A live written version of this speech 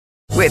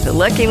With the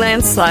Lucky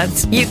Land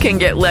Slots, you can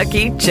get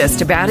lucky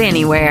just about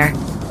anywhere.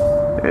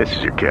 This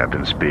is your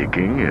captain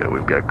speaking.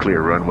 We've got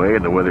clear runway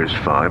and the weather's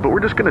fine, but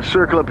we're just going to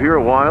circle up here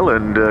a while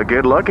and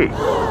get lucky.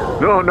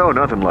 No,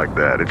 nothing like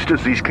that. It's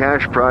just these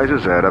cash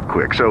prizes add up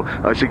quick. So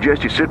I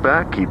suggest you sit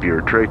back, keep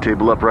your tray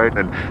table upright,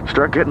 and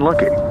start getting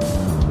lucky.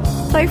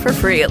 Play for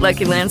free at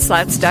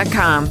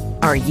LuckyLandSlots.com.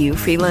 Are you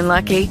feeling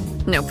lucky?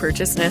 No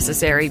purchase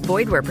necessary.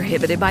 Void where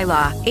prohibited by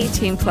law.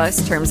 18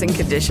 plus terms and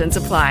conditions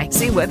apply.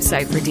 See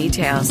website for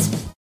details.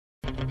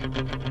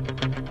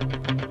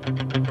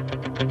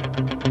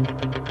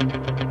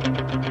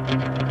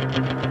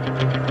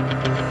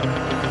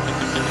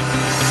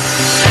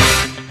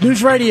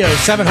 News Radio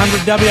 700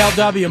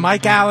 WLW.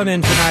 Mike Allen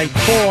in tonight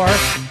for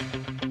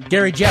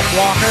Gary Jeff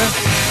Walker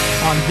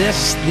on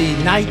this, the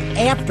night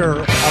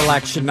after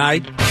election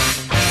night.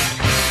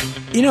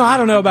 You know, I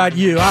don't know about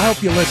you. I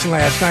hope you listened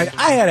last night.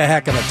 I had a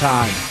heck of a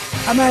time.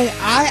 I mean,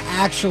 I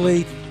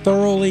actually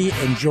thoroughly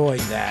enjoyed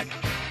that.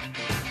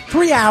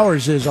 3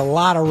 hours is a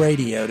lot of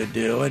radio to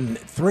do, and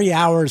 3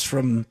 hours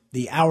from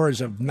the hours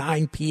of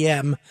 9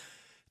 p.m.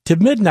 to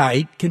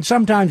midnight can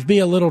sometimes be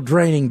a little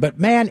draining, but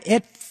man,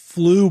 it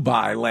flew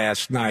by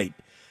last night.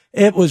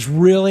 It was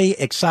really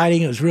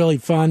exciting. It was really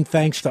fun.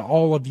 Thanks to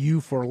all of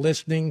you for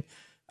listening.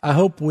 I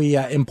hope we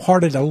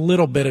imparted a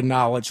little bit of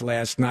knowledge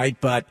last night,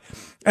 but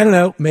I don't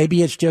know.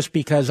 Maybe it's just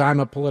because I'm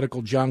a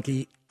political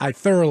junkie. I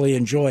thoroughly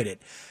enjoyed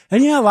it.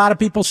 And, a lot of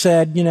people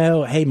said,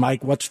 hey,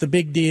 Mike, what's the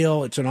big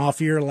deal? It's an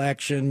off-year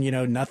election,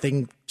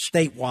 nothing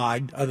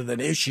statewide other than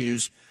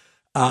issues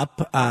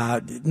up.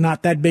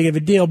 Not that big of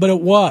a deal, but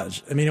it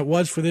was. I mean, it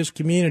was for this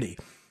community.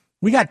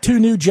 We got 2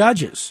 new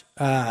judges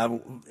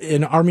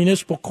in our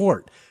municipal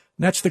court.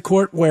 That's the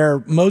court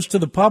where most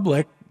of the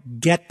public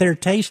get their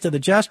taste of the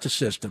justice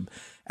system.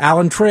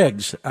 Alan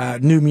Triggs,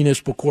 new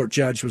municipal court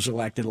judge, was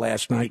elected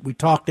last night. We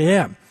talked to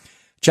him.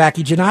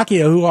 Jackie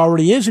Giannacchio, who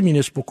already is a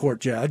municipal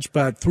court judge,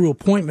 but through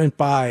appointment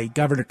by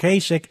Governor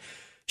Kasich,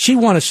 she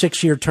won a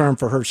 6-year term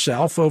for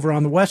herself over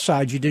on the West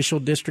Side Judicial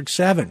District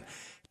 7.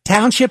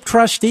 Township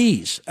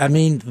trustees, I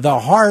mean, the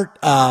heart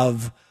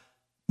of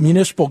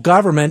municipal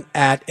government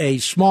at a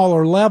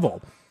smaller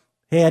level,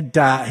 had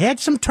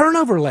some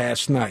turnover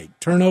last night.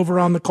 Turnover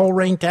on the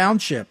Colerain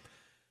Township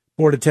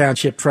Board of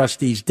Township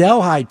Trustees,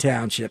 Delhi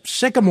Township,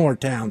 Sycamore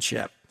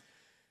Township.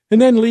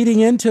 And then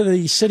leading into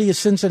the city of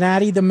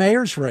Cincinnati, the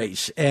mayor's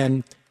race.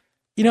 And,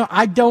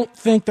 I don't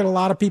think that a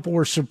lot of people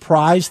were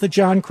surprised that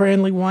John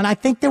Cranley won. I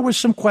think there was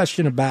some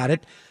question about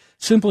it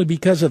simply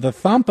because of the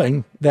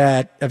thumping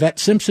that Yvette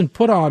Simpson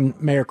put on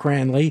Mayor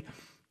Cranley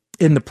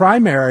in the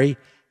primary.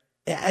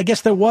 I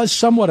guess there was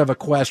somewhat of a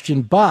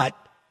question, but,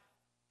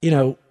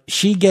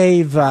 she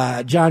gave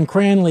John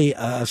Cranley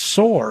a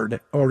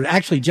sword, or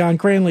actually John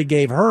Cranley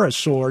gave her a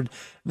sword,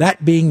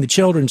 that being the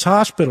Children's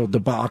Hospital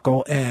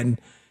debacle,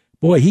 and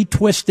boy, he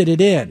twisted it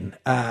in,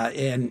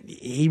 and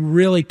he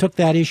really took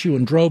that issue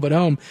and drove it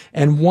home,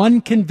 and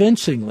won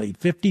convincingly,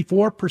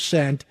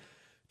 54%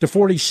 to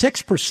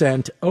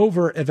 46%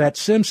 over Yvette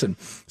Simpson.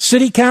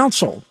 City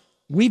Council,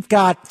 we've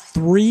got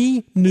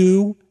 3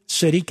 new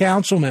city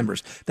council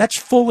members. That's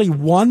fully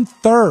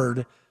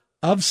 1/3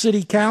 of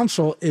city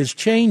council is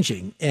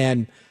changing.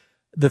 And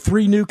the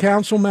 3 new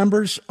council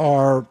members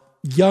are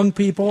young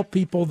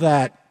people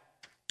that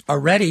are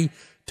ready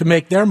to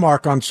make their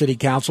mark on city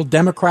council.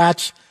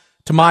 Democrats,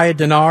 Tamaya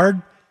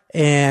Denard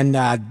and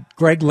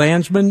Greg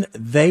Landsman,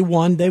 they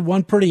won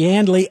pretty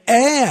handily.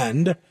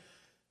 And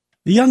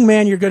the young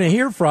man you're going to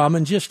hear from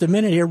in just a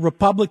minute here,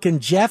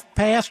 Republican Jeff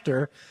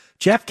Pastor.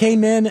 Jeff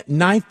came in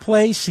 9th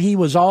place. He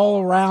was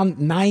all around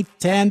 9th,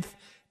 10th,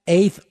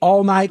 8th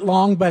all night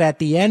long. But at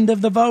the end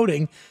of the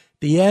voting,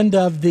 the end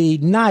of the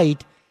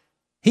night,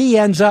 he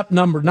ends up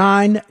number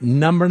 9.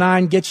 Number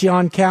 9 gets you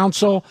on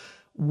council,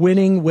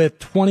 winning with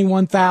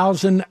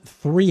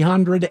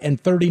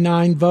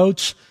 21,339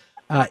 votes.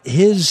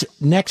 His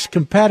next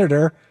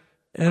competitor,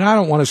 and I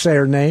don't want to say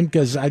her name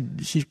because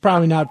she's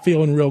probably not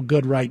feeling real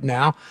good right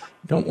now.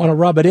 Don't want to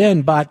rub it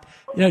in, but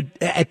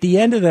at the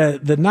end of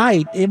the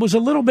night, it was a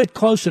little bit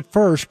close at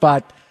first,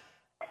 but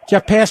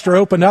Jeff Pastor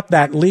opened up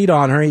that lead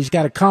on her. He's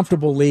got a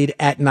comfortable lead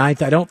at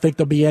 9th. I don't think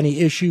there'll be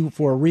any issue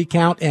for a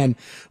recount, and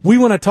we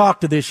want to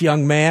talk to this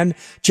young man.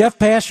 Jeff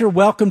Pastor,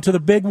 welcome to the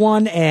big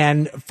one,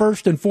 and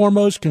first and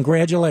foremost,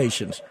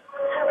 congratulations.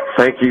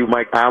 Thank you,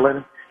 Mike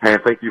Allen,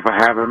 and thank you for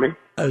having me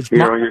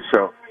here on your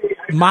show.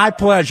 My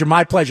pleasure,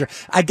 my pleasure.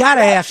 I got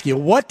to ask you,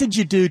 what did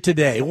you do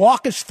today?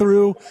 Walk us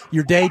through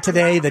your day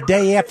today, the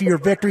day after your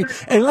victory.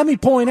 And let me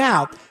point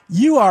out,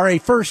 you are a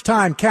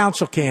first-time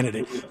council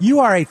candidate. You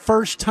are a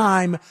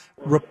first-time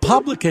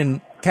Republican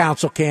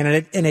council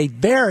candidate in a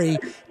very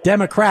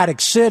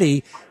Democratic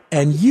city,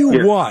 and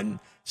you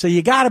won. So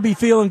you got to be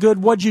feeling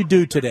good. What'd you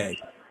do today?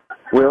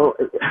 Well,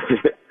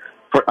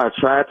 I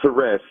tried to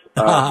rest,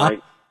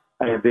 Mike,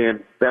 and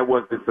then that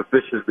wasn't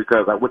sufficient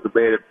because I went to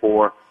bed at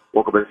 4.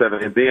 Woke up at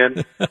 7, and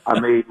then I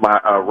made my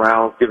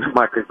rounds, giving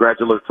my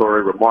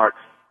congratulatory remarks,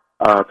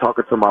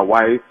 talking to my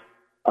wife,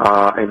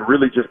 and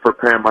really just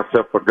preparing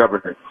myself for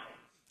governance.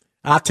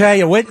 I'll tell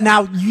you what.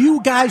 Now,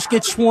 you guys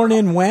get sworn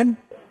in when?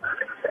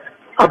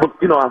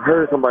 I've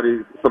heard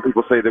some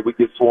people say that we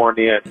get sworn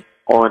in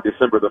on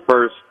December the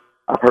 1st.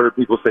 I've heard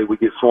people say we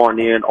get sworn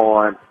in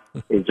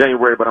in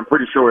January, but I'm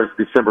pretty sure it's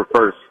December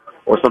 1st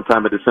or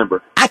sometime in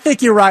December. I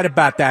think you're right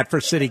about that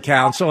for city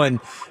council, and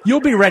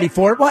you'll be ready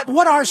for it.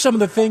 What are some of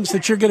the things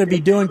that you're going to be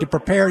doing to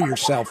prepare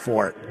yourself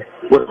for it?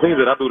 Well, the things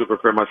that I do to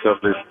prepare myself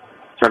is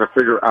trying to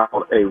figure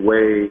out a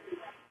way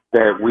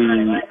that we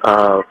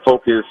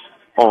focus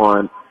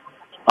on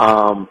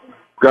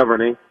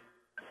governing,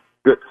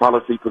 good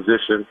policy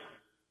positions,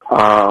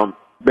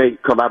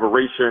 make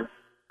collaboration,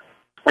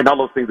 and all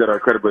those things that are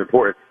incredibly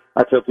important.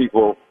 I tell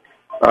people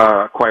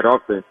quite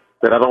often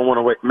that I don't want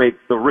to make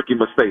the rookie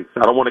mistakes.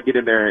 I don't want to get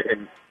in there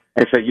and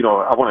say,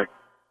 I want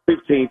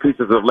 15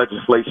 pieces of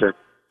legislation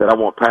that I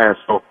want passed.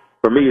 So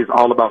for me, it's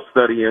all about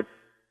studying,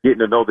 getting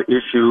to know the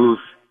issues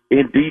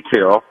in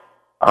detail,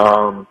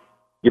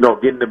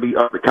 getting to meet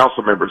other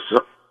council members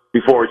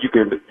before you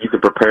can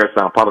prepare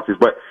sound policies.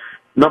 But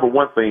number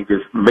one thing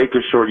is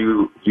making sure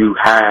you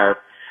have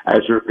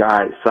as your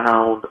guide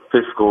sound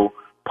fiscal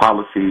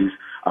policies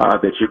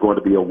that you're going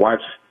to be a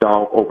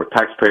watchdog over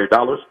taxpayer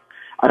dollars.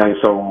 And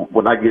so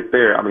when I get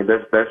there,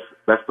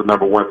 that's the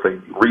number one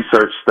thing: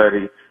 research,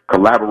 study,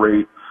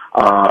 collaborate,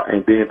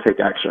 and then take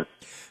action.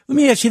 Let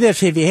me ask you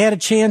this: have you had a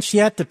chance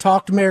yet to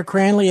talk to Mayor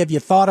Cranley? Have you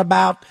thought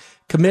about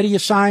committee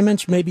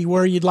assignments, maybe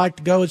where you'd like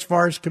to go as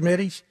far as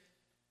committees?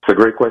 It's a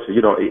great question.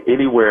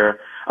 Anywhere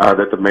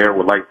that the mayor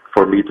would like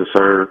for me to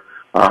serve,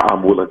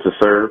 I'm willing to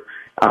serve.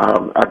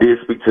 I did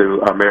speak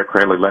to Mayor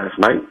Cranley last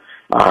night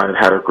and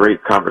had a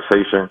great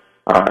conversation.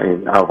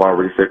 And I've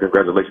already said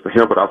congratulations to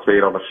him, but I'll say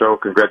it on the show.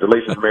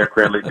 Congratulations, Mayor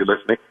Cranley, if you're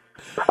listening.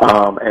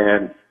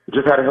 And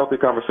just had a healthy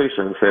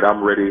conversation and said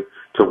I'm ready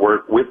to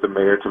work with the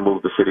mayor to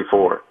move the city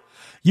forward.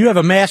 You have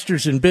a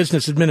master's in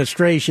business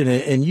administration,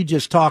 and you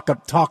just talked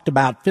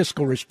about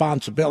fiscal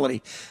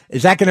responsibility.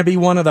 Is that going to be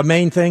one of the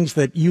main things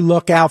that you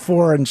look out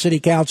for in city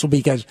council?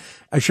 Because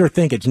I sure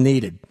think it's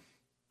needed.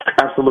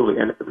 Absolutely.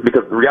 And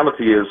because the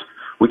reality is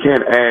we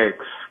can't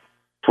ask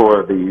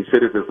for the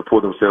citizens to pull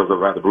themselves up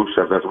out of the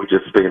bootstraps as we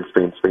just spend.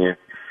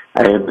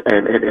 And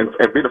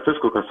being a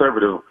fiscal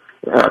conservative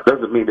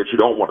doesn't mean that you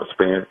don't want to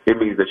spend.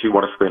 It means that you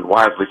want to spend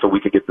wisely so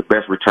we can get the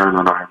best return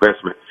on our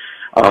investment.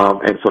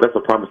 And so that's a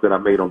promise that I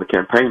made on the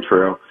campaign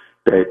trail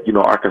that,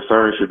 our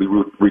concern should be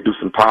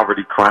reducing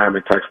poverty, crime,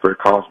 and taxpayer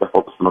costs by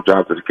focusing on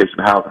jobs,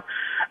 education, and housing.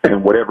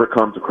 And whatever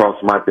comes across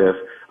my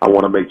desk, I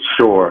want to make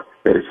sure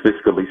that it's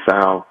fiscally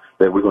sound,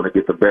 that we're going to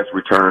get the best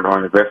return on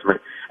our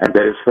investment, and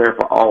that it's fair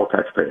for all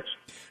taxpayers.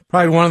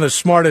 Probably one of the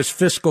smartest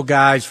fiscal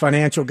guys,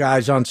 financial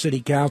guys on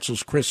city council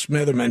is Chris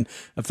Smitherman,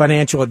 a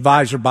financial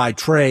advisor by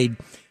trade.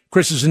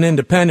 Chris is an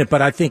independent,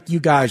 but I think you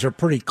guys are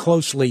pretty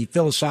closely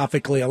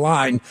philosophically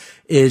aligned.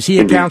 Is he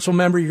a council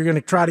member you're going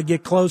to try to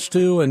get close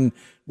to and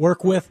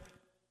work with?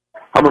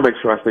 I'm going to make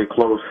sure I stay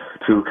close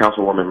to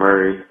Councilwoman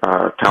Murray,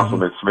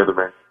 Councilman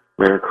Smitherman,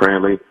 Mayor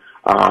Cranley,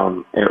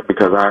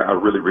 because I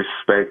really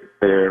respect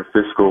their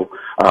fiscal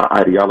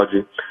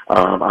ideology.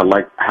 I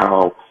like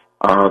how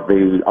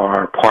they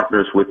are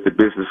partners with the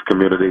business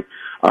community,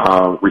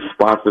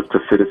 responsive to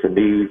citizen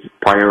needs,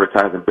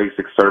 prioritizing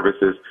basic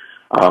services,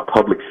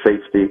 public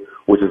safety,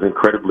 which is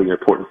incredibly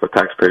important for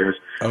taxpayers.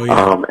 Oh,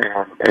 yeah.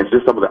 And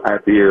just some of the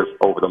ideas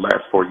over the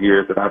last 4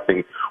 years that I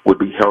think would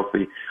be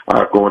healthy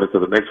going into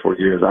the next 4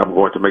 years. I'm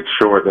going to make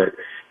sure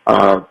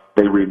that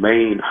they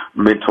remain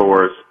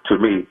mentors to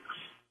me.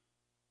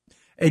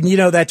 And,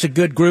 that's a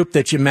good group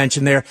that you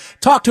mentioned there.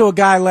 Talked to a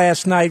guy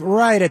last night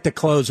right at the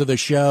close of the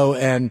show,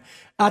 and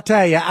I'll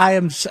tell you, I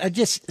am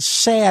just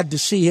sad to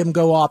see him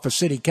go off of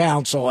city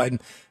council,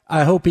 and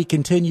I hope he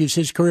continues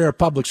his career of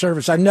public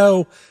service. I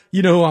know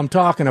you know who I'm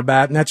talking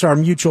about, and that's our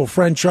mutual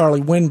friend,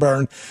 Charlie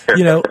Winburn.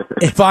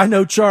 If I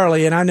know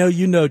Charlie, and I know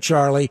you know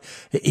Charlie,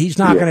 he's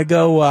not going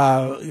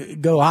to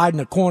go hide in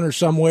a corner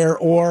somewhere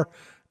or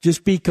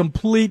just be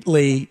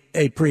completely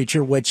a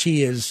preacher, which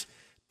he is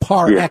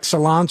par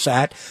excellence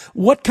at.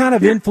 What kind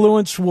of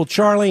influence will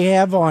Charlie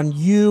have on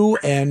you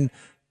and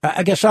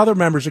I guess other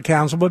members of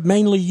council, but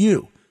mainly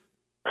you?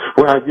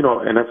 Well,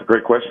 and that's a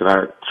great question.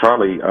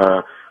 Charlie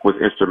was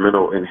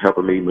instrumental in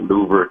helping me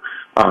maneuver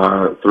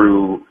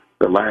through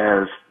the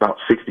last about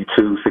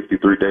 62,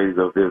 63 days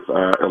of this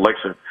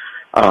election.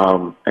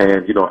 And,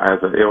 as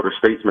an elder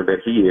statesman that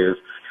he is,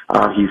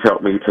 he's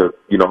helped me to,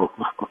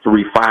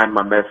 refine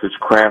my message,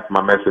 craft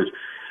my message,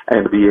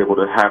 and to be able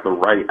to have the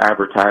right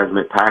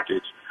advertisement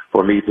package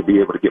for me to be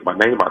able to get my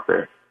name out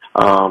there.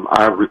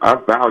 I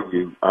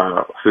value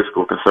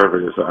fiscal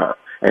conservatives,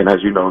 and as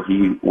you know,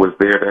 he was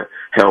there to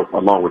help,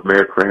 along with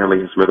Mayor Cranley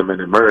and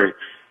Smitherman and Murray,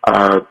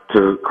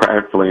 to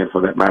craft,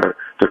 for that matter,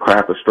 to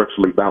craft a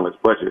structurally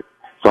balanced budget.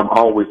 So I'm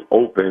always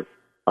open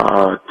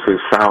to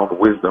sound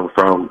wisdom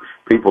from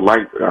people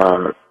like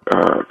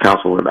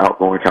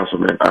outgoing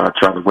Councilman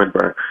Charlie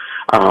Winburn.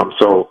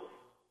 So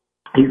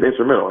he's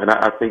instrumental, and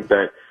I think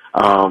that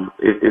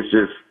it's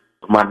just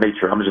my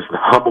nature. I'm just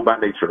humble by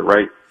nature,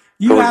 right?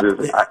 You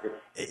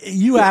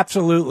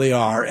absolutely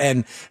are.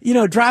 And,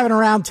 driving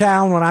around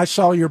town when I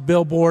saw your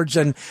billboards,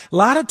 and a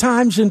lot of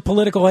times in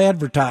political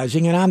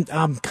advertising, and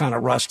I'm kind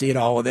of rusty at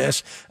all of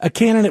this, a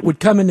candidate would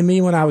come into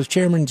me when I was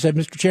chairman and said,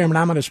 Mr. Chairman,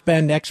 I'm going to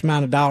spend X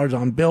amount of dollars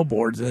on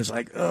billboards. And it's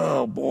like,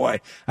 oh boy,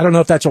 I don't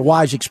know if that's a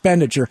wise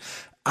expenditure.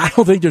 I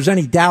don't think there's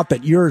any doubt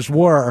that yours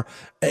were,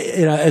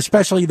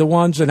 especially the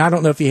ones, and I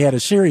don't know if you had a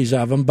series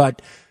of them, but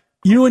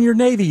you in your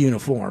Navy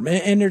uniform,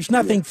 and there's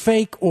nothing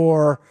fake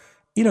or,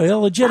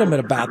 illegitimate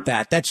about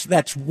that.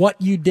 That's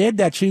what you did.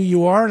 That's who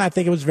you are. And I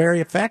think it was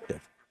very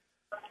effective.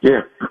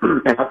 Yeah.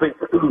 And I think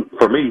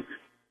for me,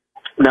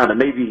 now the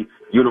Navy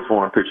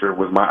uniform picture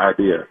was my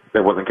idea.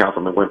 That wasn't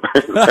Councilman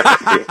Wimber's.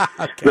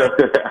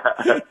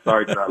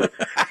 Sorry, Charlie.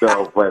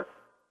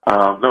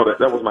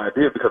 That was my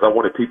idea because I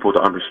wanted people to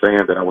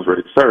understand that I was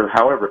ready to serve.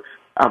 However,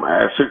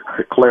 I should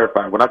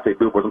clarify, when I say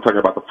billboards, I'm talking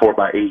about the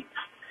 4x8,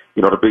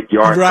 the big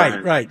yard.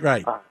 Right.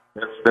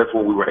 That's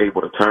when we were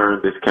able to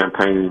turn this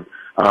campaign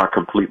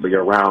completely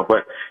around.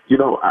 But,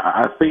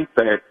 I think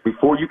that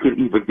before you can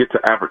even get to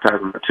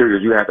advertising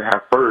material, you had to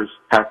have first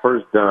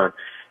done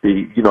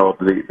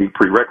the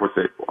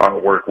prerequisite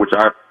work, which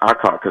I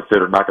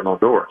consider knocking on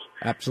doors.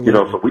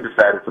 Absolutely. So we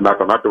decided to knock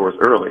on our doors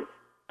early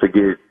to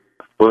get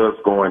buzz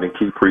going in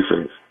key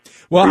precincts.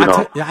 Well,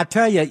 I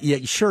tell you,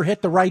 you sure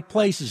hit the right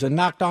places and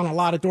knocked on a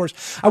lot of doors.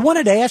 I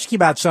wanted to ask you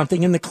about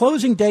something. In the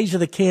closing days of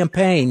the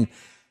campaign,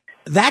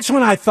 that's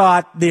when I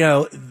thought,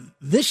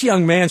 this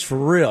young man's for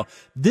real.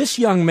 This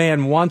young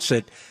man wants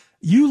it.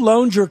 You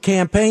loaned your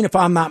campaign, if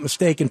I'm not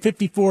mistaken,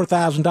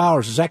 $54,000.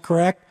 Is that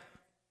correct?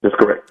 That's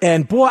correct.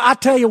 And boy, I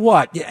tell you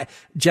what,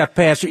 Jeff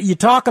Pastor, you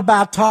talk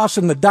about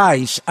tossing the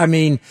dice. I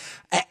mean,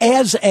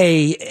 as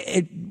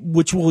you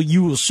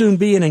will soon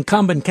be an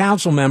incumbent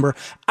council member,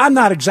 I'm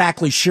not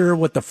exactly sure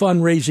what the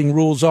fundraising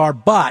rules are,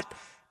 but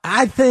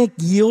I think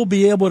you'll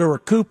be able to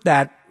recoup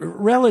that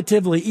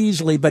relatively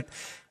easily. But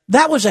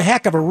that was a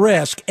heck of a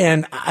risk,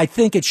 and I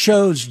think it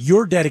shows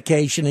your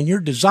dedication and your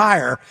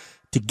desire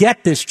to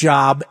get this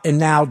job and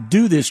now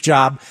do this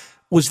job.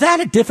 Was that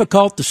a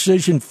difficult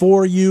decision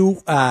for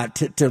you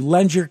to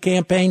lend your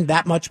campaign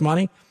that much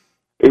money?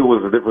 It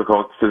was a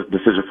difficult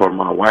decision for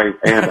my wife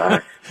and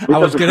I. I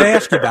was going to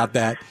ask you about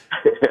that.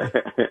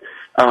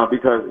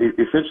 Because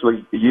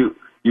essentially you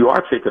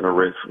are taking a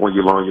risk when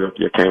you loan your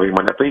campaign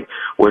money. I think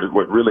what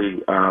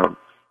really kind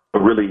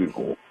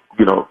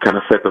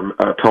of set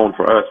the tone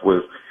for us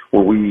was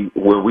when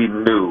we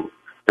knew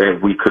that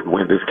we could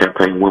win this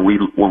campaign, when we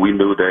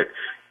knew that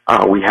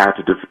we had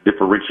to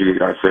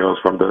differentiate ourselves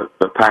from the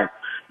pack,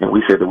 and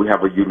we said that we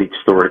have a unique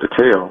story to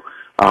tell,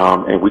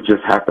 and we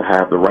just have to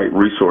have the right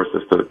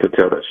resources to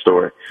tell that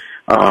story.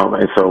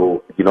 And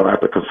so,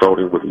 after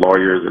consulting with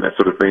lawyers and that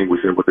sort of thing, we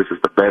said, well, this is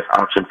the best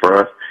option for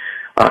us,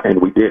 and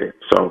we did it.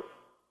 So.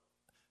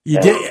 You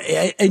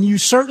did, and you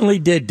certainly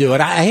did do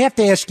it. I have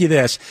to ask you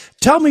this.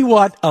 Tell me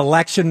what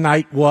election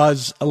night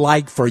was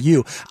like for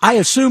you. I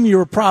assume you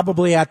were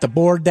probably at the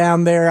board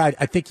down there. I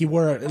think you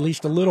were at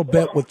least a little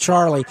bit with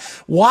Charlie.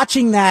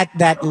 Watching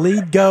that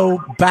lead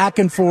go back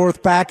and forth,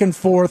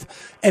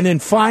 and then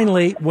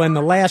finally, when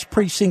the last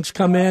precincts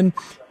come in,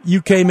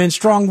 you came in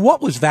strong.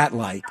 What was that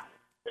like?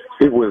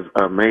 It was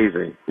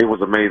amazing. And it was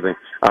amazing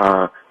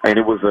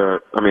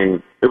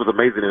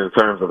in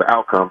terms of the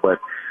outcome, but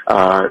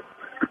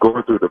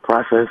going through the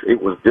process,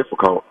 it was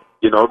difficult,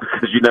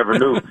 because you never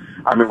knew.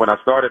 I mean, when I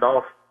started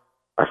off,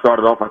 I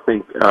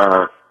think,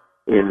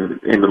 in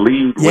the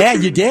lead. Yeah,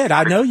 you did.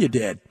 I know you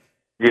did.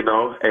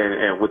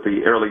 And with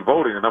the early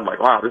voting, and I'm like,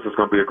 wow, this is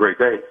going to be a great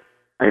day.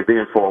 And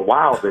then for a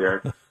while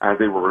there, as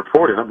they were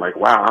reporting, I'm like,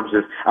 wow,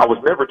 I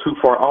was never too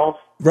far off.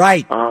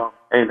 Right.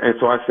 And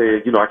so I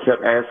said, I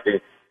kept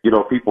asking,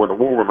 people in the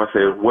war room, I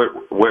said,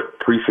 what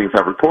precincts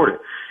have reported?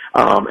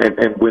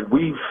 And when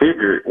we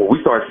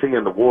started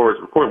seeing the wars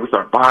reporting, we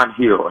started Bond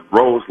Hill and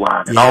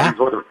Roseline and all these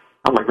other,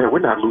 I'm like, man, we're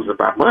not losing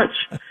by much.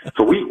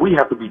 So we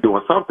have to be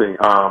doing something.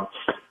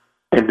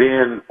 And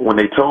then when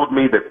they told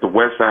me that the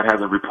West Side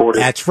hasn't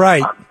reported, that's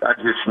right. I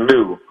just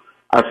knew.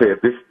 I said,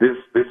 this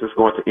is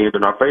going to end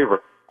in our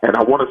favor. And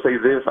I want to say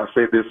this. I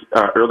said this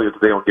earlier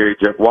today on Gary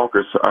Jeff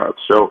Walker's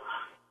show.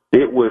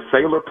 It was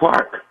Sailor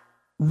Park.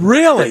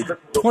 Really?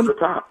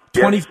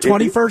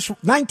 21st,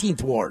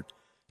 19th Ward.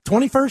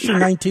 21st or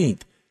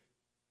 19th?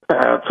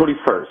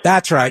 21st.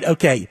 That's right.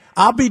 Okay.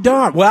 I'll be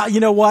darned. Well, you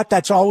know what?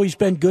 That's always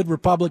been good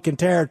Republican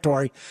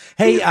territory.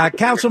 Hey,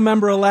 Council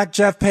Member-elect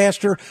Jeff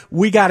Pastor,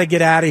 we got to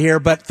get out of here,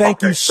 but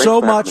thank you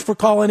so much for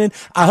calling in.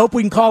 I hope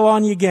we can call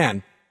on you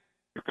again.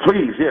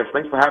 Please, yes.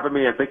 Thanks for having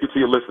me, and thank you to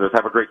your listeners.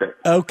 Have a great day.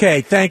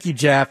 Okay. Thank you,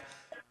 Jeff.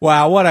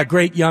 Wow, what a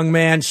great young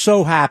man.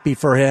 So happy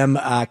for him.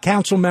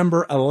 Council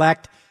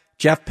Member-elect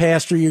Jeff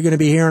Pastor, you're going to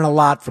be hearing a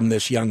lot from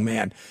this young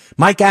man.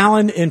 Mike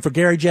Allen in for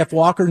Gary Jeff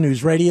Walker,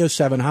 News Radio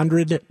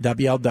 700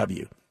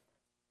 WLW.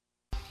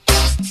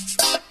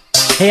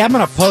 Hey, I'm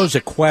going to pose a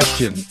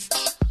question.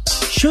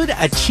 Should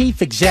a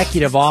chief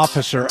executive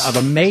officer of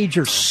a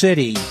major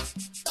city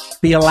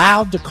be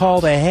allowed to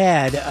call the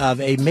head of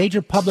a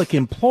major public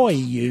employee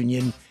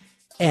union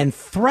and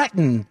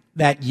threaten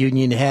that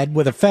union head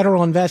with a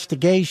federal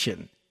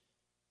investigation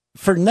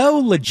for no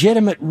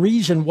legitimate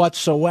reason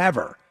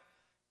whatsoever.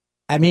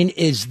 I mean,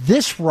 is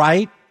this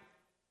right?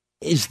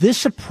 Is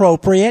this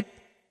appropriate?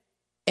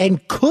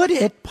 And could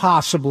it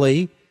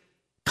possibly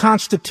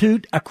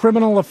constitute a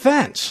criminal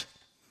offense?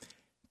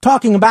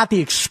 Talking about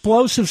the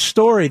explosive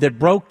story that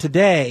broke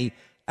today,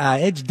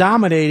 it's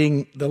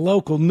dominating the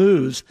local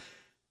news.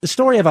 The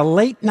story of a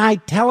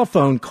late-night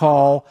telephone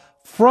call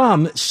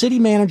from City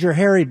Manager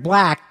Harry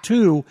Black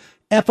to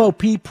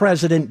FOP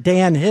President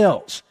Dan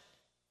Hills.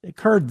 It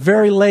occurred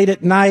very late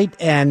at night,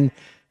 and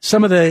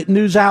some of the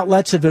news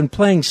outlets have been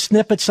playing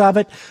snippets of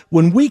it.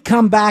 When we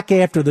come back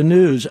after the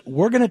news,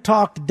 we're going to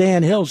talk to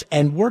Dan Hills,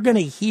 and we're going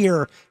to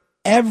hear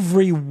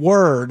every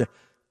word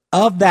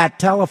of that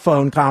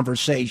telephone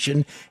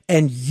conversation,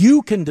 and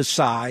you can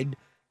decide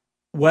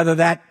whether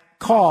that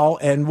call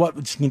and what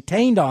was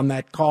contained on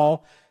that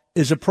call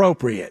is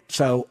appropriate.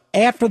 So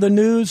after the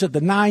news at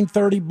the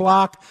 9:30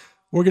 block,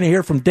 we're going to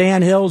hear from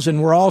Dan Hills,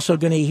 and we're also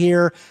going to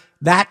hear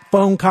that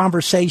phone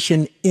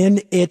conversation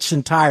in its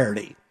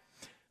entirety.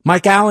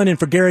 Mike Allen in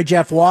for Gary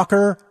Jeff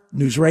Walker,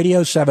 News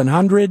Radio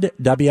 700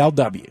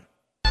 WLW.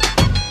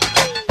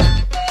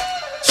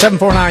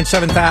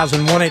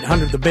 749-7000,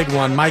 1-800, the big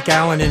one. Mike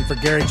Allen in for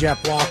Gary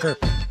Jeff Walker.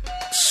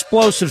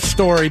 Explosive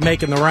story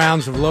making the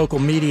rounds of local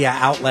media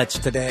outlets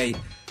today.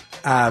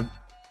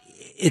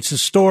 It's a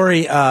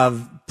story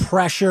of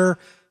pressure.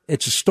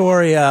 It's a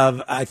story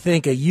of, I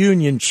think, a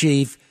union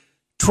chief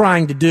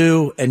trying to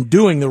do and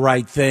doing the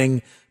right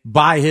thing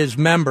by his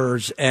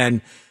members.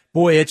 And,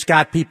 boy, it's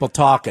got people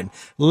talking.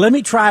 Let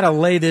me try to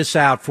lay this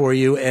out for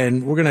you,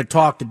 and we're going to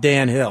talk to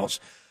Dan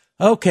Hills.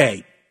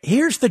 Okay,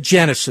 here's the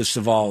genesis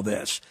of all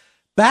this.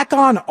 Back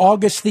on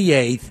August the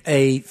 8th,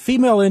 a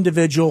female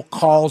individual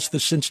calls the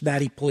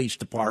Cincinnati Police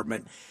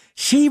Department.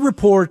 She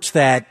reports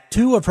that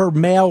two of her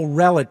male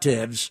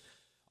relatives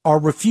are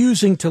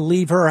refusing to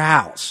leave her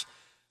house.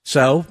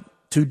 So,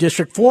 two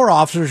District 4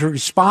 officers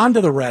respond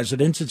to the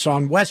residence. It's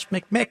on West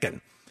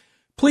McMicken.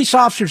 Police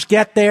officers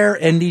get there,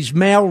 and these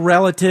male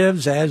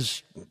relatives,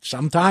 as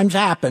sometimes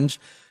happens,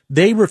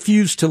 they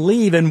refuse to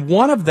leave. And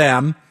one of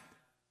them,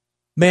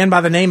 a man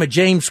by the name of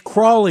James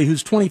Crawley,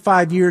 who's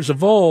 25 years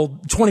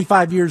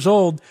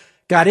old,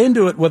 got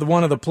into it with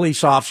one of the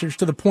police officers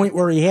to the point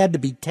where he had to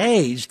be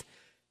tased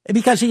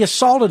because he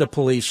assaulted a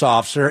police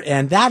officer,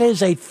 and that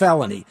is a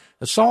felony.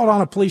 Assault on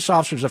a police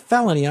officer is a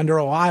felony under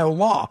Ohio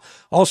law.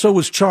 Also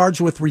was charged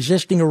with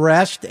resisting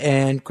arrest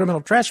and criminal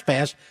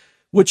trespass,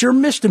 which are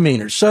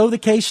misdemeanors. So the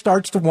case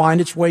starts to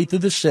wind its way through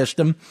the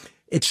system.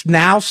 It's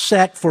now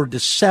set for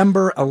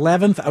December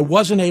 11th. I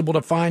wasn't able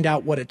to find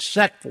out what it's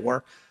set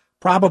for.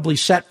 Probably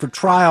set for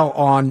trial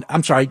on,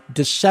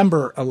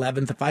 December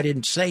 11th, if I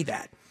didn't say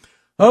that.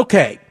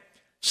 Okay.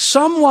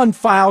 Someone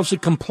files a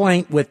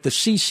complaint with the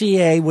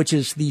CCA, which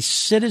is the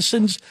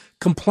Citizens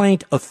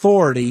Complaint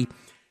Authority.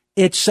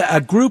 It's a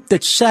group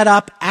that's set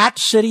up at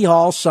City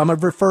Hall. Some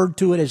have referred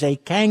to it as a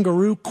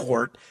kangaroo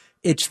court.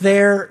 It's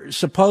there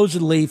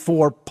supposedly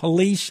for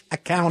police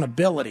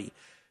accountability.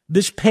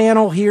 This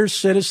panel hears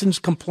citizens'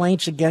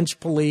 complaints against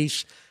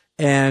police,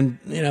 and,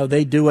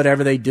 they do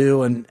whatever they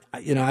do, and,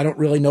 I don't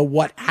really know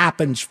what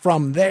happens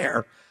from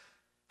there.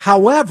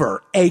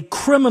 However, a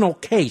criminal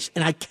case,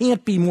 and I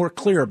can't be more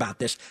clear about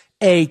this,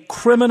 a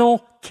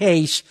criminal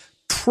case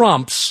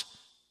trumps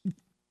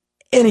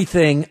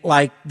anything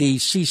like the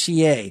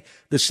CCA,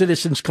 the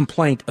Citizens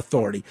Complaint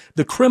Authority.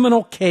 The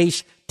criminal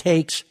case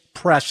takes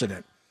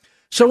precedent.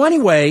 So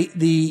anyway,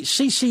 the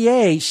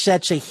CCA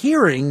sets a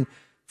hearing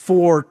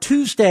for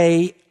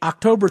Tuesday,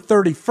 October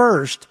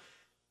 31st,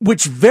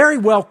 which very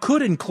well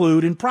could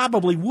include and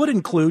probably would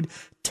include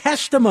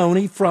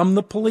testimony from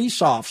the police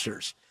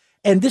officers.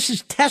 And this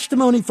is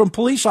testimony from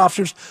police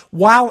officers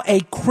while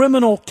a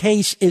criminal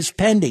case is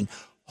pending.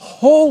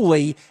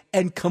 Wholly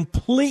and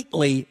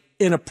completely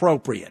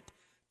inappropriate.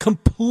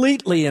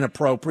 Completely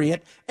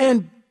inappropriate.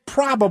 And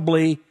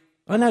probably,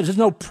 there's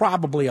no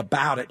probably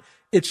about it.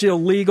 It's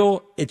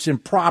illegal, it's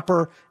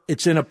improper,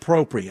 it's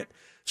inappropriate.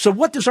 So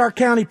what does our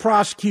county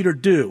prosecutor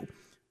do?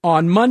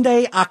 On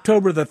Monday,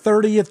 October the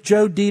 30th,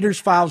 Joe Deters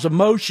files a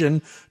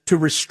motion to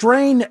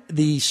restrain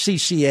the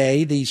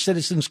CCA, the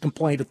Citizens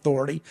Complaint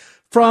Authority,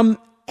 from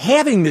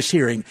having this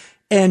hearing.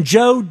 And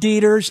Joe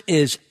Deters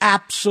is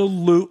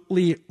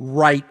absolutely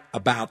right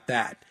about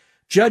that.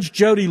 Judge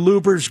Jody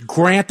Lubers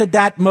granted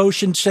that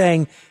motion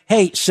saying,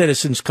 hey,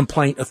 Citizens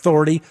Complaint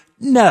Authority,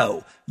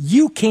 no,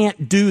 you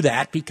can't do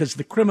that because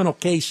the criminal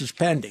case is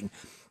pending.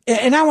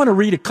 And I want to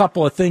read a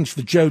couple of things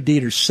that Joe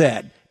Deters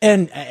said.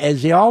 And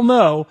as you all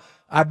know,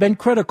 I've been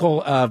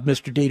critical of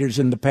Mr. Deters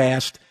in the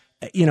past,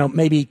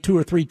 maybe 2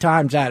 or 3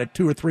 times out of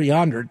 200 or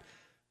 300.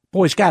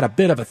 Boy's got a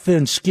bit of a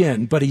thin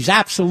skin, but he's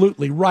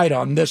absolutely right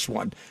on this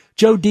one.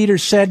 Joe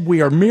Deters said,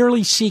 we are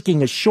merely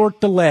seeking a short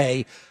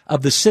delay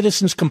of the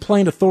Citizens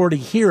Complaint Authority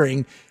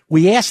hearing.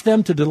 We asked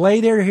them to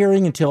delay their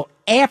hearing until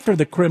after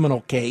the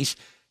criminal case,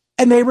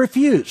 and they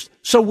refused.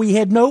 So we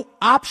had no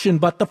option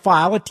but to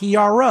file a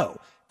TRO.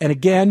 And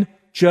again,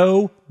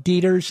 Joe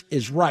Deters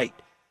is right.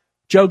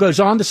 Joe goes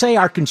on to say,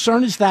 our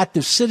concern is that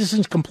the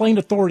Citizens Complaint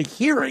Authority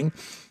hearing,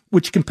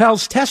 which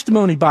compels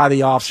testimony by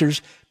the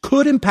officers,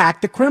 could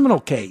impact the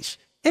criminal case.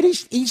 And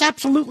he's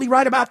absolutely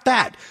right about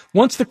that.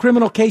 Once the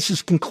criminal case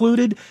is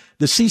concluded,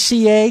 the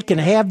CCA can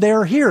have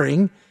their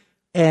hearing.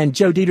 And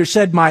Joe Dieter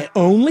said, my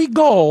only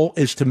goal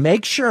is to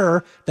make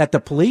sure that the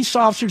police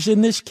officers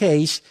in this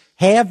case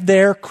have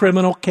their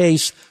criminal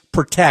case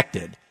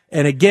protected.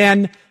 And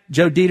again,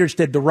 Joe Dieters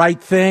did the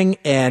right thing,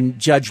 and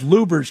Judge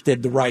Lubers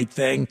did the right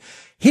thing.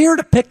 Here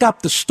to pick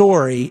up the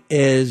story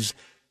is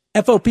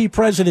FOP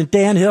President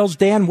Dan Hills.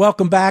 Dan,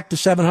 welcome back to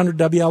 700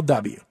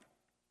 WLW.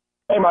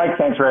 Hey, Mike.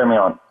 Thanks for having me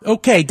on.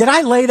 Okay. Did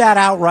I lay that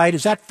out right?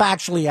 Is that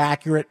factually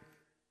accurate?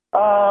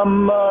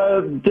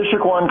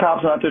 District 1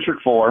 cops, not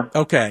District 4.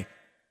 Okay.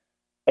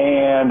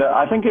 And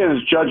I think it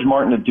was Judge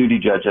Martin, the duty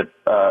judge, that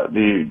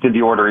did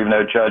the order, even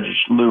though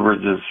Judge Lubers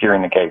is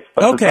hearing the case.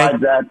 But okay.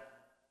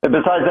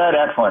 Besides that,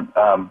 excellent.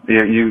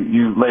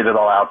 You laid it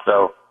all out,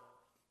 so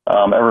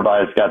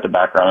everybody's got the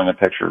background and the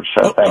picture.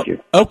 So thank you.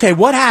 Okay,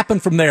 what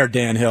happened from there,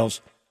 Dan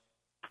Hills?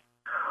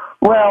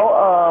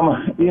 Well,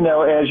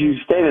 as you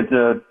stated,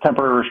 the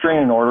temporary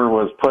restraining order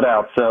was put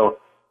out. So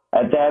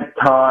at that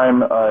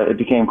time, it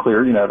became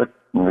clear,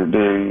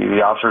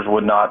 the officers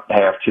would not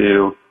have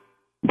to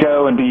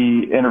go and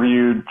be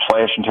interviewed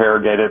 /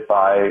 interrogated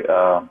by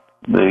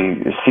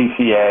the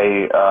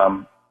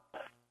CCA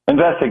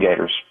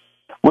investigators,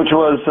 which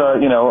was,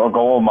 a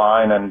goal of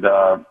mine. And,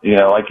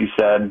 like you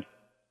said,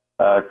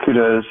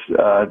 kudos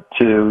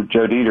to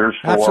Joe Dieters.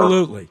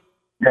 Absolutely.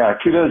 Yeah,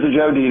 kudos to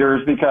Joe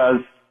Dieters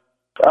because,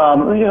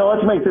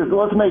 let's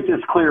make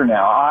this clear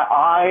now.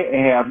 I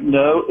have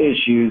no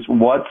issues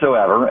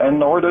whatsoever, and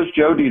nor does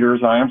Joe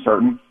Dieters, I am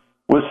certain,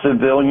 with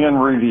civilian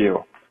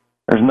review.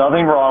 There's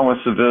nothing wrong with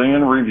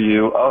civilian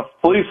review of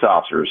police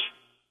officers.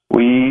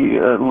 We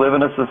live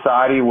in a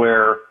society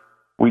where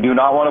we do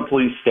not want a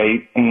police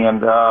state,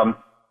 and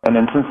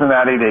in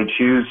Cincinnati they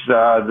choose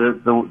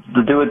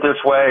to do it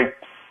this way.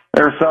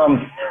 There's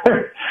some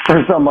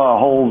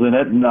holes in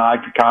it, and I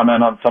could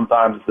comment on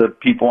sometimes the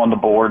people on the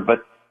board,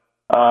 but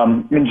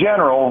in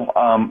general,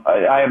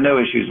 I have no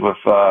issues with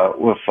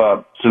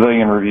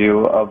civilian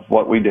review of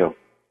what we do.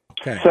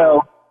 Okay.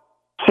 So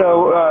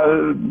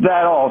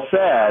that all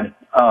said,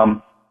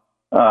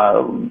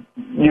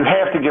 you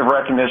have to give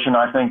recognition,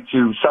 I think,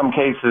 to some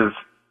cases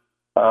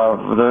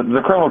of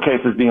the criminal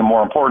cases being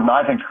more important.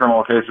 I think the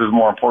criminal case is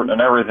more important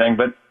than everything,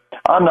 but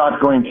I'm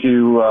not going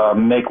to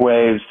make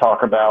waves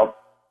talk about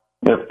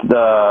if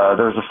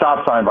there's a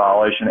stop sign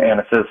violation and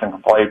a citizen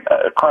complaint.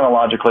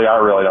 Chronologically, I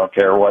really don't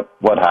care what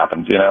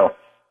happens.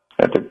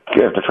 If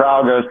the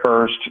trial goes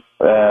first,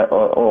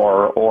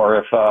 or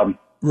if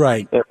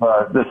right, if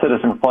the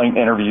citizen complaint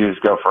interviews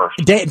go first.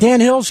 Dan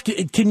Hills,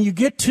 can you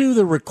get to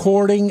the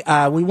recording?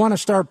 We want to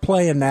start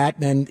playing that,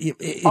 and if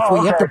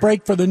we have to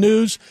break for the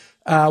news,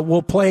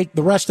 we'll play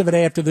the rest of it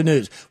after the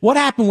news. What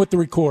happened with the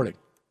recording?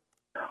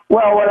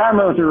 Well, what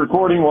happened with the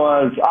recording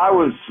was I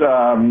was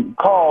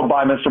called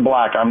by Mr.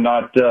 Black. I'm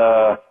not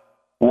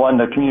one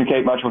to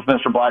communicate much with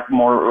Mr. Black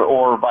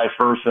or vice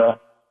versa.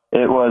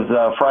 It was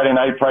Friday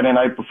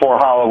night before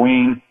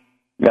Halloween.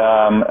 Like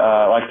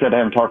I said, I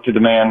haven't talked to the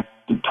man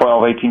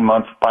 12, 18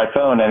 months by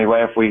phone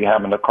anyway. If we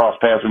happen to cross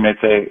paths, we may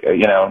say,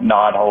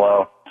 nod,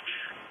 hello.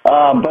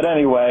 But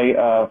anyway,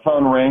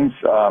 phone rings.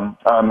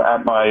 I'm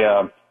at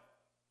my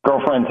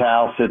girlfriend's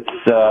house.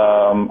 It's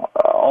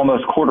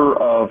almost quarter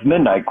of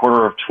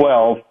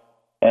 12,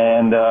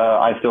 and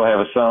I still have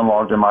his phone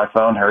logged in my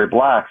phone, Harry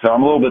Black. So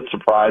I'm a little bit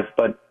surprised.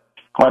 But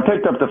when I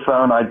picked up the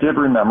phone, I did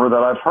remember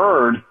that I've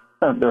heard,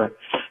 as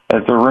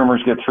the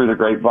rumors get through the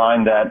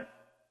grapevine, that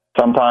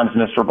sometimes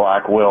Mr.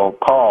 Black will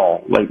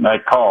call late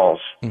night calls,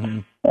 mm-hmm.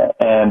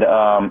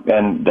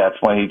 and that's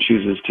when he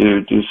chooses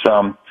to do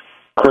some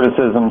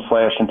criticism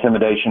 /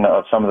 intimidation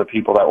of some of the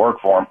people that work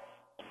for him.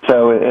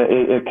 So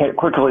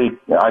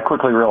I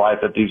quickly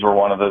realized that these were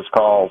one of those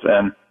calls,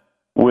 and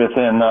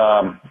within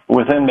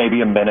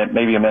maybe a minute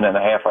and a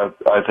half, I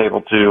was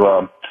able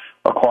to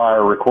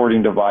acquire a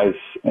recording device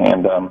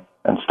and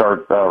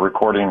start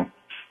recording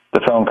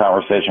the phone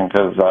conversation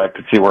because I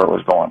could see where it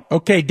was going.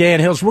 Okay, Dan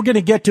Hills, we're going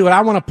to get to it.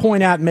 I want to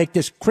point out and make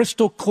this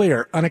crystal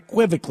clear,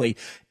 unequivocally.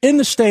 In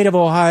the state of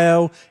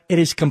Ohio, it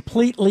is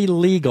completely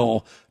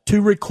legal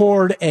to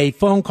record a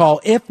phone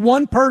call if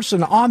one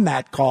person on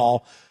that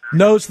call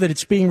knows that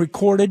it's being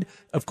recorded.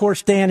 Of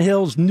course, Dan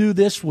Hills knew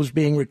this was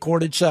being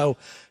recorded. So,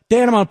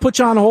 Dan, I'm going to put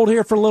you on hold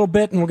here for a little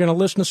bit, and we're going to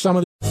listen to some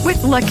of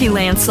With Lucky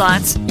Land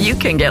Slots, you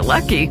can get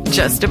lucky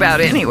just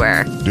about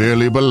anywhere.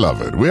 Dearly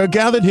beloved, we are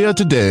gathered here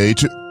today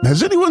to...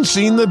 Has anyone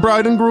seen the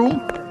bride and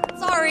groom?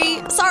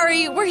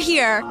 Sorry, we're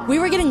here. We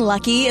were getting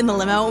lucky in the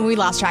limo, and we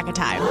lost track of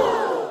time.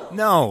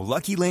 No,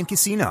 Lucky Land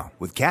Casino,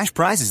 with cash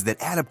prizes that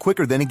add up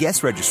quicker than a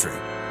guest registry.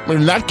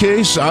 In that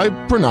case, I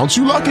pronounce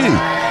you lucky.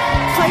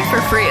 Play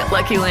for free at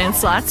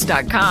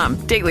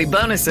LuckyLandSlots.com. Daily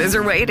bonuses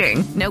are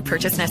waiting. No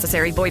purchase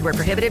necessary. Void where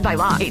prohibited by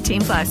law.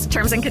 18+.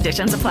 Terms and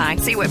conditions apply.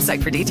 See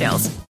website for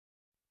details.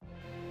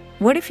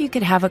 What if you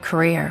could have a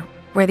career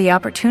where the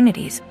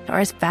opportunities are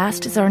as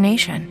vast as our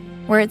nation,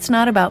 where it's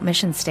not about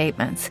mission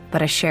statements,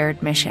 but a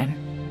shared mission.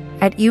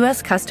 At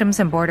U.S. Customs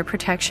and Border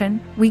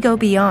Protection, we go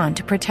beyond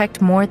to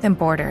protect more than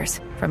borders,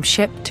 from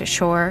ship to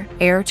shore,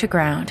 air to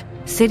ground,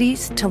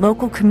 cities to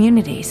local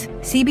communities.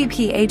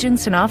 CBP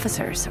agents and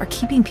officers are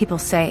keeping people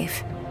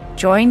safe.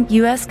 Join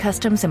U.S.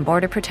 Customs and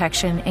Border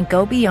Protection and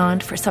go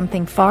beyond for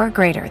something far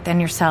greater than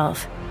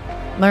yourself.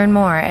 Learn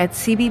more at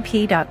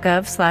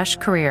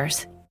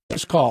cbp.gov/careers.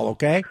 This call,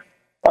 okay?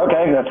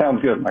 Okay, that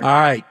sounds good, Mike. All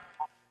right.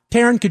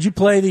 Taryn, could you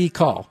play the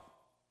call?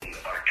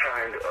 Are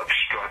trying to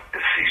obstruct the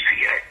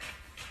CCA.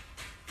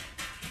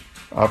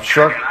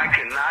 Obstruct? And I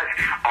cannot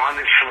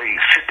honestly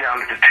sit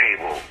down at the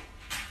table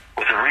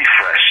with a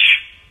refresh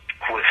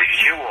with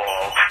you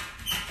all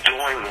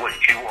doing what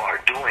you are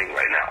doing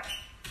right now.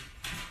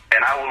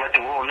 And I will let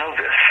the world know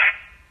this,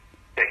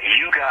 that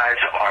you guys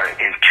are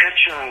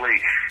intentionally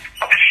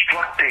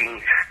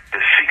obstructing the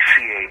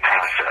CCA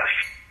process.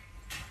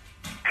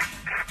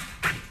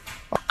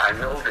 I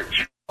know that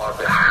you are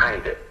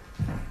behind it.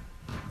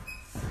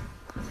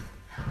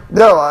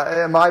 No,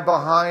 am I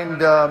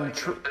behind?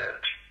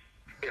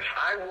 If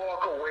I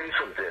walk away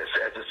from this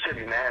as a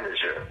city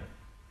manager,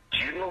 do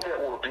you know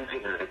what will do to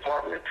the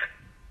department?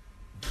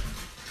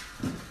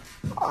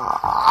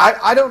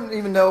 I don't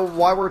even know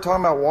why we're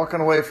talking about walking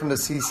away from the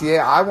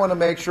CCA. I want to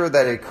make sure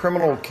that a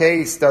criminal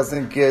case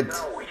doesn't get...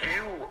 No,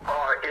 you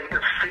are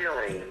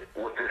interfering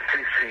with the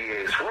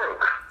CCA's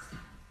work.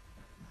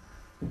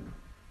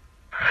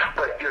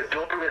 But you're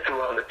doing it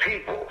through other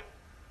people.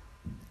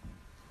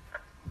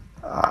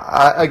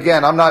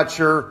 Again, I'm not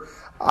sure.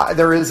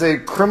 There is a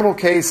criminal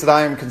case that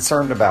I am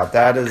concerned about.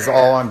 That is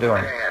all I'm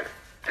doing. Dan,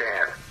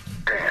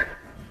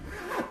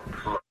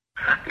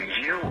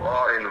 you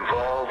are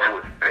involved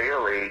with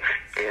Bailey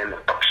in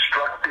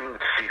obstructing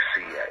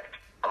CCA,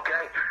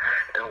 okay?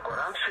 And what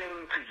I'm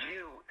saying to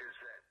you is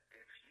that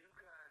if you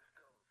guys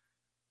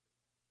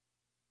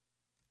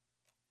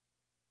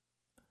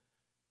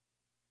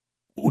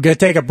don't... We're going to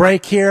take a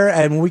break here,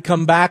 and when we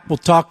come back, we'll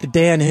talk to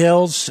Dan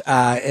Hills,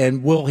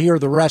 and we'll hear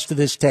the rest of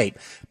this tape.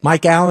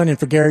 Mike Allen and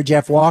for Gary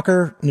Jeff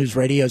Walker, News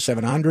Radio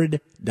 700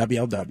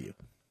 WLW.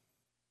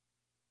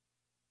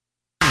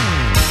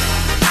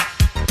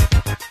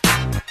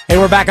 Hey,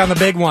 we're back on the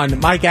big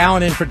one. Mike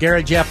Allen in for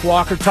Gary Jeff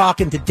Walker,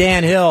 talking to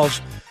Dan Hills,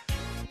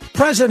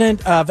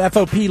 president of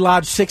FOP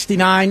Lodge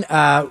 69.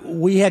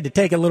 We had to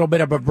take a little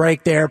bit of a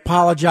break there.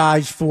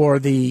 Apologize for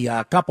the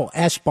couple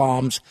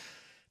S-bombs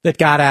that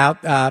got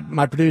out.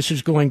 My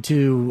producer's going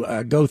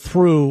to go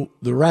through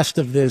the rest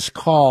of this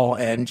call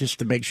and just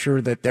to make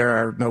sure that there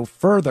are no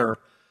further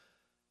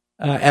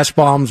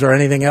S-bombs or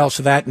anything else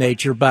of that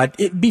nature. But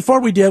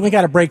before we do, we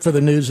got a break for the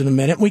news in a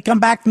minute. When we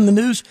come back from the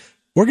news,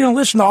 we're going to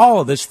listen to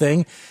all of this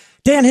thing.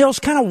 Dan Hills,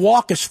 kind of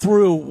walk us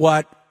through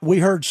what we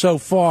heard so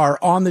far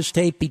on this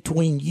tape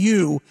between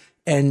you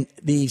and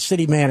the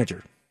city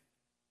manager.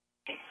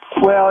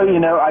 Well,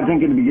 I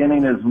think in the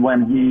beginning is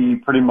when he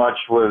pretty much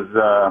was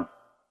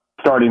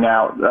starting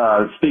out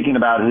speaking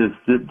about his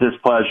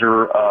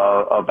displeasure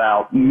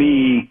about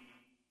me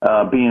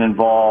being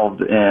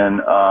involved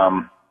in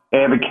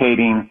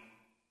advocating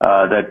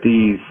that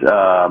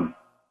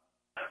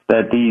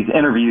these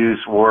interviews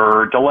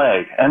were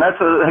delayed. And that's,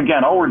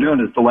 again, all we're doing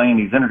is delaying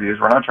these interviews.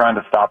 We're not trying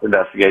to stop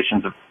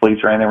investigations of police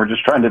or anything. We're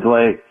just trying to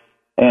delay.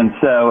 And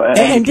so...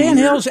 And Dan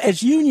Hills,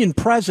 as union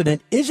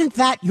president, isn't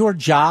that your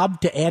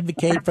job to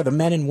advocate for the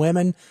men and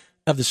women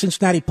of the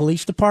Cincinnati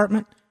Police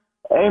Department?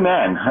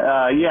 Amen.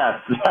 Yes,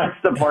 that's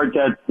the part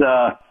that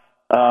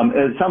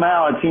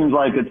somehow it seems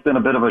like it's been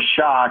a bit of a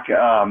shock.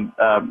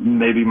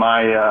 Maybe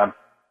my...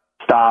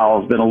 style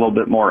has been a little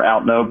bit more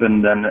out and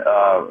open than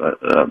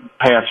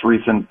past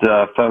recent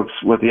folks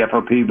with the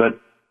FOP, but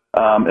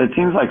it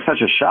seems like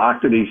such a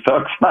shock to these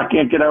folks. I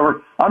can't get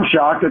over. I'm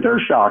shocked that they're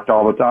shocked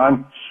all the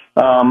time.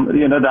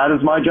 That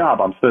is my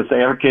job. I'm supposed to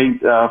advocate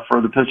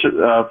for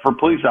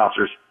police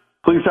officers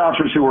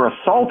who were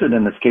assaulted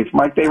in this case.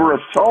 Mike, they were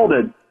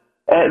assaulted.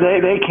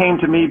 They came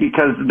to me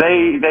because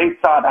they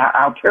thought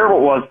how terrible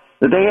it was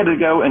that they had to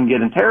go and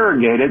get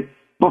interrogated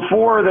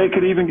before they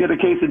could even get a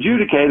case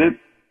adjudicated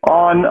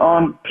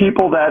on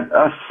people that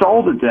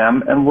assaulted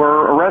them and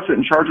were arrested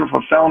and charged with a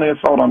felony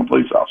assault on a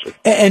police officer.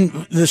 And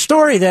the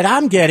story that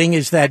I'm getting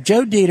is that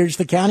Joe Dieters,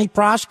 the county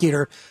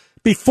prosecutor,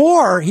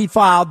 before he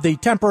filed the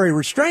temporary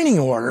restraining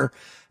order,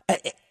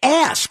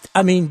 asked,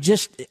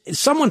 just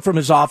someone from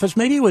his office,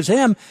 maybe it was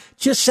him,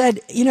 just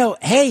said,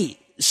 hey,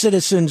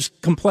 Citizens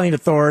Complaint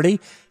Authority,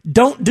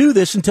 don't do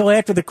this until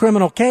after the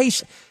criminal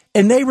case.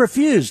 And they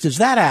refused. Is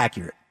that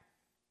accurate?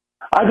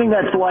 I think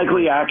that's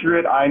likely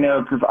accurate. I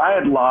know because I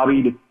had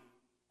lobbied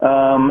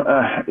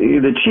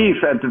the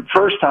chief at the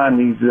first time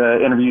these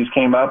interviews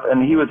came up,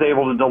 and he was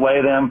able to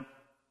delay them.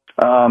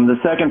 The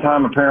second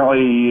time,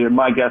 apparently,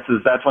 my guess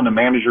is that's when the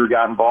manager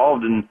got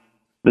involved, and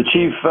the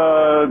chief,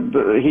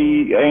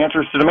 he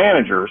answers to the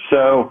manager.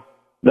 So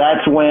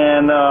that's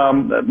when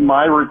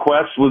my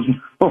request was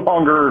no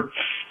longer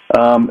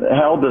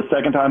held. The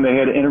second time they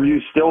had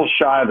interviews, still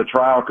shy of the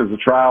trial because the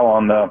trial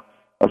on the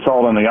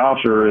assault on the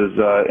officer is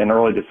in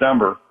early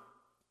December.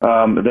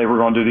 They were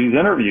going to do these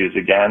interviews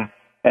again.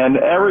 And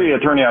every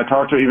attorney I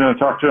talked to, even I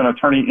talked to an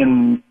attorney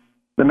in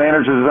the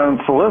manager's own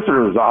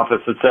solicitor's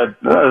office that said,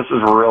 this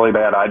is a really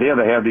bad idea.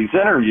 They have these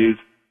interviews.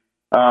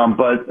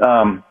 But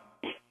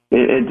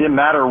it didn't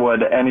matter what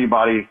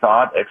anybody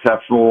thought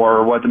except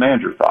for what the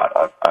manager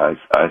thought.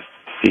 I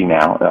see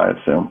now, I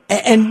assume.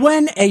 And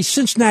when a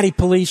Cincinnati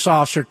police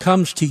officer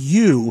comes to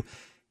you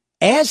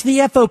as the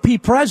FOP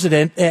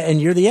president,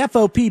 and you're the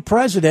FOP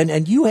president,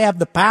 and you have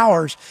the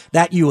powers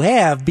that you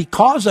have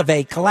because of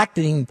a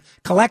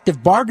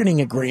collective bargaining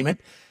agreement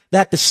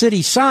that the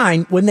city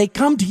signed, when they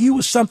come to you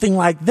with something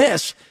like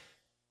this,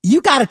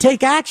 you got to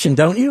take action,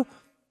 don't you?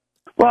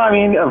 Well, I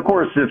mean, of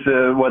course, if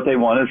what they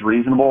want is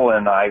reasonable,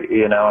 and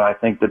I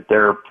think that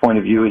their point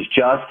of view is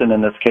just, and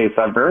in this case,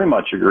 I very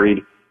much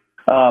agreed.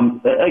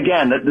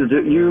 Again,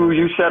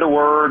 you said a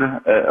word,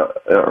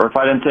 or if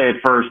I didn't say it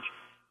first,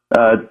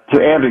 to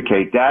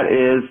advocate. That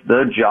is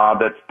the job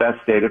that's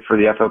best stated for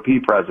the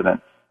FOP president.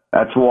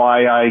 That's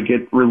why I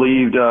get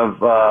relieved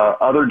of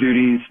other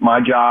duties. My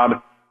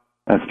job,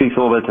 and it speaks a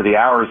little bit to the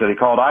hours that he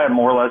called. I have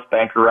more or less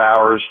banker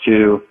hours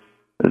to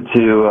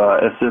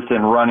assist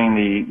in running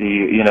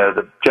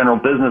the general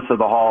business of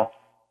the hall.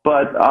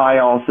 But I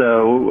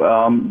also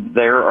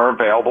there are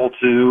available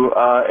to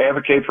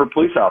advocate for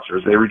police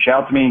officers. They reach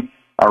out to me.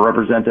 I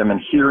represent them in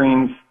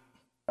hearings.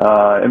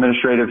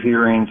 Administrative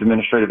hearings,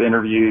 administrative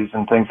interviews,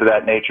 and things of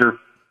that nature.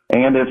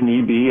 And if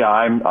need be,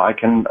 I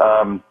can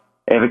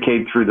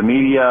advocate through the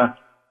media,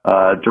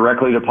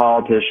 directly to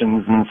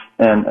politicians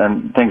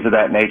and things of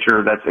that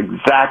nature. That's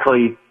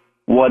exactly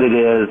what it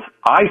is.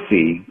 I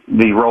see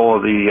the role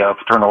of the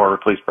Fraternal Order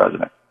of Police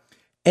president.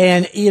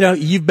 And,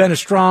 you've been a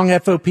strong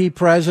FOP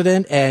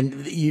president,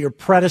 and your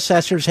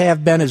predecessors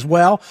have been as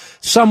well.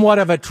 Somewhat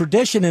of a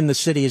tradition in the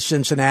city of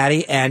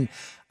Cincinnati. And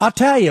I'll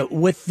tell you,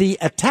 with the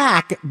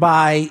attack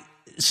by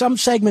some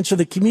segments of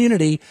the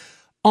community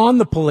on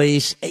the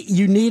police,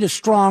 you need a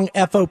strong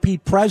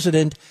FOP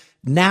president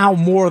now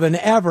more than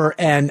ever.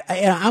 And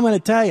I'm going to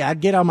tell you, I'd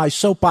get on my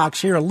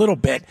soapbox here a little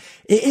bit.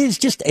 It is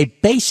just a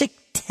basic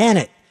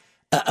tenet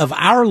of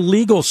our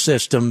legal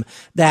system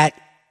that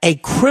a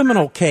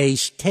criminal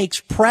case takes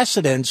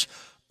precedence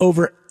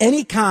over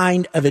any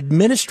kind of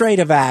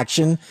administrative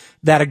action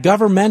that a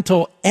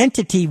governmental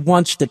entity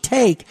wants to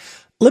take.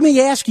 Let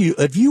me ask you,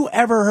 have you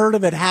ever heard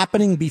of it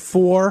happening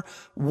before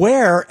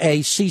where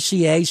a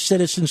CCA,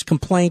 Citizens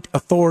Complaint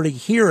Authority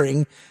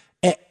hearing,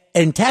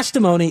 and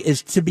testimony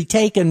is to be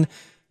taken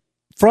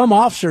from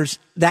officers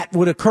that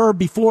would occur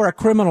before a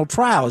criminal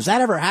trial? Has that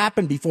ever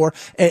happened before?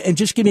 And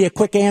just give me a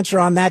quick answer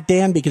on that,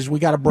 Dan, because we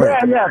got a break.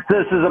 Yeah,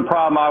 this is a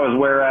problem I was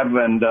aware of,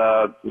 and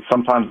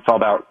sometimes it's all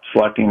about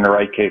selecting the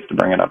right case to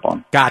bring it up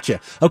on. Gotcha.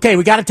 Okay,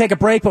 we got to take a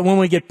break, but when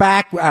we get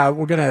back,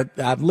 we're going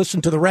to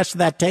listen to the rest of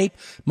that tape.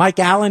 Mike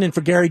Allen and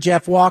for Gary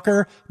Jeff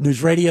Walker,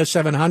 News Radio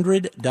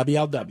 700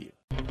 WLW.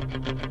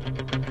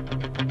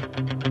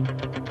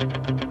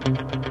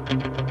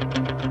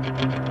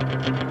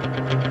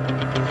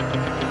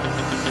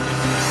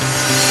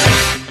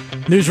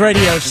 News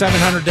Radio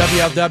 700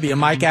 WLW.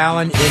 Mike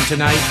Allen in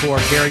tonight for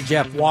Gary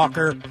Jeff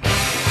Walker.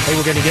 Hey,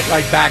 we're going to get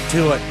right back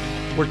to it.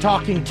 We're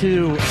talking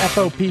to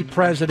FOP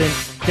President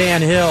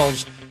Dan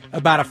Hills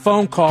about a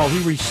phone call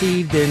he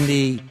received in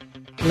the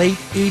late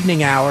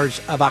evening hours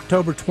of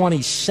October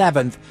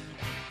 27th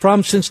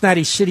from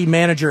Cincinnati City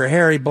Manager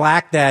Harry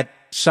Black that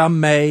some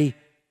may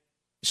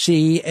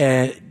see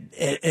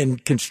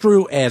and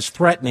construe as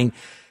threatening.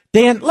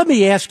 Dan, let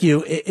me ask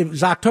you, it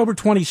was October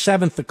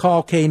 27th the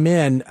call came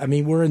in. I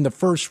mean, we're in the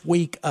first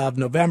week of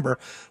November.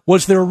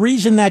 Was there a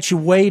reason that you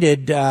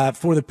waited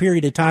for the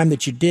period of time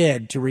that you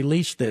did to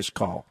release this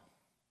call?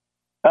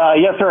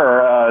 Yes,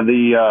 sir.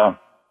 The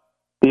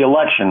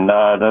election,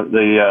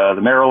 the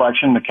mayor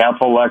election, the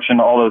council election,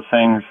 all those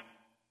things,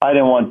 I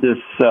didn't want this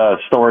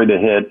story to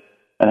hit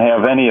and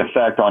have any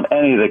effect on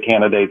any of the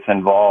candidates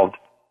involved.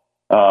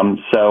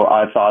 So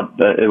I thought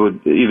that it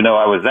would, even though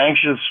I was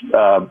anxious,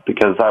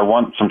 because I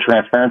want some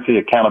transparency,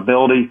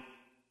 accountability,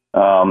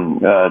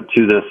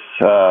 to this,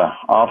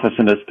 office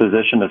and this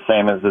position, the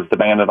same as is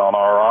demanded on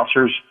our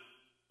officers.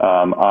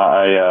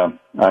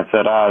 I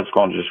said I was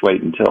going to just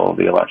wait until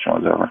the election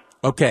was over.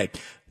 Okay.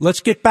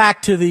 Let's get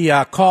back to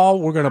the call.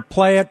 We're going to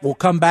play it. We'll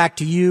come back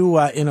to you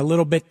in a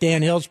little bit,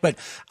 Dan Hills, but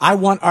I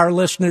want our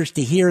listeners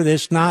to hear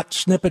this, not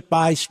snippet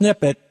by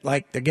snippet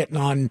like they're getting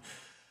on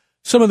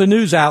some of the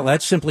news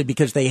outlets simply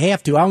because they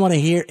have to. I want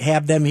to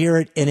have them hear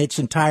it in its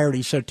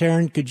entirety. So,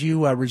 Taryn, could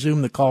you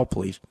resume the call,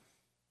 please?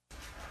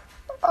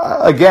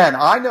 Again,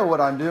 I know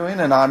what I'm doing,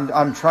 and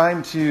I'm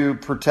trying to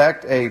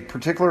protect a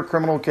particular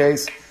criminal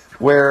case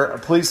where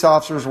police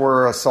officers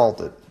were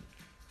assaulted.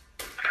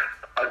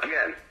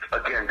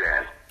 Again,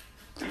 Dan,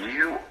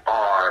 you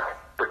are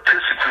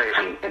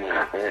participating in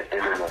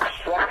an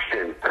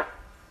obstruction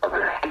of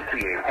the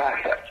CCA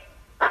process.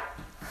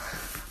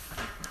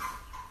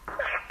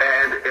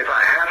 And if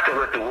I have to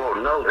let the world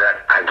know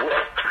that, I will.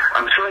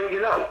 I'm sure you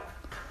know.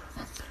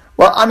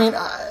 Well, I mean,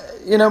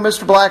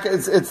 Mr. Black,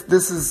 this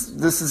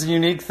is a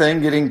unique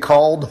thing, getting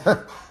called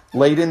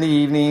late in the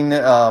evening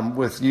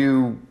with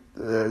you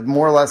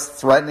more or less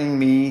threatening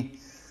me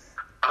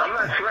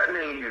not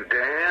threatening you,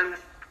 Dan.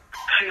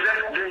 See,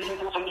 there you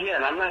go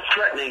again. I'm not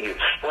threatening you.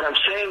 What I'm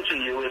saying to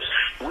you is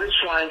we're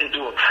trying to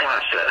do a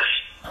process.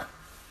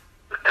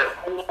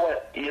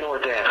 You know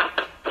what, Dan?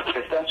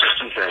 If that's just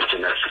two things,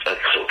 and that's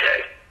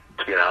okay.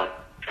 You know?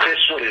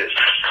 That's what it is.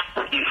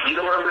 You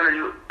know what I'm going to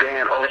do,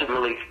 Dan?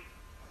 Ultimately,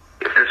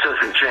 if this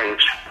doesn't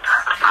change,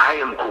 I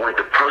am going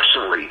to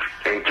personally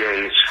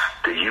engage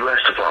the U.S.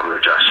 Department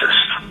of Justice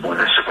with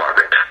this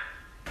department.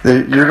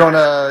 You're going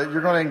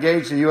to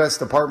engage the U.S.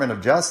 Department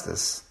of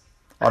Justice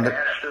and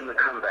ask them to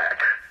come back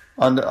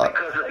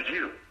because of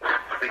you.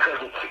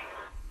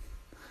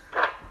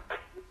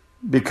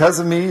 Because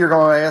of me, you're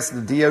going to ask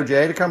the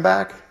DOJ to come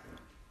back?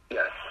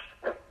 Yes.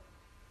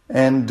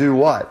 And do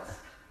what?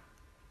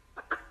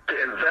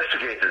 To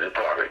investigate the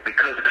department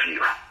because of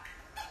you.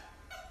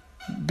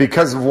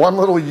 Because of one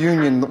little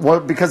union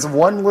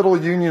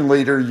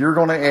leader, you're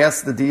going to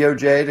ask the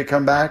DOJ to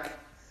come back?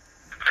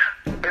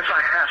 If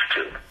I have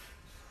to.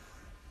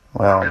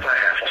 Well, if I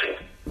have to.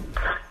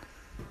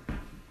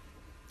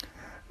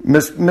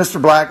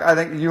 Mr. Black, I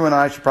think you and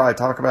I should probably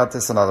talk about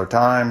this another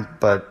time,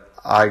 but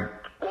Well, we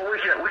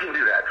can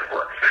do that.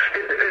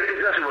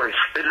 It doesn't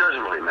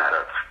really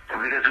matter.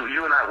 Because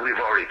you and I, we've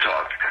already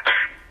talked.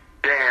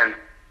 Dan,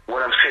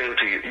 what I'm saying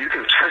to you, you can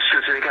twist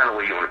this any kind of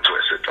way you want to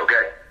twist it,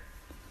 okay?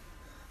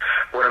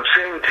 What I'm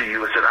saying to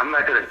you is that I'm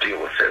not going to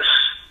deal with this.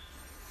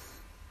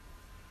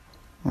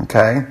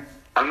 Okay.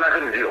 I'm not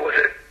going to deal with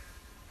it.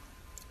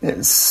 What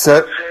I'm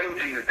saying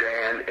to you,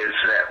 Dan, is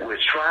that we're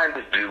trying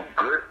to do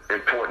good,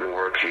 important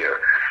work here.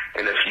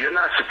 And if you're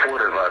not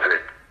supportive of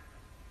it,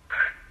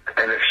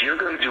 and if you're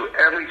going to do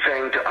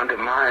everything to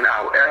undermine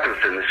our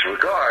efforts in this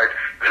regard,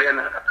 then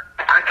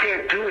I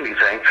can't do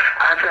anything.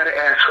 I've got to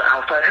ask for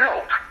outside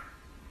help.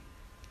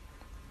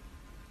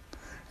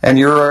 And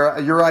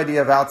your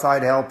idea of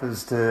outside help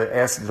is to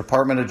ask the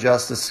Department of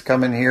Justice to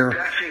come in here?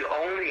 That's the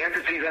only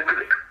entity that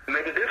could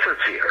make a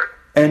difference here.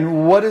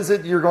 And what is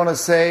it you're going to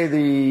say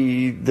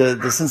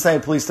the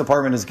Cincinnati Police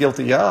Department is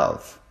guilty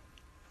of?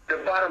 The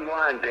bottom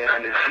line,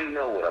 Dan, is you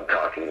know what I'm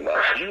talking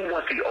about. You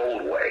want the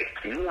old way.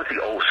 You want the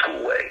old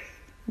school way.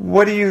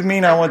 What do you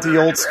mean I want the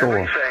old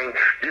school?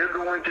 You're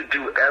going to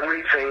do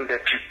everything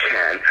that you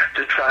can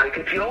to try to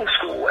get the old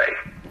school way.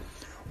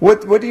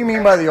 What do you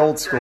mean by the old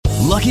school?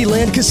 Lucky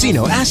Land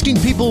Casino,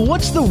 asking people,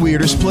 what's the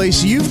weirdest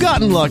place you've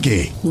gotten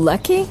lucky?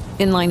 Lucky?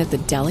 In line at the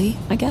deli,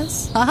 I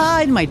guess?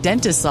 Aha, in my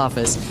dentist's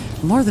office.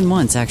 More than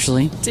once,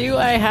 actually. Do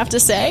I have to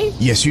say?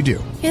 Yes, you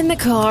do. In the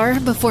car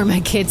before my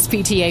kids'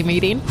 PTA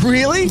meeting.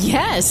 Really?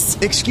 Yes.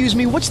 Excuse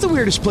me, what's the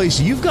weirdest place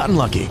you've gotten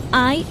lucky?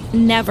 I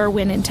never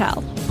win and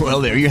tell.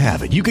 Well, there you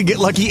have it. You can get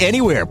lucky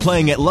anywhere,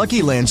 playing at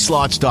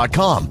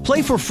LuckyLandSlots.com.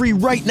 Play for free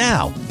right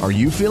now. Are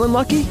you feeling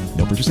lucky?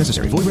 No purchase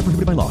necessary. Void where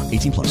prohibited by law.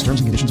 18+.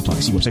 Terms and conditions apply.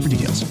 See website for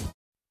details.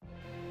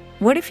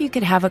 What if you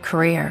could have a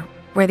career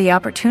where the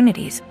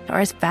opportunities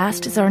are as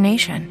vast as our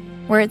nation,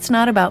 where it's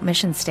not about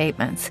mission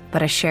statements,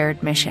 but a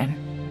shared mission?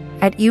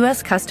 At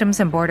U.S. Customs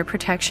and Border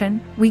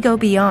Protection, we go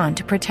beyond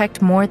to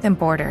protect more than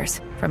borders.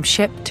 From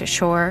ship to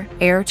shore,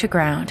 air to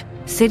ground,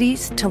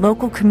 cities to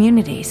local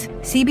communities,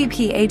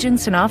 CBP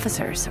agents and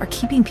officers are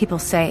keeping people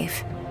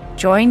safe.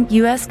 Join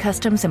U.S.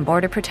 Customs and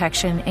Border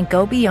Protection and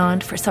go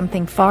beyond for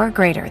something far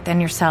greater than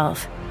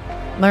yourself.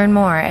 Learn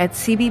more at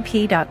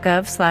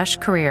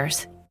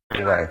cbp.gov/careers.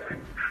 Right.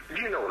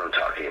 You know what I'm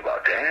talking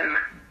about, Dan.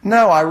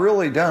 No, I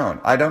really don't.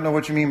 I don't know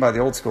what you mean by the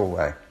old school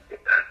way.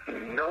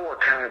 No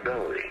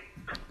accountability.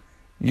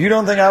 You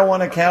don't think I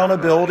want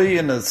accountability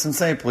in the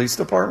Cincinnati Police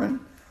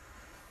Department?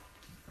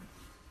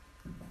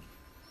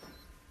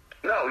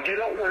 No, you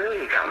don't want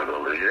any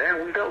accountability,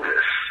 Dan. We know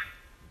this.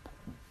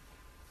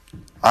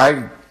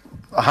 I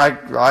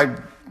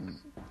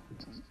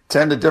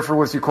tend to differ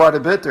with you quite a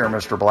bit there,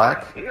 Mr.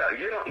 Black. Yeah,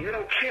 you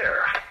don't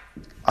care.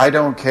 I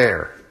don't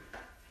care.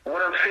 What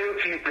I'm saying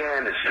to you,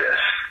 Dan, is this.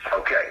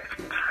 Okay.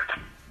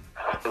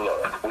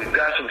 Look, we've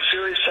got some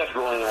serious stuff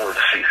going on with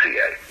the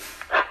CCA.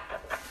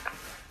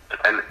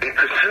 And it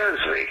concerns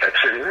me as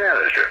city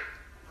manager.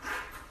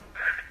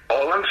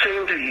 All I'm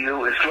saying to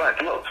you is like,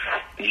 look,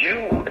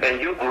 you and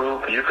your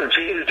group, you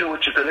continue to do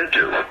what you're going to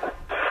do.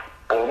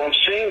 All I'm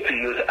saying to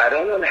you is I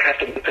don't want to have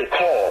to make a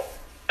call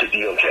to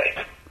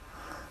DOJ.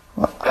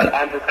 But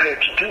I'm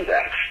prepared to do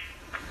that.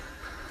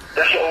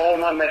 That's all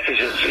my message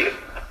is to you.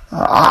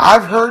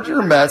 I've heard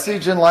your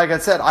message, and like I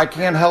said, I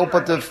can't help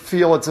but to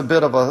feel it's a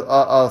bit of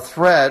a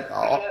threat.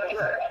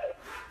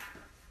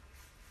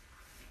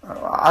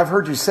 I've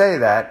heard you say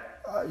that.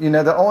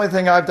 The only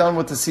thing I've done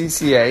with the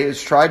CCA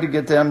is try to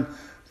get them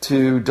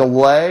to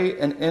delay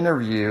an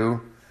interviews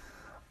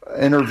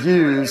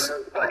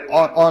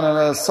on an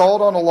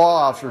assault on a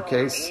law officer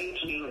case.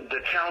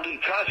 The county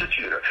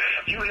prosecutor.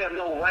 You have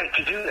no right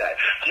to do that.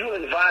 You're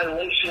in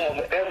violation of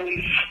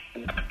every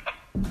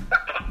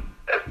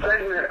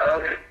segment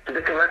of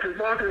the collective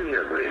bargaining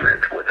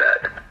agreement with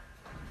that.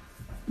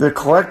 The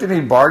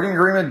collective bargaining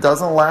agreement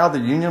doesn't allow the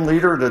union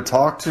leader to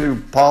talk to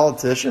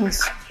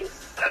politicians?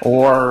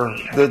 Or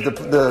You are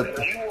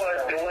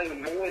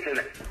doing more than,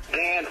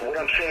 Dan, what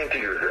I'm saying to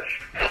you is this.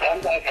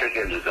 I'm not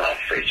taking this off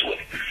Facebook.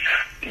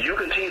 You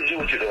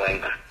you're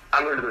doing,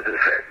 I'm going to go to the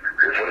Fed.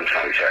 That's what I'm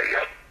trying to tell you.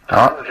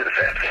 I'm going to the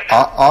Fed.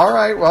 All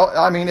right. Well,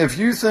 I mean, if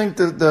you think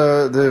that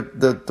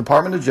the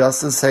Department of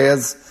Justice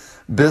has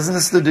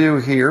business to do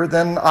here,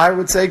 then I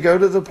would say go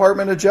to the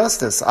Department of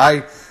Justice.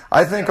 I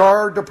think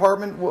our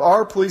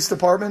police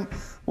department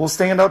will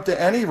stand up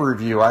to any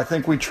review. I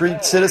think we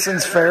treat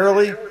citizens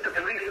fairly. With the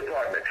police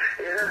department,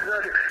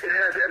 it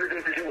has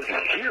everything to do with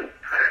you.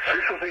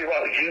 This will be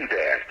about you,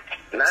 Dan,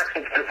 not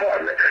the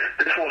department.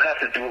 This will have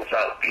to do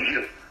about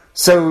you.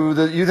 So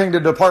you think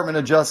the Department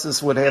of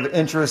Justice would have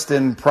interest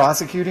in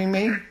prosecuting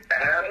me? It's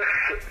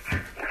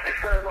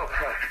not about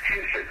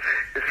prosecution.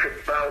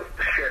 It's about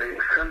shedding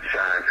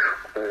sunshine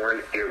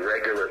on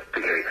irregular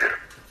behavior.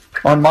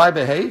 On my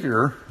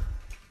behavior?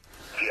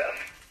 Yes.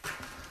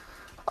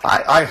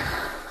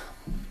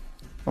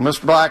 Well,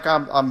 Mr. Black,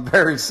 I'm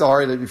very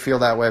sorry that you feel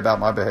that way about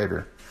my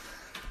behavior.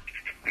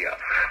 Yeah.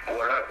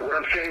 What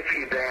I'm saying to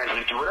you, Dan,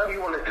 you do whatever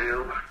you want to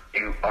do.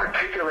 You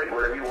articulate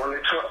whatever you want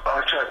to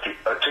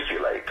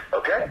articulate,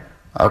 okay?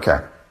 Okay.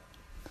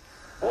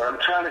 What I'm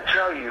trying to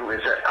tell you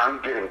is that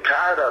I'm getting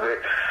tired of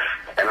it,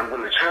 and I'm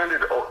going to turn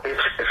it over. If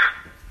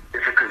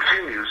it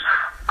continues,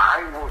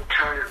 I will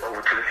turn it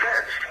over to the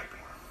feds.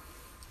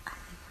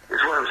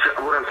 Is what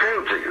I'm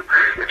saying to you.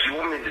 If you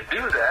want me to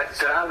do that,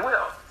 then I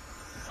will.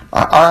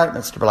 All right,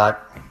 Mr. Black.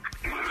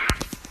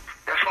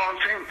 That's all I'm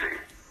saying to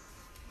you.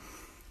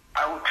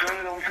 I will turn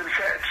it over to the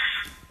feds.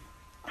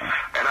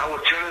 And I will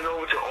turn it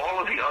over to all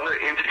of the other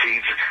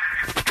entities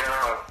that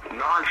are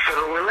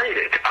non-federal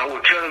related. I will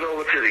turn it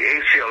over to the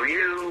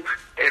ACLU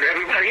and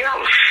everybody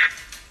else.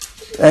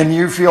 And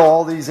you feel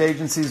all these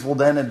agencies will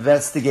then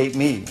investigate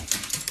me?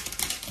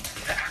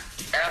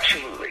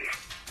 Absolutely.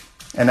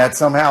 And that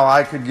somehow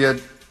I could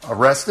get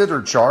arrested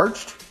or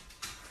charged?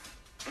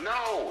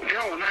 No,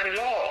 not at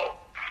all.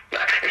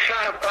 It's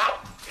not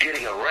about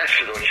getting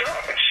arrested or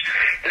charged.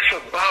 It's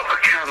about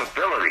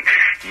accountability.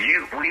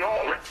 We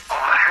all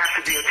have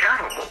to be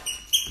accountable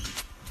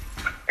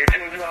in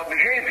terms of our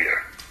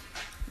behavior.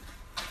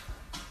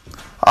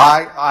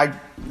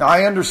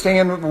 I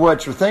understand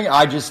what you're thinking.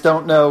 I just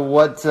don't know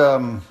what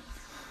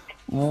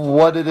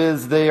it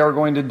is they are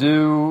going to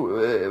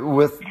do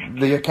with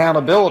the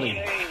accountability.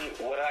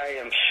 What I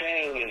am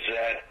saying is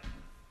that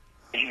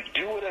you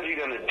do whatever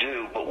you're going to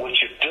do, but what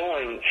you're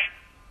doing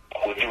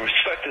with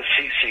respect to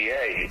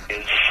CCA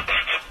is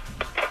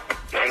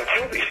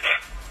inappropriate.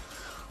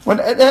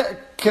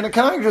 Can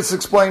I just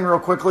explain real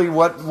quickly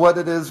what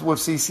it is with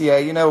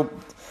CCA? You know,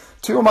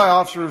 2 of my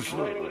officers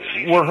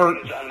were hurt.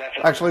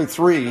 Actually,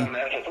 3.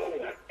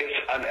 It's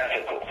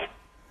unethical.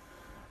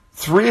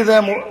 3 of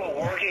them were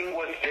working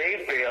with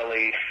Dave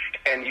Bailey,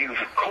 and you've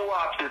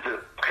co-opted the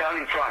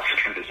county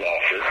prosecutor's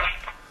office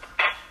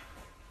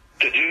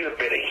to do your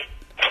bidding.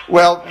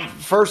 Well,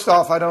 first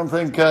off, I don't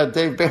think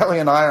Dave Bailey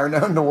and I are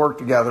known to work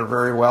together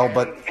very well,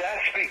 but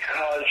that's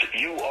because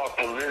you are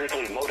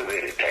politically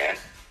motivated, Dan.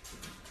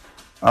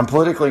 I'm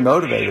politically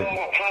motivated. It's all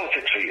about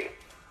politics for you.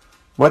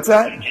 What's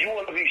that? You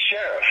want to be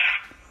sheriff.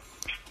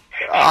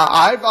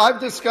 I've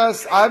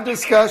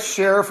discussed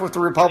sheriff with the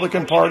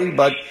Republican Party,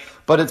 but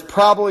it's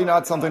probably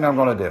not something I'm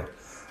going to do.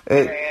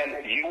 And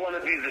you want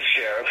to be the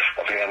sheriff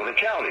of Hamilton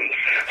County,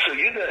 so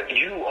you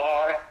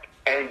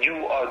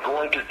are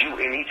going to do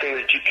anything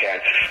that you can.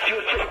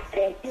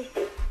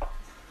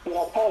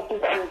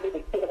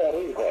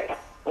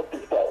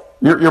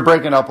 You're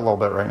breaking up a little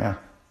bit right now.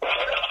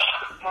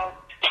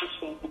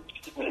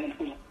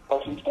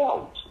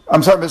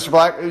 I'm sorry, Mr.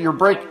 Black. You're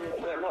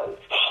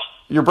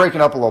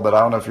breaking up a little bit. I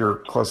don't know if you're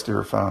close to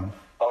your phone.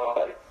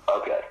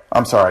 Okay.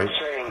 I'm sorry. What I'm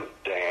saying,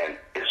 Dan,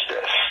 is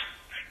this.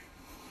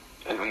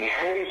 The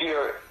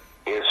behavior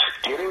is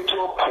getting to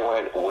a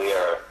point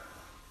where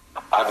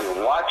I've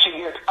been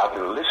watching it, I've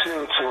been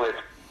listening to it,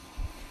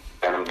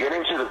 and I'm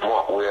getting to the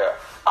point where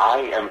I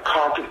am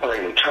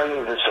contemplating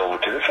turning this over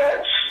to the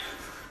feds.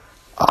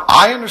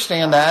 I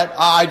understand that.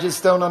 I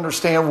just don't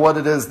understand what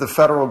it is the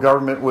federal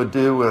government would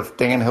do with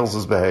Dan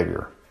Hills'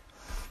 behavior.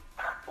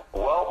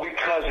 Well,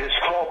 because it's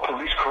called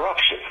police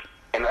corruption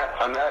and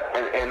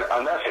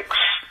unethics.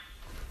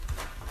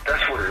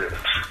 That's what it is.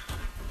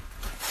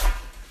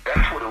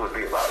 That's what it would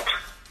be about.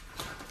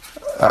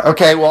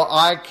 Okay, well,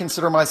 I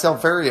consider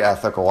myself very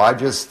ethical. I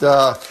just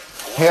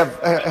have...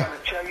 What I'm trying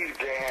to tell you,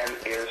 Dan,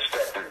 is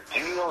that the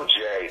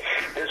DOJ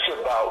is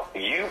about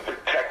you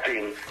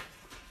protecting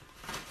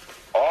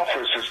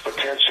officers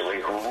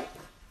potentially who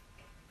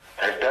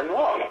have done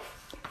wrong.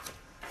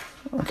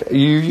 Okay,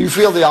 you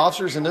feel the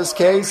officers in this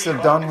case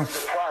have done... the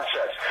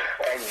process,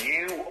 and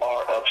you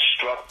are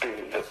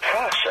obstructing the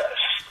process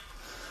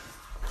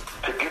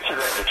to get to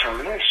that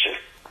determination.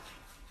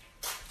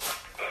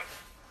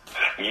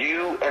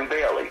 You and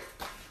Bailey.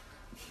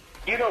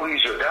 You know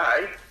he's your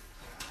guy.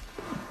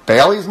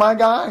 Bailey's my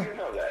guy? You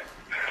know that.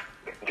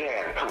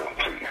 Dan, come on,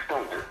 please.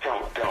 Don't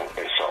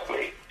insult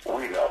me.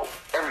 We know.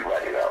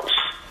 Everybody knows.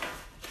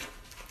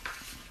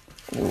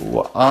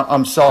 Well,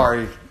 I'm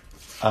sorry.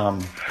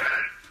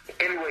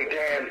 Anyway,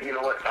 Dan, you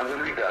know what? I'm going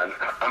to be done.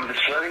 I'm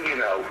just letting you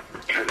know,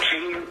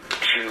 continue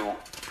to,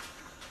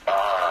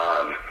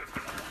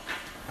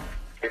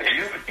 if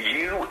you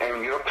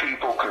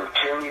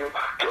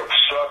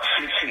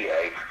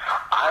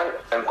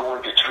am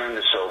going to turn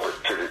this over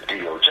to the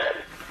DOJ.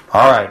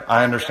 All right,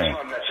 I understand.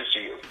 That's my message to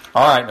you.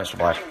 All right, Mr.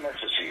 Black. That's my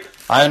message to you.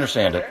 I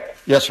understand Okay? it.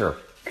 Yes, sir.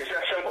 It's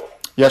that simple.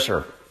 Yes,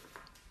 sir.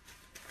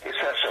 It's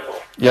that simple.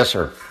 Yes,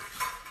 sir.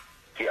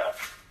 Yeah.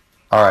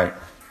 All right.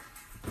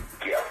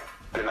 Yeah.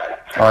 Good night.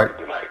 All right.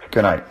 Good night.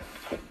 Good night.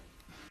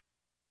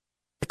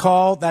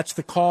 That's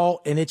the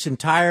call in its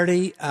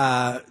entirety.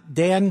 Dan,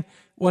 I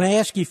want to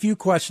ask you a few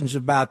questions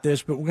about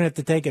this, but we're going to have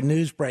to take a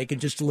news break in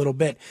just a little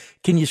bit.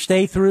 Can you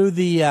stay through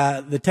the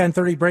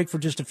 10:30 break for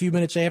just a few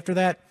minutes after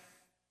that?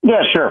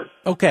 Yeah, sure.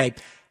 Okay.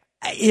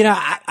 You know,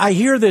 I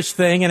hear this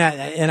thing,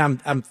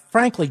 and I'm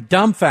frankly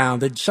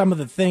dumbfounded. Some of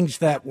the things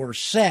that were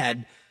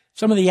said,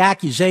 some of the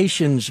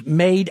accusations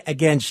made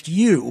against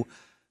you.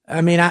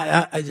 I mean,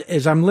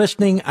 as I'm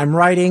listening, I'm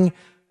writing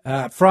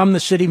from the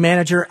city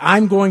manager.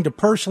 I'm going to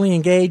personally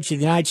engage the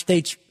United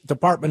States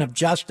Department of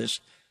Justice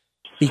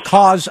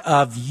because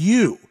of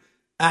you.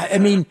 I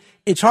mean,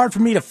 it's hard for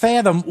me to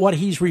fathom what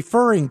he's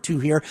referring to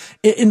here.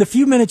 In the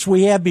few minutes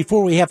we have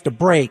before we have to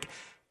break,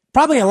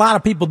 probably a lot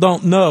of people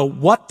don't know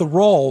what the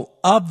role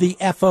of the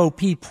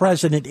FOP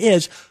president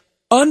is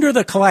under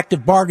the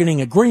collective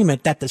bargaining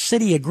agreement that the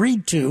city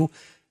agreed to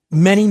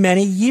many,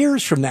 many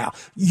years from now.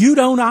 You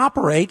don't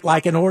operate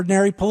like an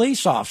ordinary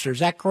police officer. Is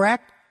that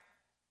correct?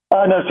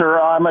 No, sir.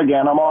 I'm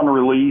on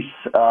release,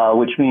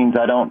 which means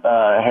I don't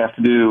have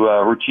to do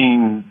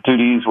routine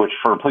duties, which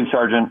for a police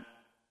sergeant,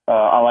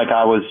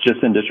 I was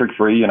just in District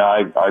 3. You know,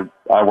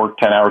 I worked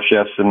 10-hour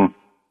shifts and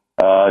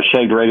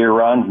shagged radio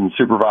runs and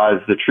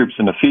supervised the troops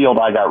in the field.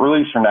 I got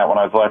released from that when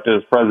I was elected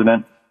as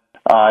president.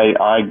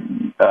 I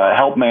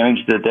helped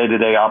manage the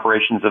day-to-day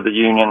operations of the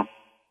union,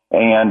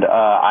 and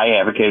I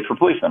advocate for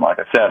policemen. Like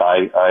I said,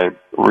 I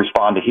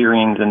respond to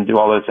hearings and do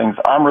all those things.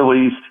 I'm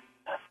released.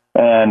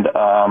 And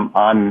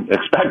I'm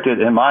expected,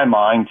 in my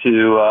mind,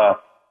 to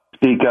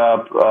speak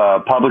up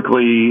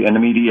publicly in the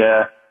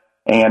media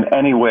and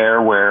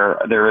anywhere where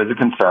there is a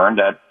concern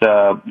that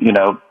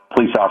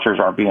police officers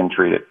aren't being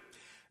treated.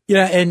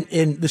 Yeah,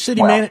 and the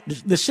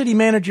city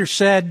manager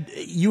said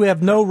you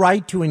have no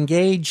right to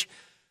engage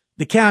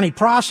the county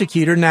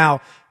prosecutor. Now,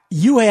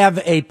 you have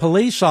a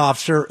police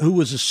officer who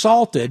was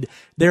assaulted.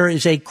 There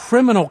is a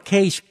criminal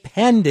case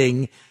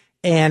pending,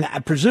 and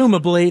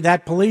presumably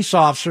that police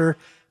officer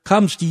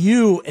comes to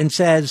you and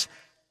says,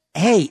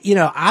 hey,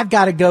 I've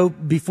got to go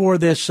before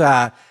this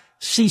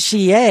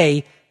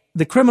CCA.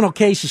 The criminal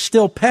case is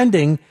still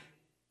pending.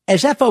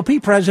 As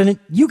FOP president,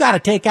 you got to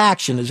take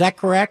action. Is that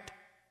correct?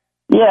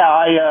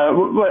 Yeah,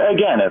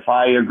 again, if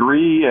I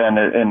agree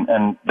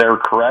and they're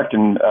correct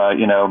and,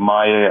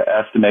 my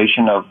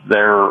estimation of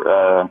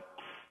their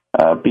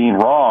being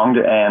wronged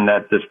and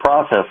that this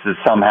process is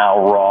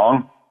somehow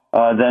wrong,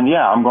 then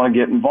yeah, I'm going to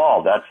get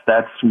involved.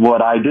 That's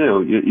what I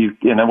do. You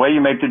in a way, you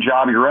make the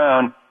job your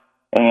own.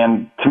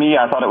 And to me,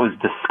 I thought it was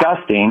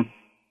disgusting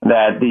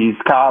that these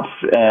cops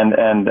and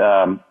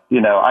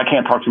I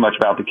can't talk too much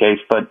about the case,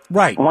 but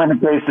right. when the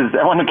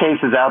case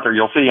is out there,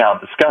 you'll see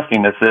how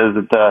disgusting this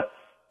is. That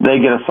they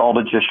get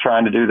assaulted just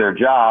trying to do their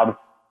job,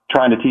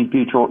 trying to teach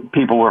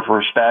people with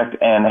respect,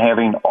 and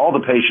having all the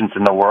patience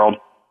in the world.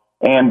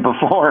 And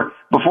before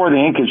the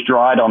ink is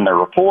dried on their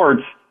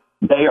reports,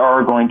 they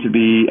are going to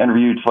be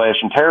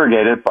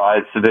interviewed/interrogated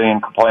by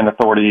civilian complaint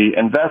authority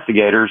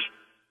investigators.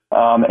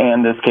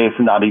 And this case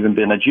has not even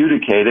been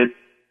adjudicated.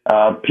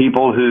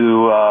 People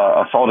who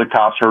assaulted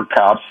cops, hurt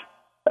cops,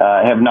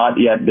 have not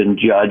yet been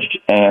judged,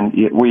 and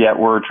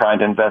we're trying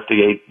to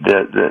investigate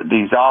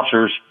these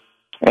officers.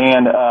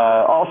 And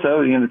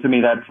also, to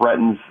me, that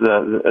threatens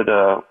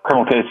the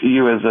criminal case.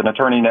 You, as an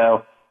attorney,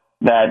 know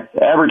that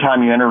every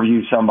time you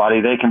interview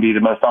somebody, they can be the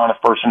most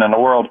honest person in the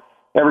world.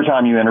 Every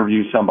time you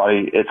interview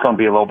somebody, it's going to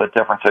be a little bit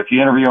different. So if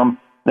you interview them,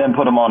 then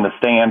put them on the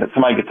stand. If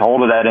somebody gets a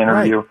hold of that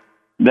interview,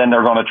 then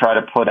they're going to try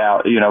to pull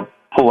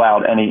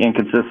out any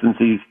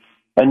inconsistencies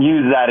and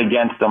use that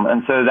against them.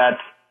 And so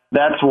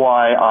that's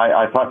why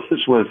I thought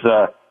this was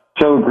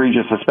so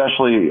egregious,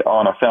 especially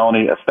on a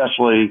felony,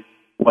 especially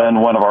when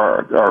one of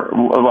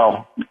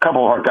a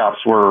couple of our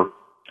cops were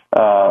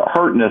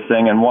hurt in this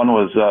thing, and one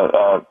was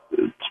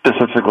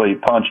specifically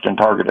punched and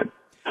targeted.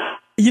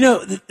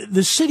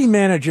 The city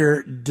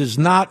manager does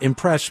not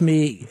impress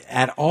me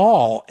at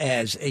all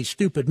as a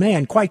stupid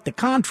man. Quite the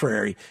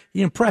contrary.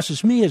 He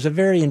impresses me as a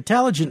very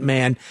intelligent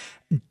man.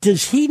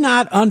 Does he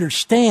not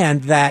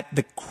understand that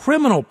the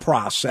criminal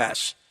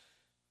process,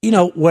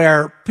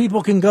 where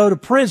people can go to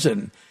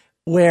prison,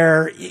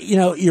 where,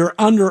 you're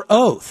under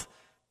oath,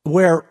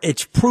 where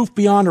it's proof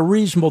beyond a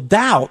reasonable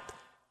doubt,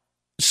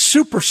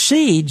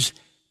 supersedes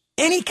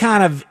any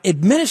kind of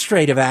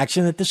administrative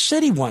action that the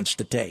city wants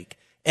to take?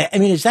 I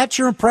mean, is that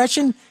your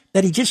impression,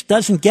 that he just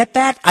doesn't get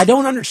that? I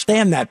don't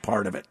understand that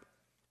part of it.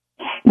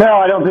 No,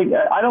 I don't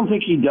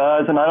think he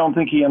does, and I don't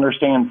think he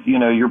understands,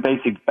 your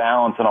basic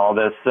balance and all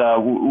this.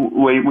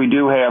 We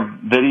do have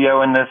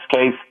video in this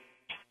case.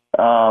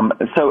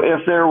 So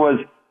if there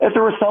was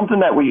something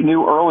that we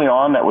knew early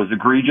on that was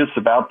egregious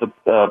about the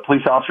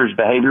police officer's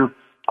behavior,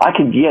 I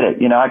could get it.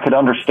 I could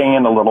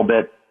understand a little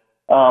bit.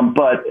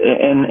 But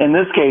in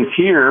this case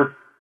here,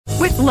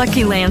 With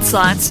Lucky Land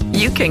Slots,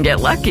 you can get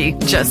lucky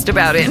just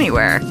about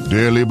anywhere.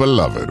 Dearly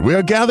beloved, we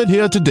are gathered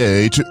here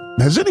today to...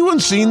 Has anyone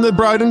seen the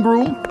bride and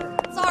groom?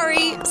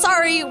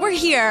 Sorry, we're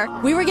here.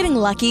 We were getting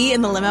lucky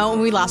in the limo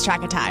and we lost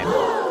track of time.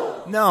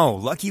 No,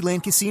 Lucky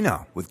Land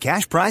Casino, with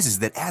cash prizes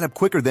that add up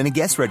quicker than a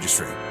guest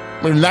registry.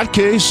 In that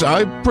case,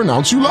 I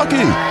pronounce you lucky.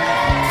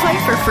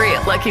 Play for free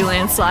at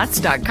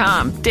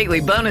LuckyLandSlots.com.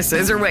 Daily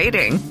bonuses are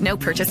waiting. No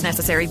purchase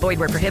necessary. Void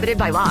where prohibited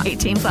by law.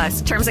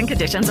 18+. Terms and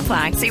conditions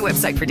apply. See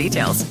website for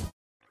details.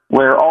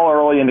 Where all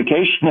early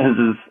indication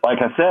is like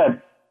I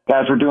said,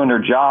 guys were doing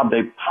their job.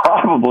 They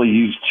probably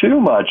used too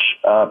much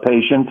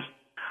patience,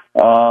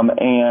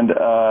 and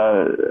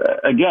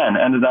again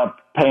ended up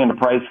paying the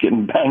price,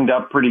 getting banged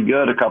up pretty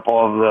good. A couple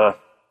of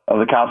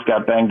the cops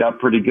got banged up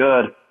pretty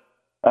good.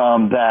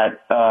 The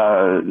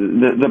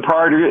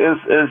priority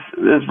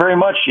is very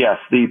much, yes,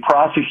 the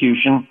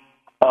prosecution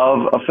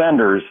of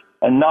offenders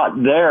and not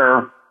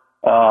their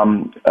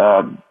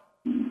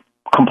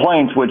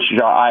complaints, which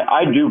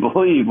I do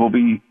believe will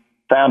be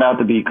found out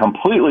to be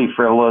completely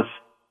frivolous,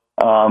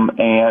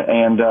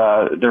 and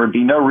there would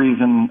be no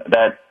reason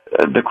that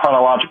the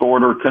chronological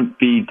order couldn't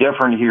be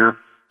different here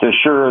to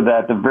assure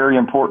that the very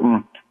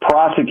important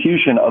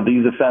prosecution of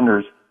these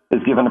offenders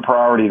is given the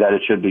priority that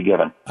it should be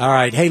given. All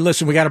right. Hey,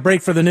 listen, we got to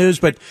break for the news,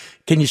 but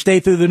can you stay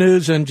through the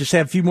news and just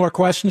have a few more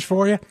questions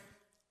for you?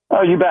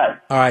 Oh, you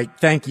bet. All right.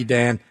 Thank you,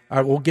 Dan. All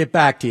right. We'll get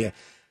back to you.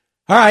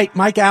 All right.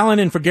 Mike Allen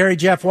and for Gary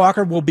Jeff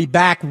Walker, we'll be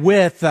back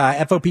with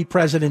FOP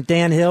President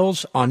Dan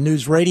Hills on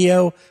News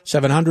Radio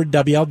 700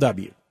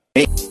 WLW.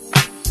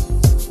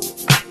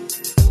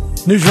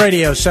 News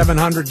Radio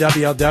 700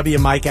 WLW.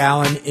 Mike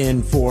Allen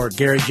in for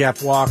Gary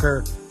Jeff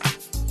Walker.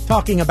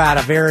 Talking about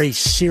a very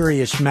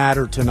serious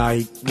matter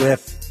tonight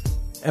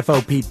with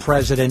FOP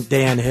President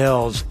Dan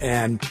Hills,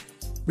 and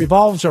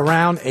revolves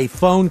around a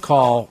phone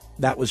call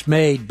that was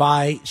made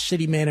by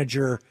City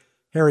Manager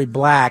Harry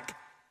Black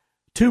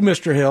to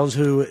Mr. Hills,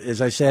 who, as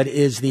I said,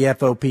 is the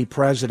FOP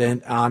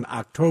President, on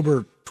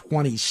October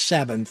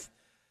 27th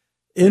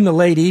in the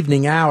late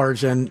evening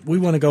hours. And we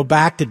want to go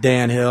back to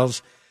Dan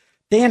Hills.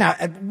 Dan,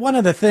 one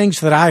of the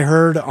things that I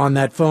heard on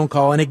that phone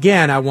call, and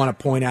again, I want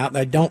to point out, and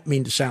I don't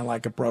mean to sound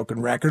like a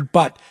broken record,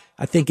 but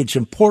I think it's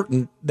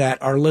important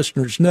that our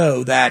listeners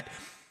know that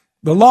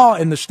the law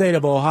in the state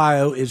of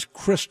Ohio is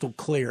crystal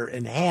clear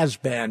and has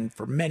been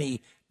for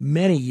many,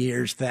 many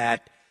years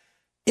that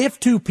if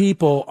two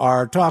people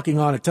are talking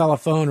on a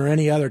telephone or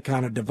any other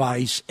kind of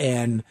device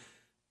and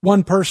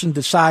one person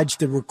decides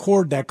to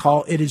record that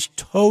call, it is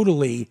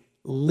totally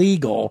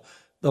legal.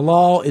 The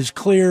law is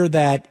clear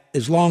that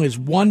as long as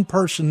one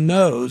person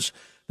knows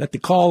that the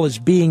call is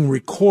being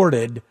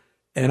recorded,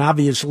 and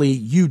obviously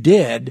you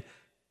did,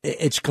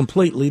 it's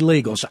completely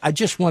legal. So I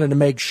just wanted to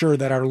make sure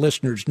that our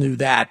listeners knew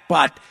that.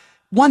 But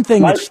one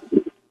thing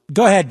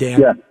go ahead, Dan.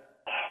 Yeah.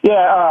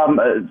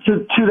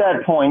 To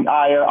that point,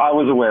 I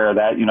was aware of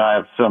that. You know, I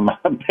have some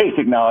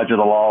basic knowledge of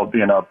the law,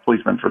 being a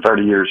policeman for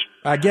 30 years.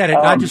 I get it.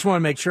 I just want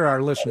to make sure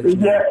our listeners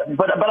know. Yeah,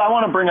 but I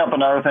want to bring up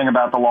another thing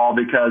about the law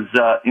because,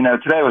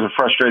 today was a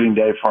frustrating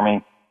day for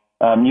me.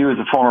 You as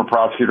a former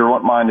prosecutor,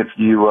 wouldn't mind if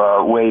you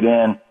weighed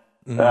in,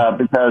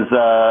 because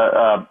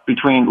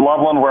between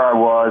Loveland, where I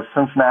was,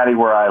 Cincinnati,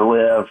 where I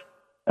live,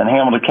 and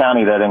Hamilton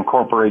County that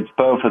incorporates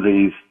both of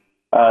these,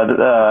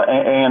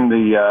 and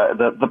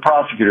the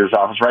prosecutor's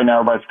office. Right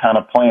now, everybody's kind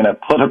of playing a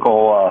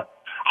political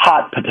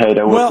hot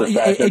potato. Well, with the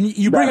fact and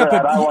you bring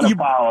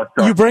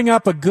you bring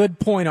up a good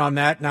point on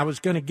that, and I was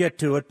going to get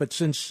to it, but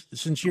since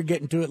you're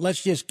getting to it,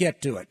 let's just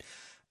get to it.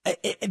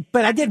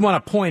 But I did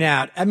want to point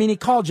out, I mean, he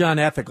called you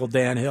unethical,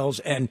 Dan Hills,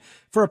 and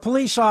for a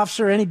police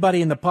officer,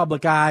 anybody in the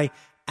public eye,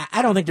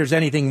 I don't think there's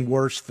anything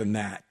worse than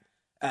that.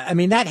 I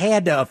mean, that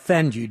had to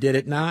offend you, did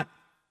it not?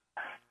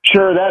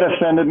 Sure, that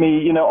offended me.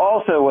 You know,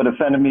 also what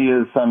offended me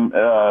is some,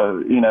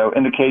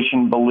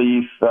 indication,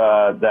 belief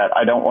that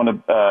I don't want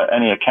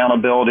any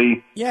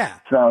accountability. Yeah.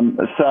 Some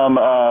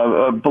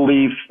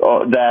belief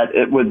that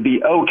it would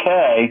be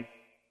okay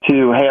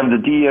to have the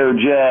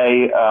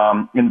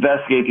DOJ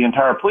investigate the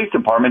entire police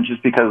department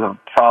just because of the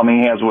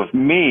problem he has with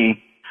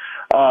me.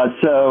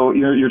 So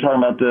you're talking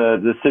about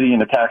the city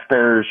and the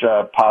taxpayers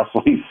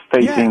possibly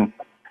facing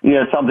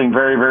something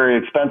very, very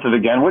expensive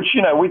again, which,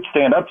 we'd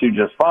stand up to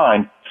just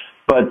fine.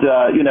 But,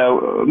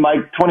 my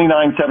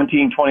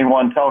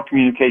 29-17-21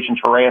 telecommunications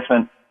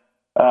harassment,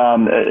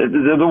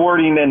 the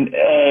wording in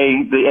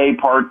the A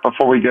part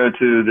before we go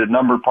to the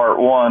number part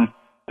 1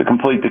 to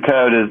complete the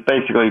code is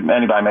basically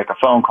anybody make a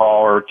phone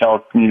call or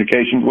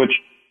telecommunications, which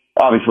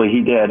obviously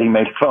he did. He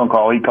made a phone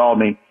call. He called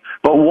me.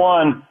 But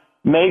 1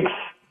 makes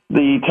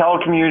the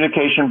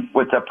telecommunication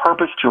with the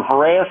purpose to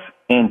harass,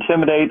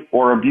 intimidate,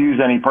 or abuse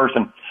any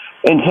person.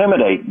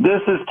 Intimidate.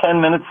 This is 10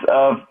 minutes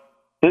of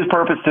his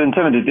purpose to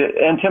intimidate.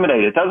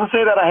 It doesn't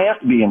say that I have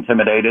to be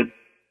intimidated,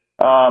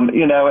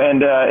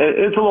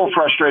 it's a little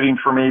frustrating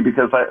for me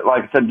because,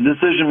 like I said, the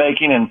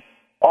decision-making and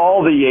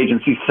all the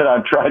agencies that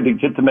I've tried to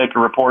get to make a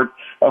report,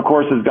 of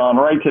course, has gone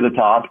right to the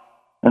top.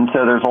 And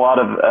so there's a lot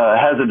of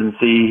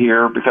hesitancy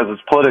here because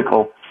it's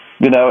political.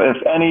 If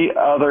any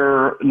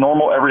other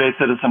normal everyday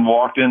citizen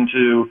walked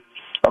into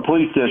a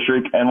police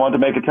district and wanted to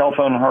make a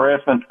telephone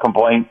harassment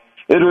complaint,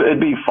 it'd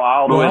be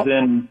filed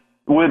within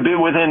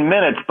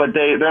minutes, but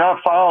they're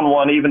not filing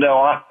one, even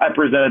though I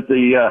presented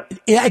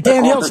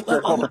Dan Hills,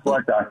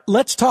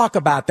 let's talk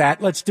about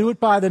that. Let's do it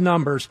by the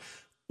numbers.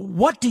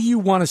 What do you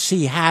want to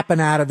see happen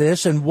out of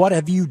this, and what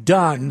have you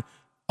done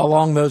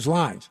along those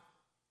lines?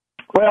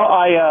 Well,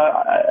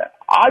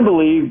 I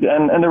believed,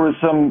 and there was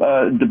some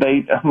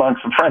debate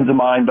amongst some friends of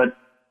mine, but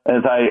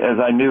as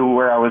I knew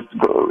where I was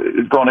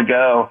going to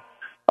go,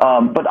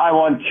 but I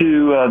went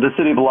to the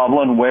city of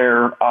Loveland,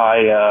 where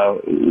I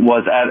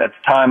was at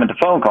the time at the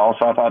phone call,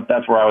 so I thought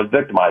that's where I was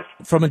victimized.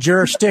 From a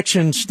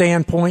jurisdiction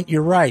standpoint,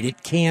 you're right.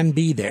 It can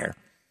be there.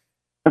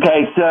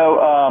 Okay,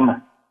 so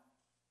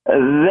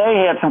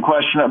they had some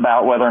question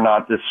about whether or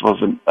not this was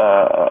an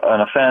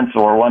offense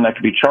or one that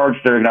could be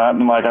charged or not.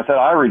 And like I said,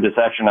 I read the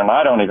section and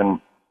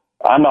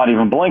I'm not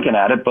even blinking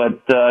at it,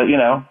 but,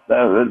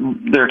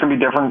 there can be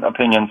different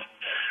opinions.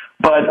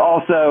 But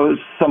also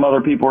some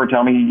other people were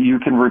telling me you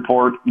can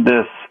report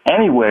this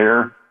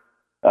anywhere,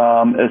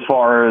 as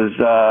far as,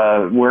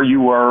 where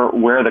you were,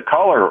 where the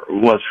caller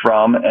was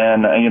from.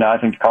 And, I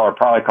think the caller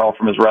probably called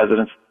from his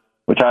residence,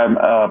 which I'm,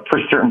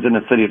 pretty certain is in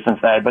the city of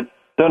Cincinnati, but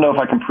don't know if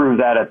I can prove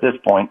that at this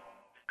point.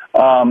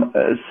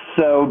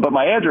 But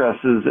my address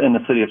is in the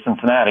city of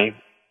Cincinnati.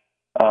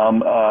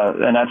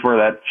 And that's where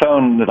that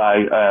phone that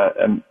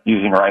I am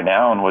using right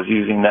now and was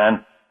using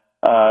then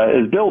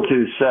is billed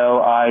to.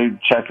 So I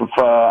checked with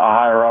a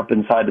higher up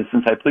inside the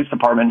Cincinnati Police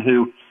Department,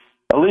 who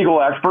a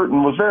legal expert,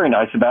 and was very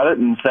nice about it,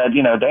 and said,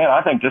 Dan,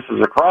 I think this is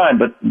a crime,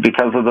 but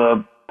because of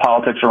the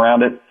politics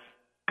around it,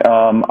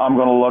 I'm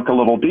going to look a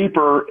little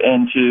deeper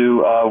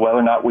into whether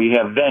or not we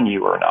have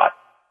venue or not.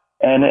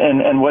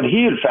 And what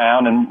he had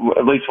found, and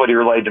at least what he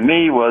relayed to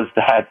me, was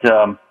that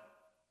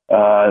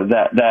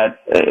that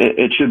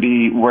it should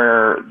be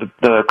where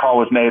the call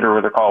was made or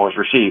where the call was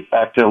received,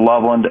 back to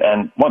Loveland,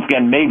 and once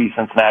again, maybe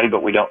Cincinnati,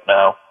 but we don't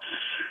know.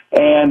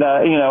 And,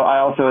 I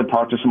also had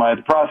talked to somebody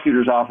at the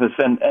prosecutor's office,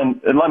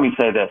 and let me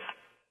say this.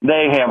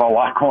 They have a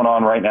lot going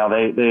on right now.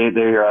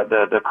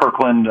 The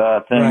Kirkland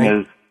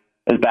thing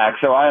is back,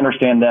 so I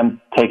understand them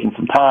taking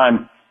some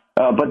time.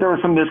 But there was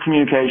some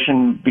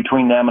miscommunication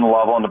between them and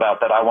Loveland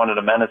about that. I wanted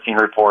a menacing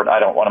report. I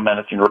don't want a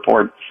menacing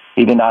report.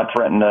 He did not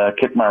threaten to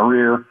kick my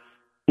rear.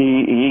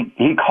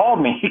 He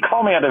called me. He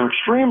called me at an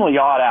extremely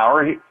odd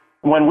hour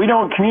when we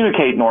don't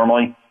communicate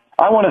normally.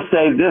 I want to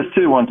say this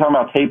too when I'm talking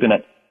about taping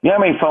it. You know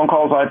how many phone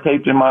calls I've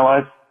taped in my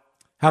life?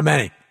 How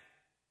many?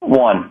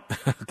 One.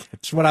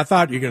 That's what I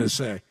thought you were going to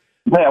say.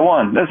 Yeah,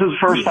 one. This is the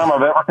first time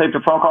I've ever taped a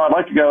phone call. I'd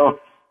like to go.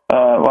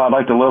 I'd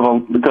like to live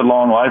a good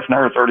long life,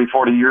 another 30,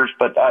 40 years,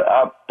 but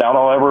I doubt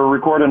I'll ever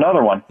record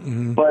another one.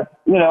 Mm-hmm. But,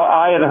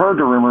 I had heard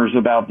the rumors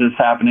about this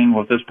happening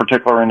with this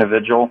particular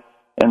individual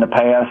in the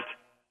past.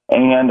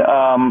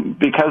 And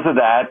because of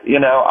that,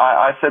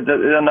 I said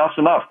that enough's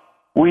enough.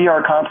 We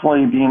are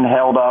constantly being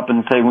held up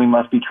and say we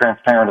must be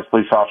transparent as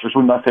police officers.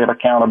 We must have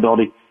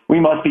accountability. We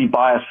must be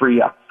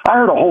bias-free. I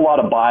heard a whole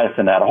lot of bias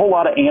in that, a whole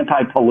lot of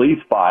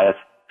anti-police bias,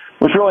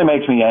 which really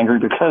makes me angry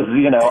because,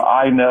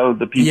 I know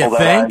the people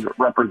that I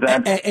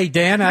represent. Hey,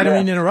 Dan, I don't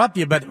mean to interrupt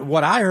you, but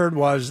what I heard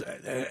was,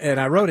 and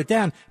I wrote it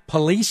down,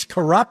 police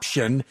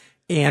corruption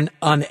and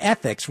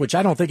unethics, which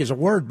I don't think is a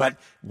word, but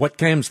what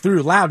comes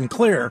through loud and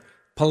clear,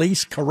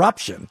 police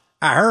corruption.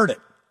 I heard it.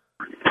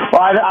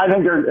 Well, I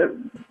think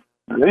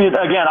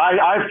again,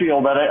 I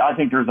feel that I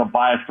think there's a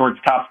bias towards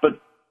cops,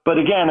 but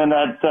again, in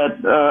that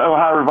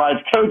Ohio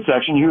Revised Code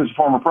section, you as a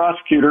former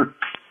prosecutor,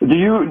 do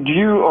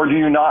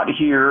you not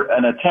hear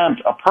an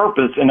attempt, a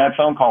purpose in that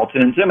phone call to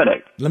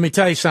intimidate? Let me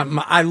tell you something.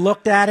 I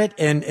looked at it,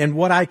 and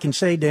what I can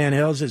say, Dan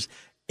Hills, is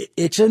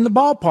it's in the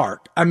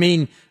ballpark. I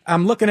mean,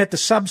 I'm looking at the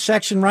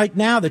subsection right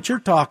now that you're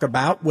talking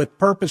about with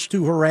purpose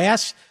to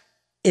harass,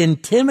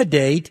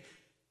 intimidate,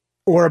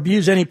 or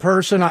abuse any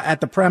person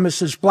at the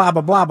premises, blah,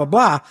 blah, blah, blah,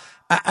 blah.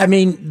 I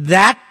mean,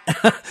 that,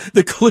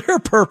 the clear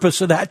purpose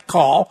of that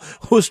call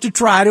was to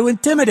try to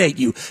intimidate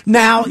you.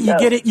 Now,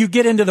 you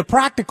get into the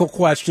practical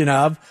question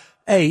of,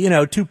 hey,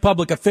 two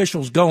public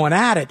officials going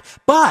at it,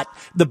 but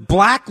the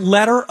black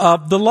letter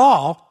of the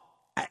law,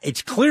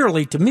 it's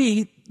clearly, to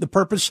me, the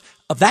purpose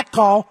of that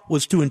call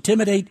was to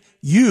intimidate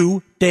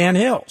you, Dan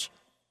Hills.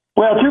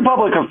 Well, two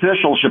public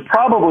officials should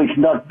probably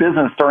conduct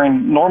business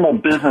during normal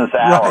business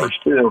hours,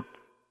 too.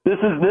 This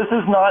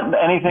is not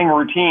anything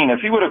routine.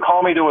 If he would have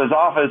called me to his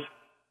office,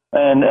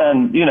 and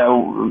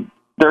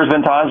there's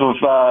been times with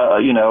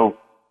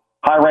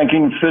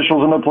high-ranking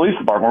officials in the police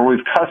department where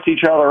we've cussed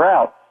each other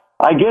out.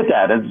 I get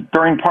that. It's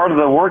during part of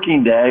the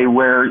working day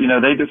where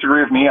they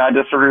disagree with me, I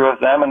disagree with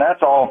them, and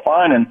that's all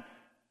fine and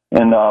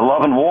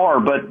love and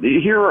war. But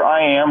here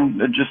I am,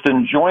 just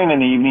enjoying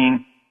an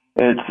evening.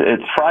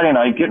 It's Friday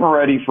night, getting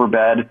ready for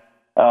bed.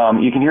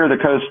 You can hear the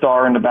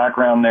co-star in the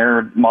background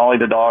there, Molly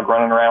the dog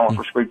running around with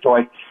her squeak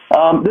toy.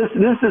 This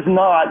is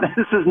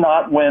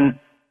not when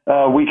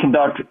we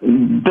conduct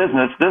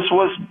business. This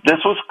was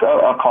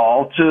a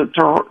call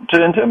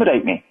to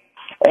intimidate me.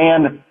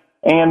 And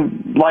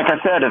And like I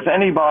said, if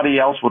anybody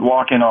else would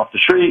walk in off the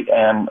street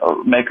and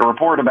make a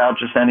report about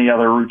just any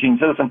other routine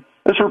citizen,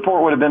 this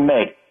report would have been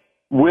made.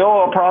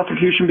 Will a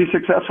prosecution be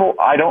successful?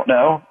 I don't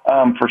know.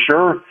 For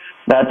sure.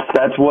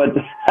 That's what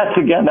the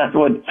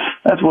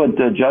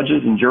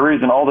judges and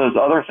juries and all those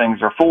other things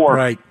are for.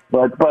 Right.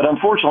 But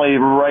unfortunately,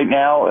 right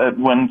now,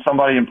 when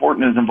somebody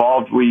important is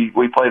involved, we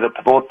play the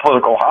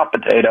political hot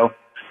potato.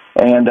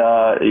 And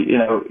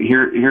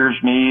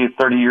here's me,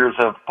 30 years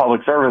of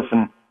public service,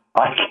 and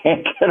I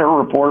can't get a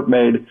report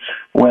made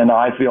when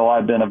I feel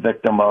I've been a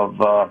victim of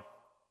a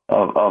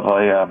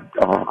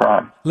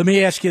crime. Let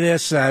me ask you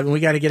this. We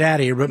got to get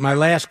out of here, but my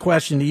last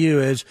question to you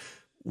is,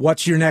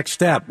 what's your next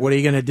step? What are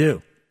you going to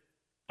do?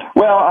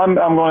 Well, I'm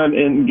going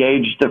to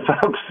engage the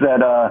folks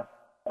that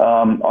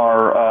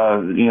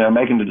are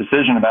making the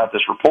decision about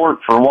this report.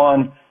 For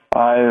one,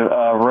 I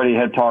already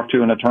had talked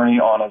to an attorney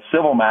on a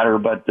civil matter,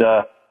 but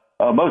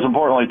most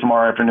importantly,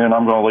 tomorrow afternoon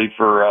I'm going to leave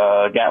for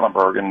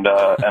Gatlinburg and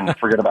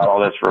forget about all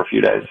this for a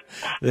few days.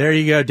 There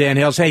you go, Dan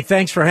Hills. Hey,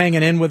 thanks for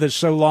hanging in with us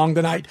so long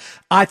tonight.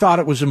 I thought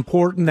it was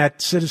important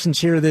that citizens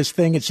hear this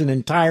thing in its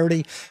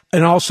entirety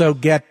and also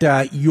get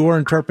your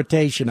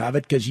interpretation of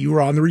it, because you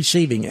were on the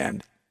receiving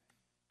end.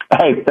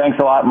 Hey, thanks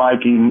a lot,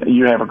 Mike.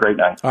 You have a great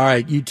night. All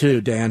right, you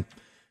too, Dan.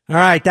 All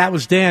right, that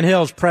was Dan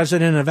Hills,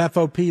 president of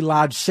FOP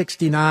Lodge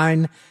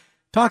 69,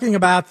 talking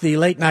about the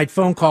late-night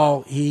phone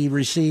call he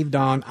received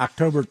on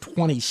October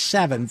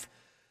 27th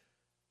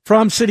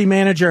from city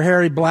manager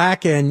Harry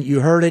Black, and you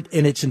heard it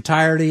in its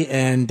entirety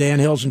and Dan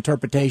Hills'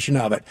 interpretation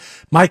of it.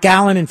 Mike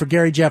Allen in for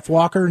Gary Jeff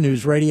Walker,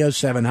 News Radio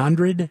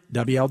 700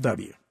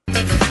 WLW.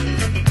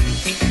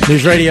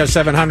 News Radio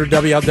 700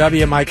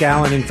 WLW, Mike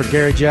Allen in for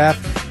Gary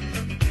Jeff.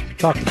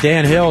 Talked to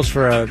Dan Hills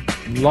for a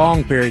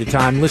long period of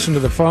time. Listen to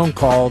the phone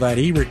call that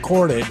he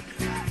recorded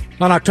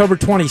on October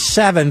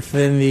 27th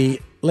in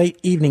the late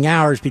evening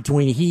hours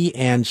between he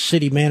and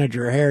city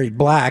manager Harry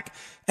Black.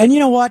 And you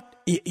know what?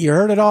 You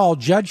heard it all.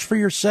 Judge for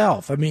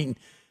yourself. I mean,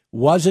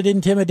 was it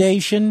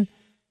intimidation?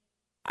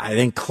 I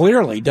think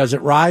clearly. Does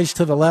it rise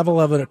to the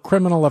level of a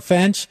criminal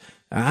offense?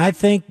 I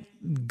think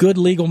good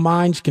legal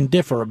minds can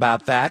differ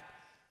about that.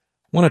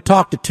 Want to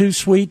talk to Too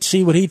Sweet,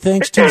 see what he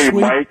thinks. Too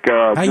Sweet, Mike,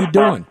 how you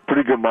doing?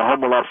 Pretty good. My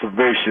humble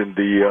observation: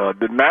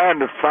 the 9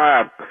 to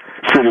 5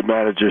 city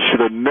manager should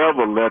have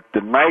never let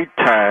the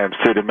nighttime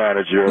city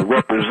manager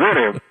represent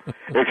him,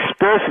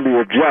 especially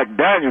if Jack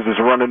Daniels is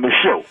running the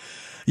show.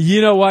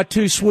 You know what,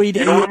 Too Sweet?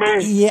 You know what I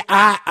mean? Yeah,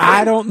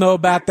 I don't know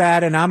about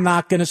that, and I'm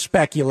not going to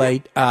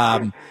speculate.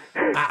 You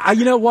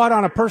know what?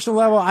 On a personal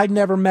level, I'd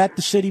never met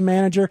the city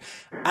manager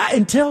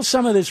until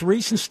some of this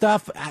recent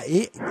stuff.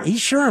 He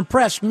sure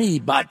impressed me,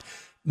 but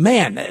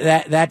man,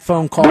 that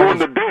phone call. During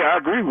the day, I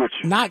agree with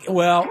you.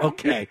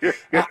 Okay.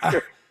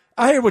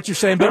 I hear what you're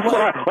saying, but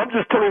I'm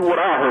just telling you what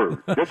I heard.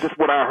 That's just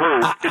what I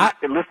heard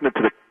and listening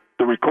to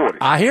the recording.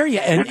 I hear you,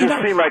 and it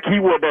just seemed like he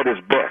was at his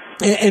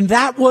best. And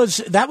that was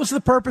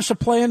the purpose of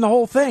playing the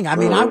whole thing. I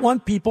mean, I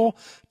want people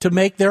to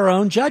make their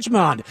own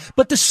judgment on it.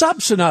 But the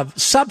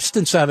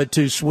substance of it,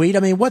 Too Sweet. I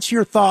mean, what's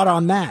your thought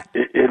on that?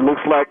 It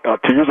looks like,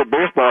 to use a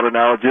baseball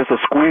analogy, just a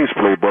squeeze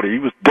play, buddy. He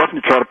was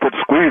definitely trying to put the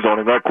squeeze on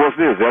him. Now, of course,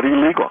 is that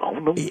illegal? I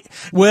don't know.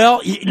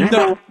 Well, you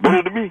know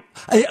better than me.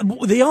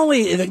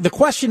 The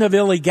question of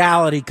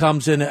illegality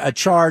comes in a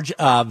charge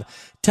of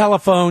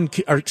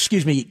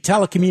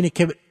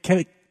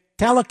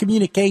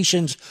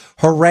telecommunications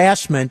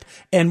harassment,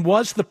 and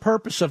was the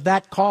purpose of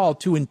that call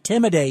to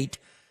intimidate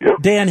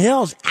Dan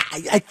Hills?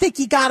 I think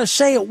you got to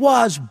say it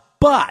was,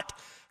 but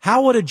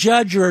how would a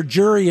judge or a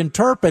jury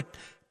interpret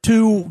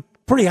two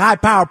pretty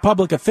high-powered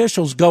public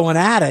officials going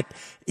at it,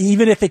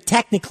 even if it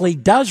technically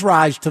does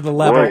rise to the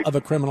level of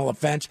a criminal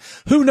offense?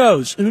 Who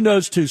knows? Who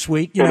knows, Too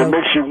Sweet? It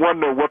makes you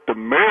wonder what the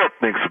mayor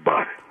thinks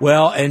about it.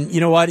 Well, and you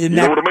know what? Isn't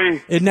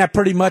that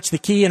pretty much the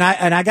key? And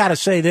I got to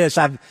say this.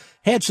 I've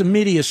had some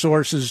media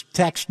sources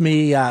text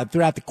me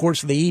throughout the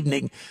course of the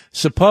evening.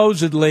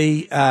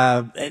 Supposedly,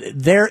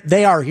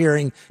 they are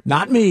hearing,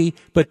 not me,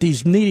 but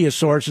these media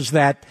sources,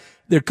 that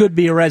there could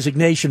be a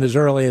resignation as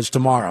early as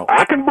tomorrow.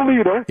 I can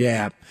believe that.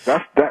 Yeah,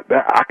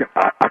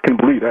 I can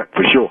believe that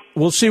for sure.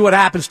 We'll see what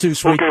happens, Too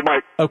Sweet. Okay,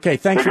 Mike. Okay,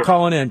 thanks for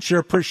calling in. Sure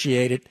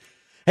appreciate it.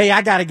 Hey,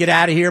 I got to get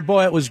out of here.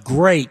 Boy, it was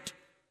great.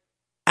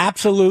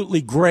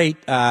 Absolutely great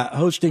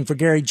hosting for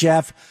Gary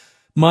Jeff.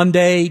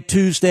 Monday,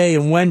 Tuesday,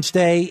 and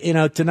Wednesday. You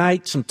know,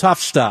 tonight, some tough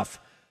stuff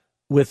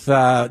with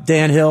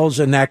Dan Hills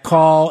and that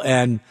call.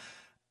 And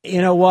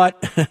you know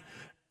what?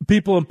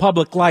 People in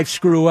public life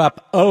screw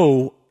up.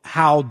 Oh,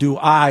 how do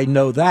I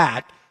know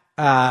that?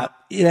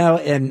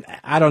 And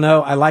I don't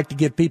know. I like to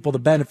give people the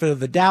benefit of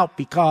the doubt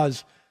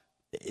because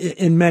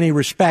in many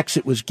respects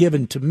it was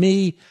given to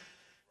me.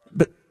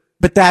 But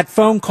that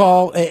phone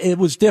call, it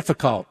was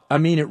difficult. I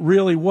mean, it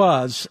really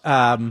was.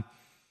 But,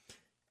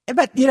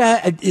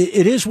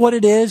 it is what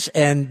it is,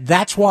 and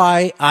that's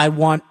why I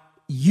want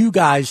you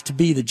guys to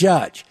be the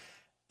judge.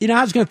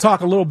 I was going to talk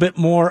a little bit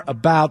more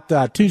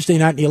about Tuesday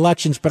night in the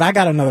elections, but I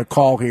got another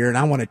call here, and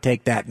I want to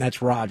take that, and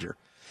that's Roger.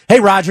 Hey,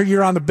 Roger,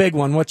 you're on the big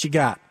one. What you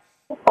got?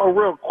 Oh,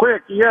 real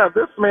quick. Yeah,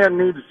 this man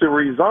needs to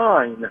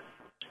resign.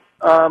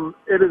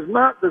 it is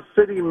not the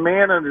city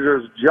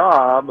manager's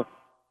job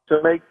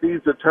to make these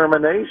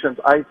determinations.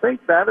 I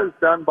think that is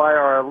done by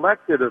our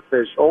elected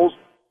officials.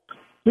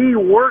 He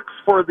works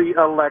for the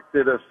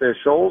elected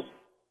officials.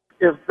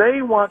 If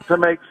they want to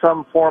make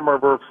some form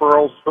of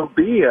referral, so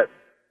be it.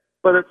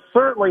 But it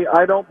certainly,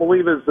 I don't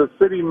believe, is the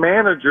city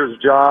manager's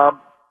job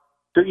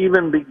to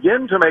even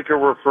begin to make a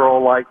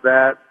referral like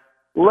that,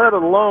 let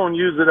alone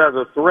use it as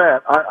a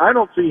threat. I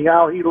don't see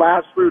how he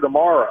lasts through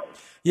tomorrow.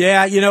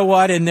 Yeah, you know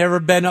what? And there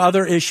have been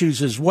other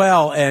issues as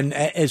well. And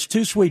as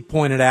Too Sweet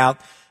pointed out,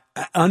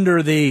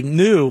 under the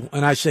new,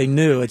 and I say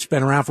new, it's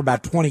been around for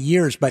about 20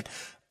 years, but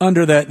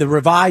under the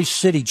revised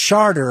city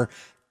charter,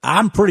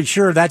 I'm pretty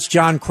sure that's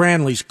John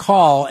Cranley's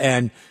call.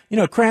 And, you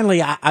know,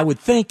 Cranley, I would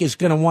think, is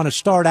going to want to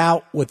start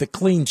out with a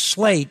clean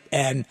slate.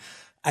 And,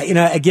 you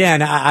know,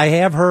 again, I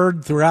have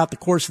heard throughout the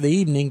course of the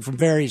evening from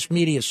various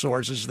media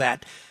sources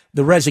that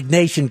the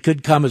resignation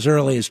could come as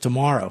early as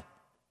tomorrow.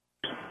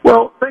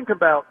 Well, think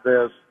about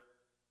this.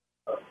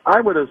 I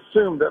would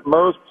assume that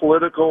most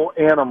political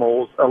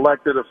animals,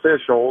 elected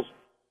officials,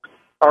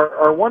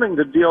 are wanting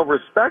to deal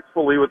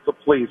respectfully with the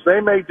police.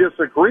 They may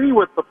disagree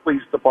with the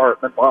police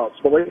department,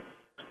 possibly,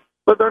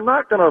 but they're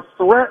not going to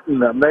threaten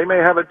them. They may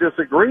have a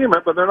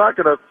disagreement, but they're not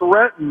going to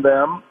threaten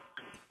them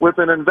with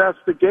an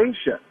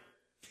investigation.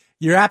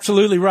 You're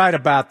absolutely right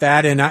about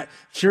that, and I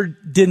sure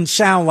didn't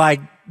sound like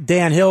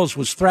Dan Hills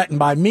was threatened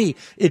by me.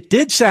 It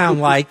did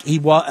sound like he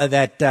was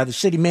that the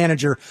city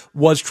manager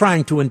was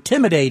trying to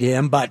intimidate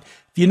him, but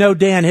if you know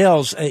Dan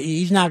Hills,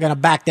 he's not going to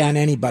back down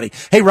anybody.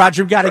 Hey,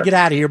 Roger, we've got to get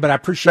out of here, but I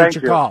appreciate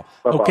your call.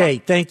 Bye-bye. Okay,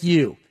 thank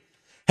you.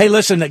 Hey,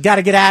 listen, got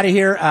to get out of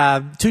here.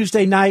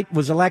 Tuesday night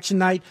was election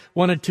night.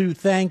 Wanted to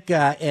thank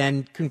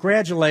and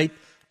congratulate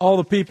all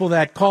the people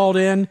that called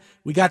in.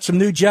 We got some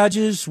new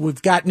judges.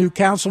 We've got new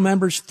council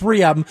members,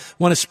 3 of them.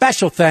 Want a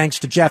special thanks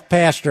to Jeff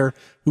Pastor,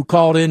 who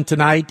called in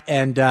tonight,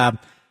 and,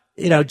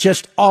 you know,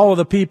 just all of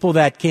the people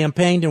that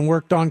campaigned and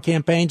worked on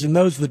campaigns and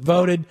those that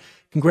voted.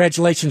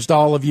 Congratulations to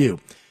all of you.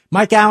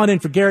 Mike Allen in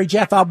for Gary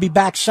Jeff. I'll be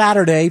back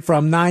Saturday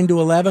from 9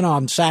 to 11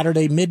 on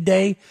Saturday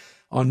midday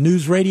on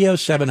News Radio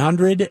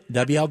 700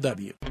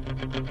 WLW.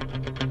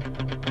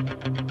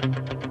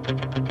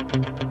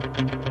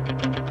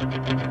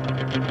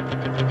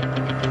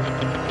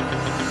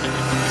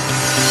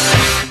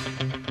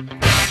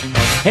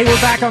 Hey,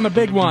 we're back on the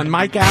big one.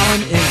 Mike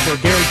Allen in for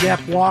Gary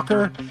Jeff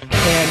Walker,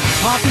 and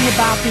talking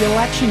about the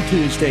election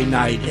Tuesday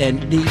night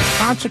and the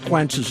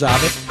consequences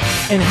of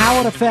it and how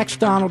it affects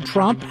Donald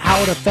Trump,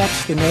 how it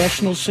affects the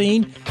national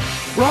scene.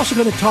 We're also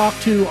going to talk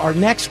to our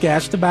next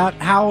guest about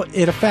how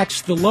it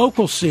affects the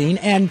local scene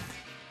and, you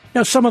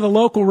know, some of the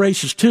local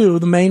races too,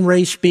 the main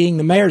race being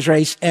the mayor's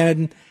race.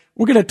 And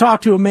we're going to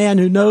talk to a man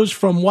who knows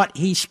from what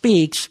he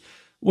speaks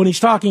when he's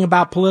talking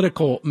about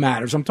political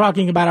matters. I'm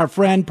talking about our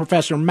friend,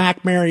 Professor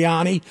Mac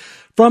Mariani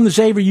from the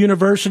Xavier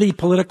University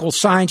Political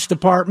Science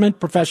Department.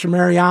 Professor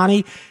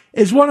Mariani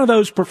is one of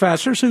those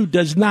professors who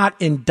does not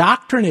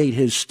indoctrinate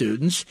his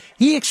students.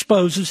 He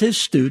exposes his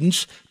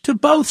students to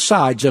both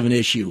sides of an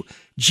issue.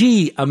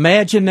 Gee,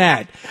 imagine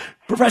that.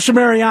 Professor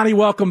Mariani,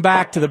 welcome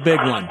back to the big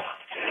one.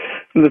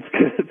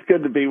 It's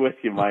good to be with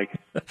you, Mike.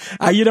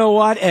 You know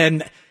what?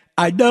 And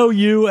I know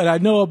you and I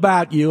know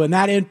about you, and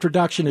that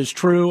introduction is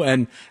true.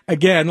 And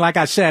again, like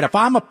I said, if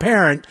I'm a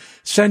parent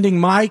sending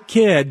my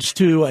kids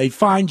to a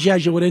fine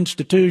Jesuit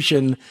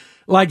institution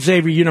like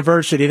Xavier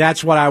University,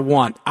 that's what I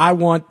want. I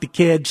want the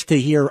kids to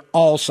hear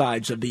all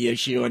sides of the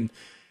issue, and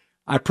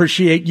I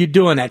appreciate you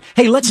doing that.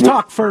 Hey, let's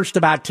talk first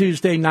about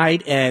Tuesday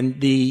night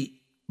and the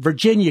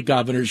Virginia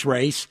governor's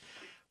race.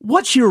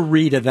 What's your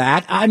read of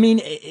that? I mean,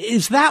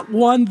 is that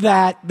one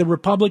that the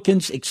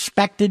Republicans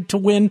expected to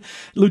win?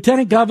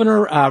 Lieutenant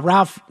Governor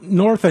Ralph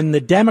Northam, the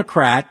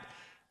Democrat,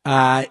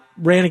 ran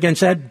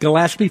against Ed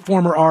Gillespie,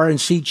 former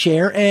RNC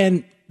chair,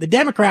 and the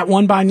Democrat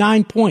won by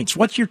 9 points.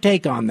 What's your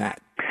take on that?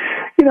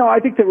 You know, I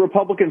think the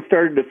Republicans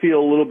started to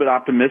feel a little bit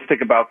optimistic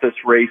about this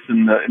race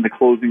in the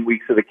closing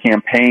weeks of the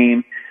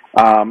campaign,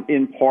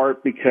 in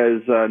part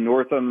because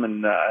Northam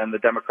and the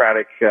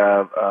Democratic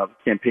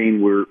campaign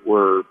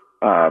were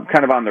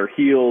kind of on their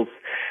heels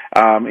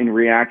in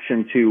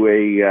reaction to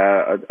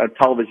a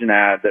television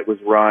ad that was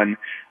run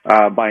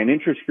by an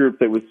interest group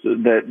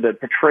that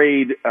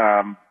portrayed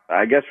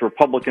I guess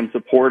Republican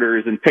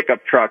supporters in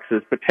pickup trucks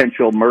as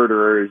potential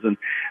murderers, and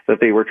that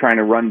they were trying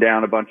to run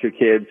down a bunch of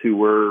kids who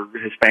were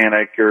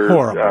Hispanic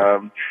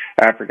or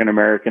African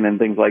American and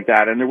things like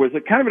that. And there was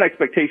a kind of an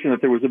expectation that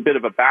there was a bit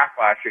of a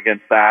backlash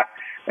against that.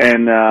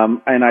 And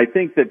I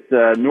think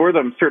that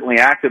Northam certainly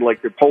acted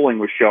like the polling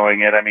was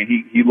showing it. I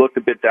mean, he looked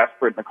a bit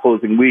desperate in the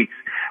closing weeks,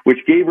 which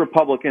gave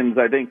Republicans,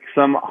 I think,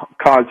 some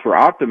cause for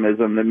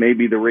optimism that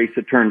maybe the race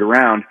had turned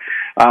around.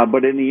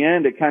 But in the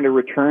end, it kind of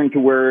returned to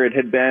where it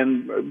had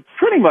been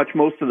pretty much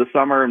most of the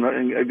summer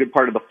and a good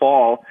part of the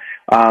fall,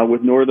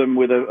 with Northam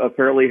with a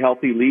fairly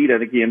healthy lead. I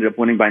think he ended up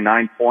winning by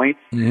 9 points.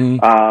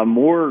 Mm-hmm.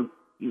 More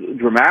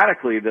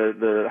dramatically,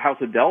 the House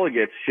of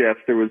Delegates shift.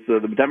 There was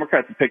the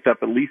Democrats had picked up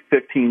at least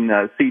 15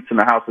 seats in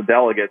the House of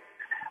Delegates,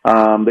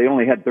 They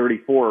only had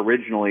 34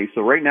 originally,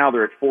 so right now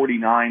they're at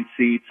 49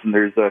 seats, and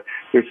there's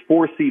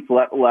 4 seats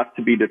left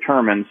to be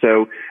determined.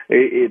 So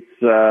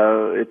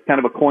it's kind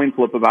of a coin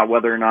flip about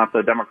whether or not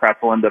the Democrats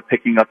will end up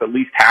picking up at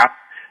least half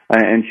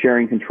and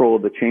sharing control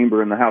of the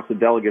chamber in the House of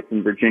Delegates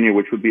in Virginia,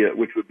 which would be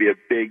a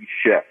big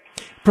shift.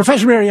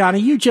 Professor Mariani,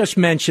 you just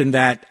mentioned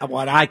that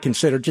what I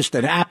consider just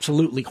an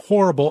absolutely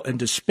horrible and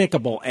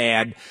despicable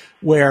ad,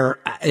 where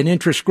an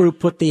interest group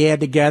put the ad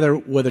together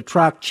with a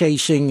truck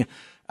chasing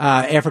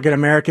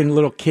African-American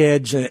little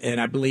kids, and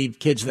I believe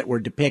kids that were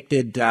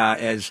depicted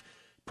as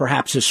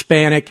perhaps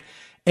Hispanic.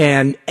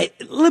 And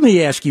let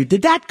me ask you,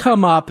 did that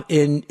come up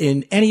in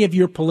any of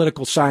your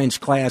political science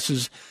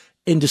classes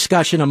in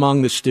discussion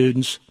among the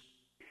students?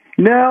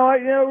 No,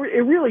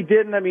 it really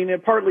didn't. I mean,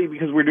 partly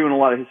because we're doing a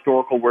lot of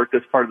historical work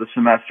this part of the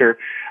semester.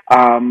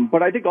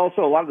 But I think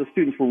also a lot of the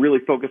students were really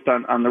focused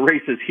on the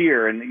races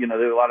here. And, there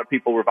were a lot of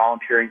people were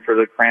volunteering for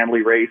the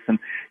Cranley race. And,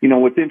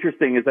 what's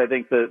interesting is I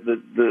think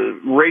the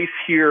race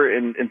here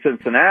in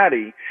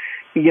Cincinnati,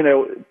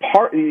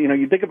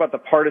 you think about the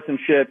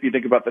partisanship, you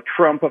think about the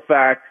Trump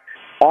effect.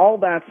 All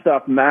that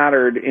stuff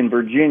mattered in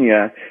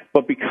Virginia,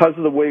 but because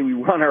of the way we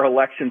run our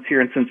elections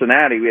here in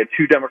Cincinnati, we had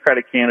 2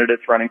 Democratic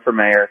candidates running for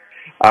mayor.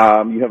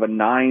 You have a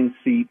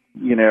 9-seat,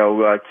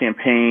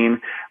 campaign,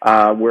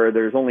 where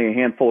there's only a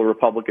handful of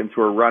Republicans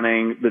who are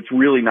running. That's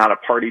really not a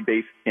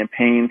party-based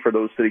campaign for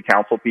those city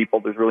council people.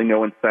 There's really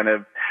no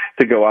incentive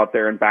to go out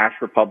there and bash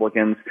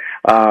Republicans,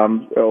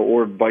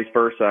 or vice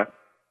versa.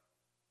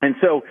 And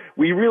so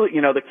we really,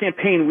 the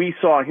campaign we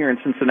saw here in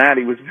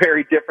Cincinnati was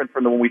very different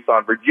from the one we saw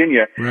in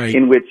Virginia, right,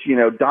 in which,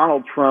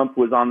 Donald Trump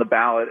was on the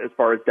ballot as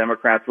far as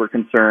Democrats were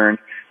concerned.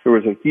 There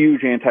was a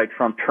huge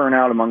anti-Trump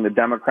turnout among the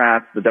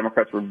Democrats. The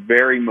Democrats were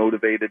very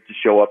motivated to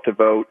show up to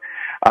vote.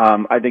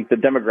 I think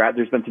there's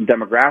been some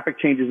demographic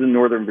changes in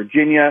Northern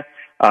Virginia.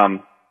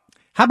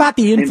 How about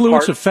the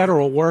influence of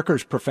federal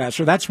workers,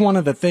 Professor? That's one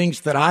of the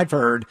things that I've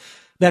heard,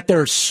 that there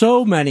are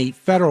so many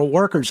federal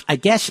workers. I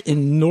guess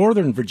in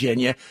Northern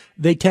Virginia,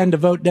 they tend to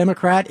vote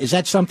Democrat. Is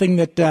that something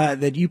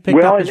that you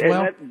picked up as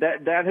well?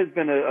 That has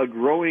been a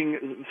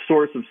growing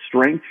source of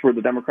strength for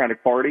the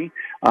Democratic Party,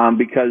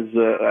 because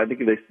I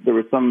think there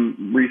was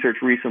some research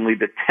recently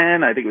that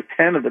 10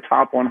 of the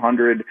top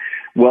 100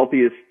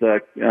 wealthiest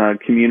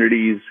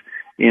communities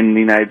in the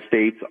United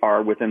States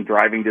are within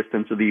driving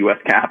distance of the U.S.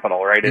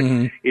 Capitol, right?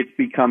 Mm-hmm. It's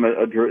become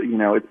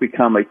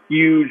a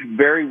huge,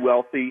 very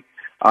wealthy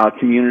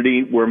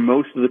community where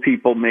most of the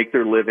people make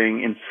their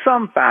living in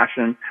some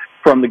fashion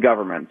from the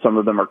government. Some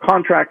of them are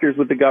contractors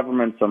with the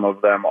government. Some of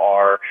them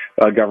are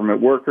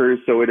government workers.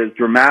 So it has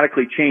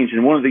dramatically changed.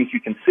 And one of the things you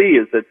can see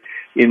is that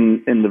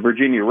in the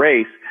Virginia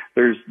race,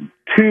 there's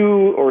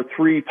 2 or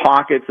 3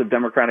 pockets of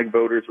Democratic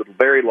voters with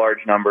very large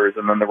numbers,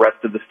 and then the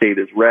rest of the state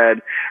is red.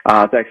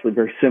 It's actually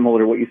very similar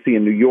to what you see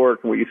in New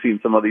York and what you see in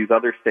some of these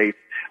other states,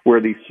 where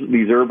these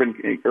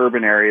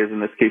urban areas,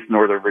 in this case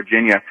Northern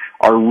Virginia,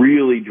 are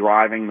really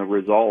driving the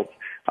results.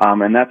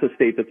 And that's a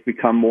state that's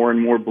become more and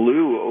more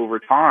blue over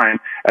time.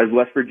 As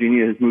West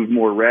Virginia has moved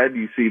more red,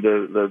 you see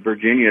the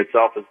Virginia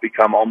itself has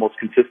become almost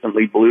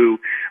consistently blue,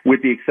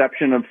 with the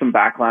exception of some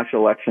backlash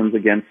elections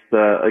against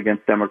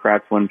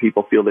Democrats when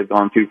people feel they've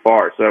gone too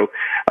far. So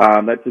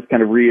that just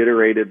kind of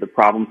reiterated the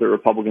problems that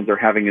Republicans are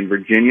having in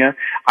Virginia.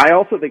 I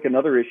also think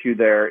another issue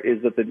there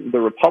is that the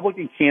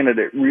Republican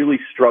candidate really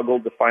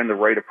struggled to find the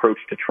right approach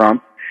to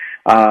Trump.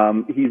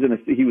 Gillespie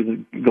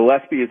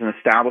is an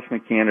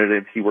establishment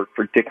candidate. He worked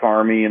for Dick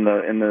Armey in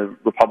the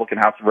Republican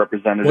House of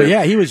Representatives. Well,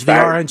 yeah, he was the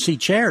RNC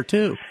chair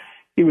too.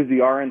 He was the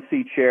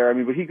RNC chair. I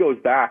mean, but he goes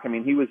back. I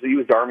mean, he was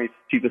Army's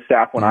chief of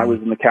staff when I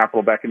was in the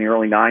Capitol back in the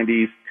early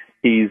 '90s.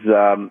 He's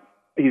an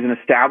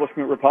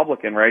establishment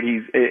Republican, right?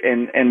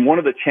 And one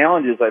of the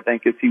challenges, I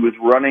think, is he was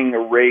running a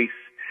race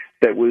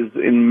that was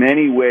in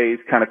many ways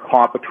kind of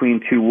caught between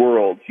 2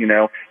 worlds,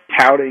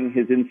 touting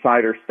his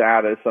insider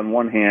status on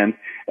one hand,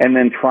 and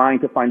then trying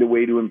to find a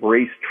way to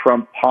embrace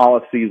Trump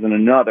policies in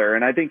another.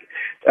 And I think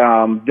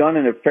done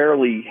in a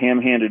fairly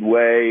ham-handed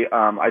way.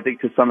 I think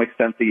to some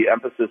extent the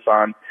emphasis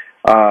on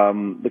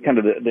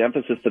the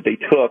emphasis that they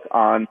took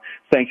on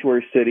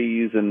sanctuary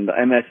cities and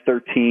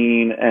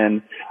MS-13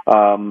 and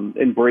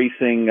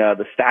embracing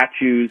the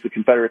statues, the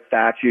Confederate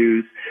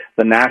statues,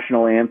 the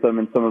national anthem,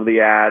 and some of the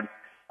ads.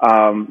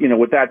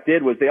 What that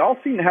did was they all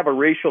seem to have a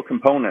racial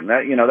component.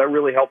 That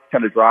really helped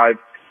kind of drive,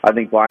 I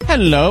think, black.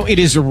 Hello, it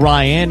is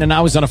Ryan, and I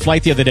was on a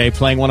flight the other day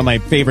playing one of my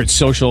favorite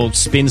social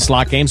spin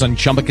slot games on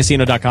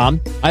ChumbaCasino.com.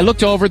 I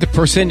looked over at the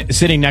person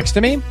sitting next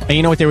to me, and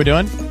you know what they were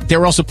doing? They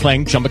were also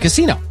playing Chumba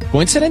Casino.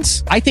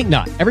 Coincidence? I think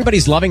not.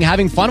 Everybody's loving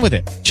having fun with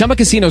it. Chumba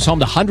Casino is home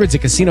to hundreds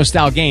of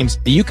casino-style games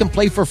that you can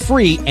play for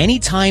free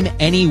anytime,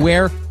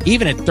 anywhere,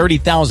 even at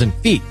 30,000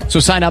 feet. So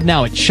sign up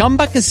now at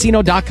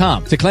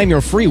ChumbaCasino.com to claim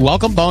your free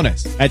welcome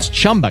bonus. That's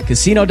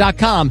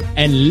ChumbaCasino.com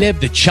and live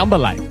the Chumba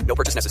life. No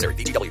purchase necessary.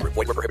 VGW. Void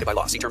where prohibited by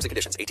law. See terms and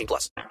conditions.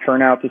 18+.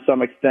 Turnout to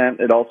some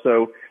extent. It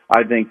also,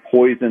 I think,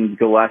 poisoned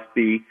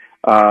Gillespie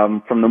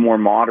from the more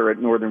moderate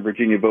Northern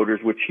Virginia voters,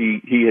 which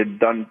he had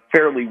done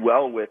fairly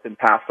well with in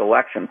past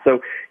elections. So,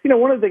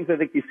 one of the things I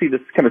think you see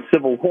this kind of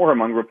civil war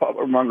among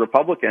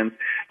Republicans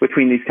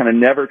between these kind of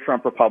never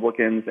Trump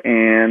Republicans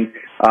and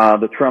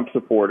the Trump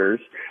supporters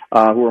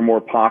who are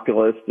more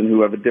populist and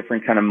who have a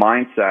different kind of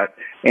mindset.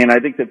 And I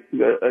think that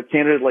a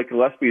candidate like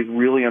Gillespie is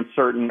really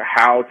uncertain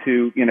how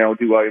to,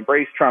 do I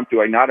embrace Trump?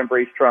 Do I not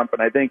embrace Trump?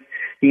 And I think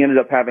he ended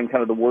up having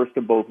kind of the worst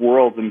of both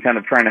worlds and kind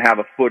of trying to have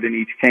a foot in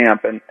each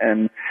camp.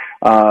 And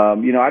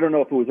I don't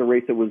know if it was a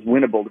race that was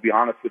winnable, to be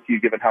honest with you,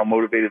 given how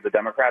motivated the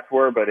Democrats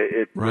were, but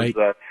it right.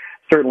 was,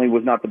 certainly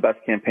was not the best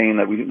campaign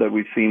that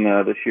we've seen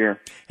this year.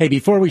 Hey,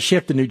 before we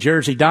shift to New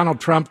Jersey, Donald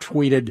Trump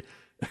tweeted,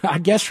 I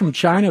guess from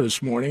China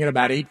this morning at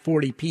about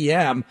 8:40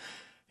 p.m.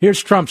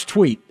 Here's Trump's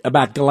tweet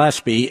about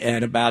Gillespie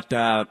and about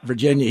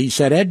Virginia. He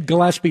said, Ed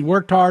Gillespie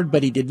worked hard,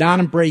 but he did not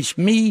embrace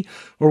me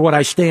or what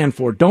I stand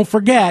for. Don't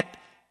forget,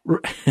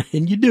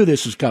 and you knew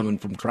this was coming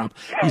from Trump.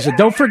 He said,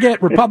 don't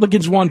forget,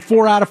 Republicans won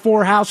 4 out of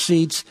 4 House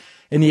seats,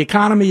 and the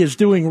economy is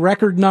doing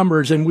record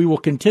numbers, and we will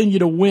continue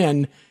to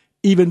win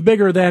even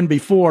bigger than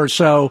before.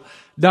 So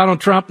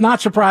Donald Trump, not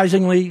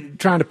surprisingly,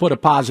 trying to put a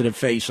positive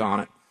face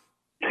on it.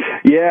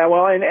 Yeah,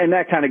 well, and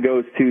that kind of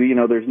goes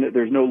to,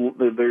 there's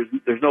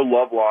no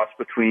love lost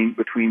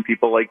between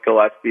people like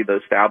Gillespie, the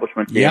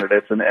establishment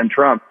candidates, and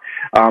Trump.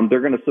 They're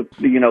going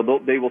to,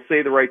 they will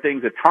say the right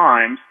things at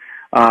times.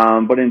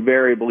 But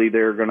invariably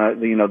they're gonna,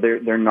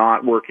 they're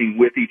not working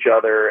with each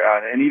other,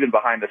 and even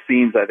behind the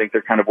scenes, I think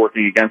they're kind of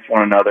working against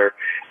one another,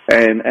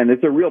 and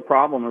it's a real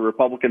problem. And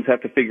Republicans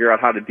have to figure out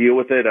how to deal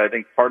with it. I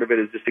think part of it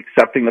is just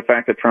accepting the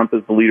fact that Trump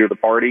is the leader of the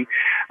party,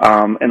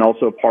 and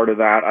also part of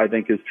that, I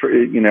think, is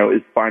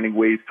finding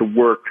ways to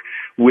work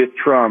with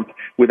Trump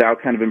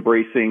without kind of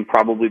embracing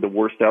probably the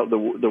worst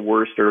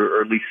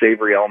or least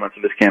savory elements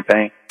of his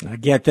campaign. I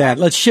get that.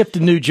 Let's shift to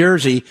New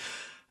Jersey.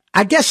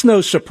 I guess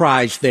no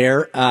surprise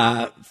there.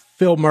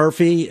 Phil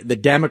Murphy, the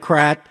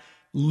Democrat,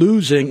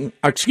 the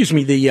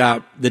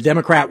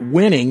Democrat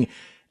winning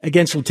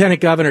against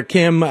Lieutenant Governor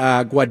Kim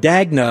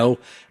Guadagno.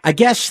 I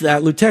guess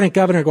Lieutenant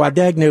Governor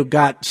Guadagno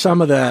got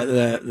some of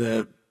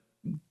the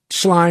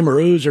slime or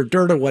ooze or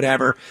dirt or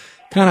whatever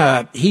kind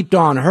of heaped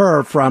on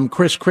her from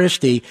Chris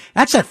Christie.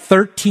 That's a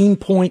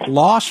 13-point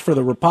loss for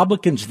the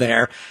Republicans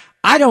there.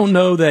 I don't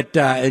know that,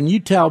 and you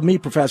tell me,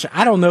 Professor,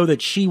 I don't know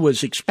that she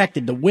was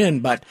expected to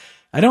win, but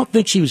I don't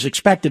think she was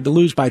expected to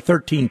lose by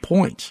 13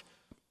 points.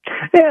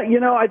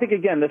 Yeah, I think,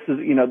 again, this is,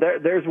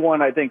 there's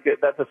one, I think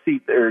that's a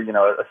seat there,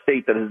 a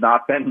state that has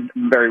not been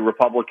very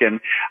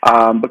Republican.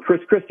 But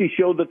Chris Christie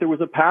showed that there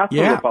was a path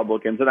for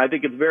Republicans. And I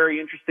think it's very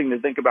interesting to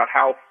think about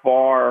how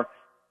far,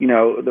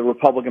 the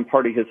Republican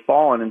Party has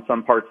fallen in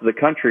some parts of the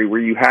country, where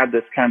you had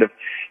this kind of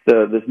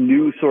this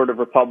new sort of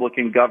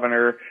Republican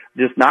governor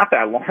just not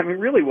that long. I mean,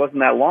 really wasn't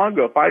that long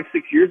ago. 5-6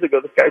 years ago,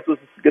 this guy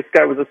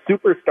was a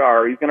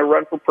superstar. He's going to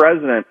run for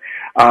president.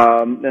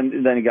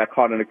 And then he got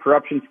caught in a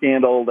corruption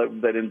scandal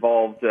that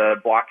involved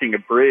blocking a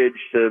bridge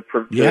to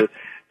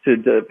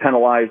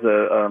penalize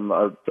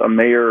a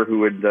mayor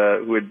who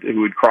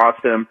had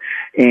crossed him,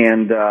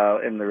 and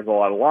there was a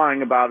lot of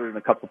lying about it, and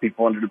a couple of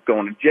people ended up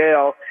going to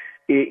jail.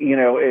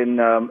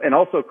 And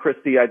also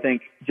Christie, I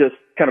think, just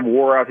kind of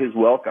wore out his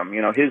welcome.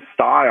 His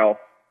style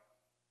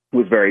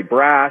was very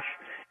brash.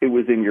 It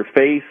was in your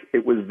face.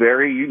 It was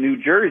very New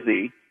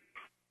Jersey.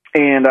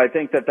 And I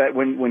think that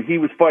when he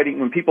was fighting,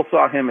 when people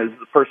saw him as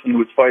the person who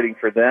was fighting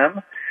for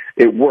them,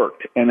 it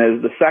worked. And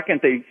as the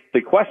second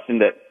they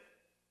questioned it,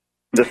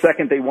 the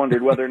second they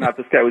wondered whether or not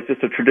this guy was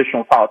just a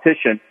traditional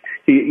politician,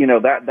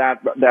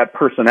 that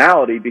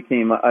personality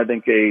became, I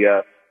think,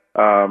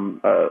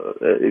 kind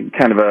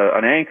of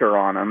an anchor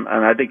on him.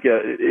 And I think,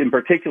 in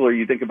particular,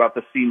 you think about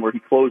the scene where he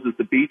closes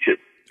the beaches.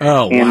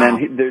 Oh, and wow.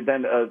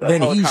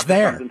 then a he's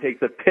there comes and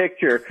takes a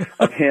picture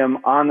of him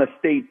on the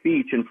state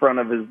beach in front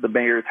of the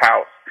mayor's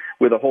house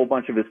with a whole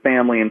bunch of his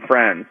family and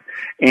friends.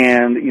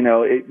 And,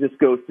 it just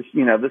goes to,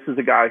 this is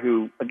a guy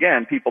who,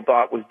 again, people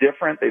thought was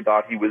different. They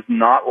thought he was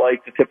not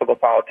like the typical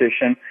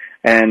politician.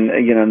 And,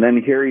 and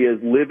then here he is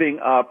living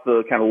up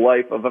the kind of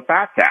life of a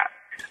fat cat.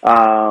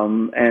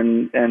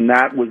 And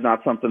that was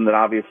not something that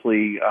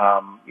obviously,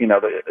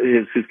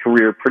 his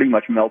career pretty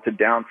much melted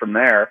down from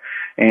there.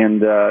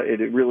 And,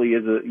 it really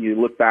is you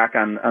look back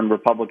on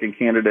Republican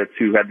candidates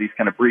who had these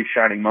kind of brief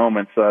shining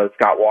moments.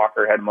 Scott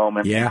Walker had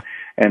moments. Yeah.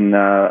 And,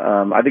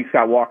 I think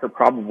Scott Walker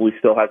probably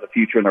still has a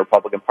future in the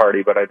Republican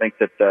Party, but I think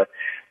that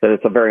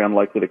it's very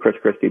unlikely that Chris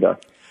Christie does.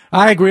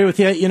 I agree with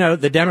you.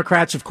 The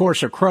Democrats, of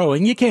course, are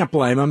crowing. You can't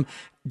blame them.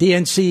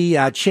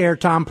 DNC Chair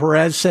Tom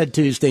Perez said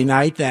Tuesday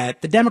night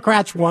that the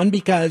Democrats won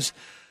because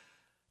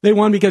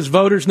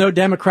voters know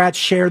Democrats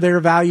share their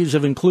values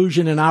of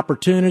inclusion and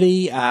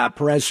opportunity.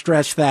 Perez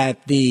stressed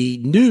that the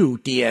new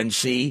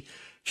DNC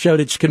showed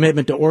its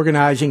commitment to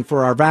organizing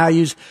for our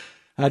values.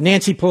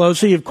 Nancy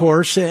Pelosi, of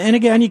course, and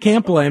again, you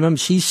can't blame him.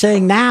 She's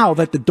saying now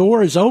that the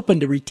door is open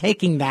to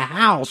retaking the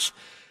House.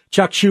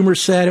 Chuck Schumer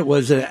said it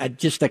was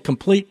just a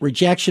complete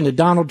rejection of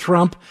Donald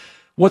Trump.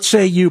 What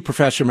say you,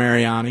 Professor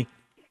Mariani?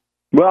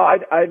 Well,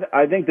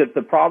 I think that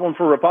the problem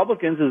for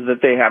Republicans is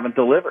that they haven't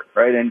delivered,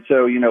 right? And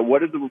so, what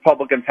did the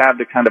Republicans have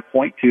to kind of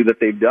point to that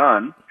they've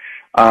done?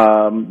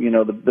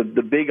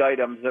 The big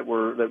items that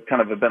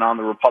kind of have been on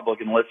the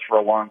Republican list for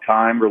a long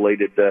time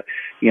related to,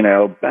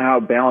 how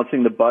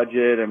balancing the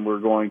budget, and we're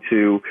going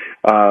to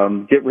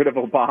get rid of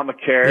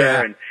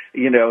Obamacare, and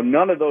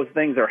none of those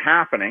things are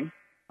happening.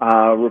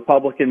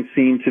 Republicans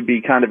seem to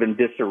be kind of in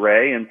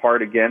disarray, in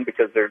part again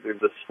because there's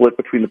a split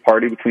between the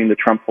party, between the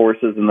Trump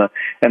forces and the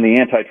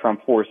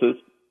anti-Trump forces.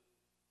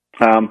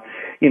 Now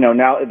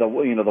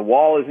the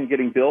wall isn't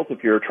getting built.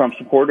 If you're a Trump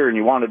supporter and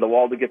you wanted the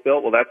wall to get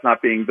built, well, that's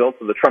not being built.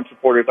 So the Trump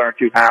supporters aren't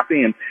too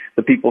happy, and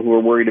the people who are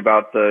worried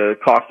about the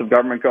cost of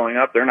government going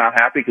up, they're not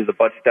happy because the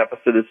budget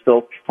deficit is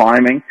still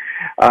climbing.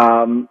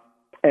 Now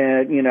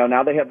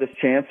they have this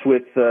chance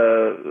with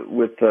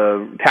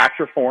tax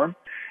reform.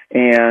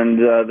 And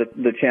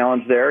the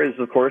challenge there is,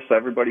 of course,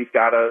 everybody's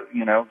got a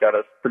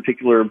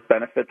particular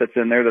benefit that's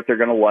in there that they're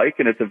going to like,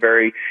 and it's a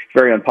very,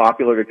 very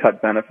unpopular to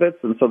cut benefits.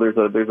 And so there's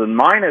a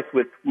minus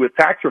with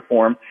tax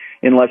reform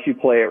unless you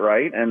play it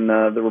right. And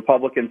the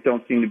Republicans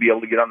don't seem to be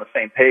able to get on the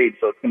same page.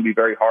 So it's going to be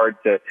very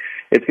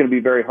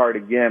hard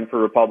again for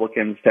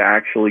Republicans to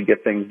actually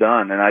get things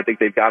done. And I think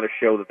they've got to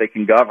show that they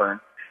can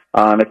govern.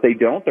 And if they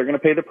don't, they're going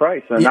to pay the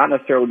price. And not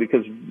necessarily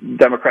because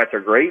Democrats are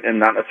great, and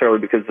not necessarily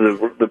because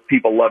the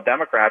people love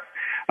Democrats,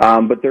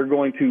 but they're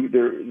going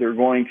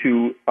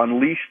to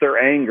unleash their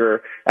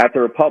anger at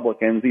the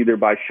Republicans either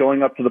by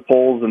showing up to the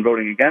polls and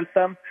voting against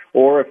them,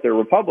 or if they're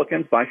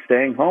Republicans, by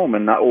staying home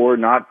and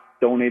not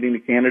donating to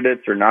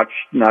candidates or not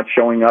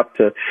showing up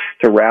to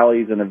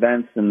rallies and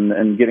events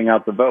and getting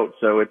out the vote.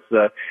 So it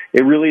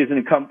really is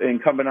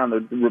incumbent on the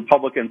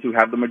Republicans who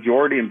have the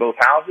majority in both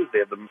houses. They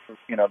have the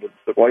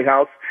White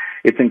House.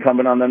 It's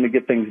incumbent on them to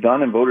get things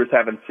done, and voters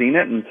haven't seen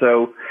it. And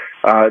so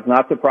it's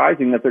not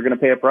surprising that they're going to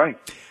pay a price.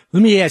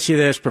 Let me ask you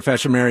this,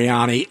 Professor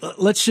Mariani.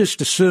 Let's just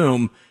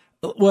assume,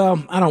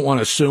 well, I don't want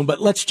to assume, but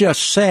let's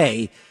just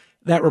say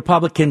that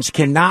Republicans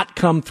cannot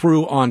come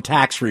through on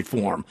tax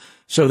reform.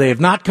 So they have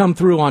not come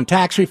through on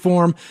tax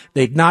reform.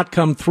 They've not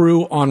come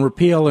through on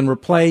repeal and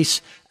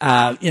replace,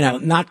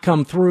 not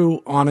come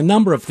through on a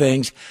number of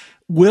things.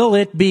 Will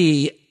it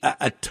be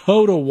a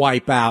total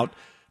wipeout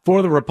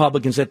for the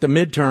Republicans at the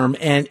midterm?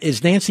 And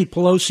is Nancy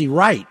Pelosi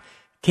right?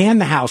 Can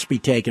the House be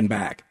taken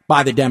back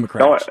by the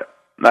Democrats?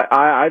 No,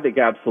 I think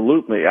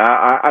absolutely.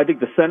 I think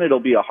the Senate will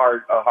be a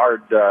hard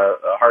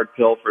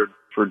pill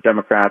for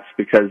Democrats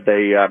because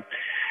they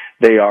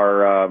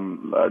are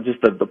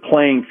just the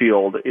playing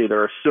field.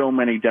 There are so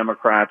many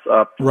Democrats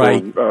up,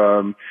 right,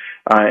 and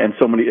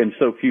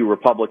so few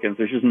Republicans.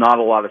 There's just not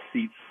a lot of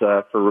seats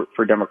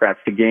for Democrats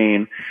to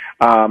gain.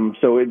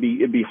 So it'd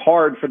be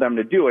hard for them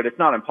to do it. It's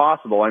not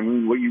impossible. I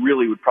mean, what you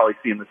really would probably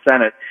see in the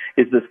Senate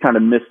is this kind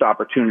of missed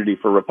opportunity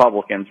for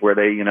Republicans where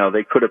they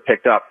could have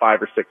picked up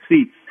 5 or 6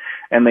 seats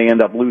and they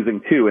end up losing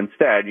 2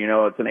 instead.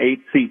 It's an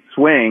 8-seat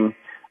swing.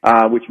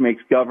 Which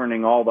makes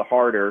governing all the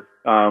harder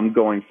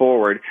going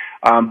forward.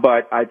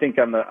 But I think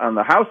on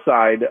the House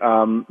side,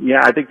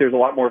 I think there's a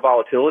lot more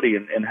volatility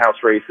in House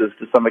races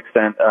to some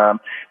extent.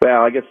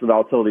 Well, I guess the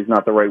volatility is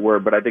not the right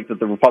word, but I think that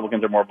the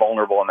Republicans are more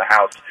vulnerable in the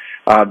House.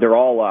 They're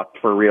all up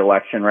for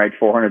re-election, right?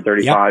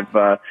 435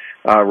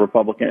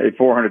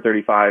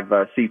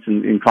 435 seats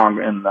in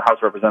Congress and the House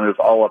of Representatives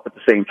all up at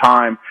the same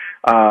time.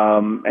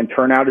 And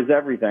turnout is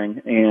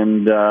everything.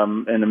 And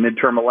in a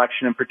midterm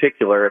election in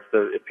particular,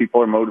 if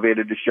people are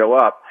motivated to show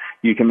up,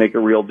 you can make a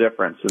real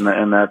difference.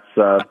 And that's,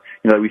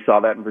 we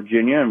saw that in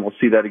Virginia, and we'll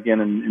see that again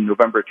in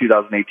November of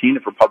 2018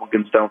 if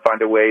Republicans don't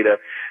find a way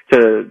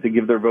to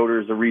give their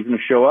voters a reason to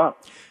show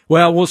up.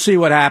 Well, we'll see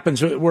what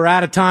happens. We're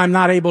out of time,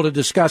 not able to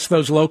discuss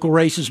those local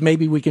races.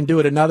 Maybe we can do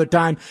it another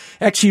time.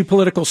 XU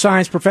Political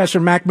Science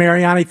Professor Mac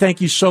Mariani, thank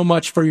you so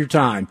much for your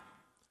time.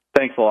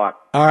 Thanks a lot.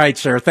 All right,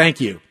 sir.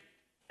 Thank you. See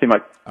you,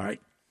 Mike. All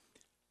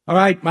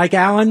right, Mike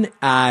Allen,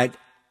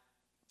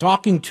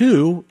 talking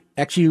to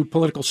XU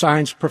Political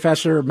Science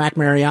Professor Mac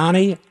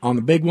Mariani on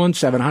the big one,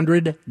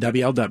 700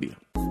 WLW.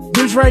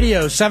 News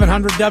Radio,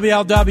 700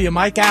 WLW.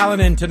 Mike Allen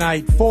in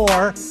tonight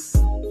for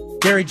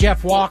Gary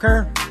Jeff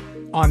Walker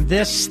on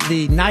this,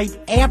 the night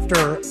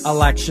after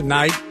election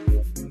night.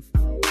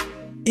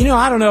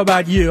 I don't know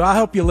about you. I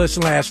hope you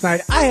listened last night.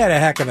 I had a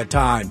heck of a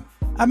time.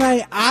 I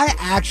mean, I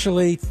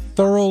actually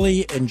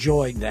thoroughly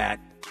enjoyed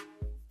that.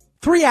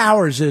 3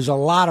 hours is a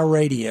lot of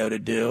radio to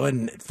do,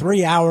 and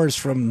 3 hours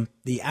from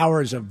the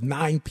hours of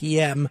 9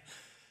 p.m.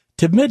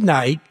 to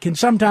midnight can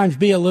sometimes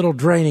be a little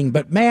draining,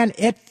 but man,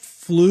 it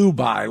flew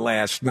by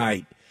last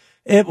night.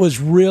 It was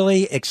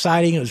really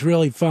exciting. It was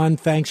really fun.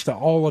 Thanks to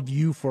all of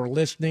you for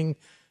listening.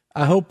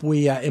 I hope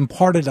we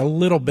imparted a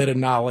little bit of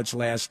knowledge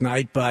last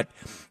night, but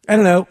I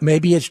don't know,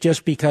 maybe it's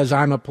just because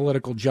I'm a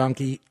political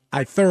junkie.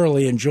 I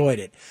thoroughly enjoyed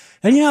it.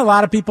 And, a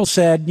lot of people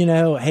said,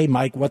 hey,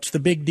 Mike, what's the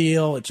big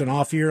deal? It's an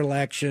off-year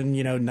election,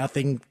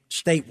 nothing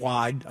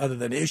statewide other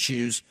than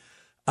issues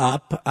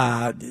up.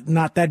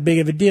 Not that big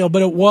of a deal,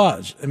 but it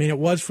was. I mean, it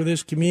was for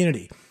this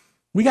community.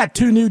 We got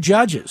 2 new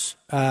judges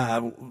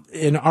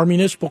in our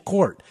municipal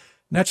court.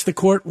 That's the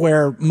court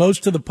where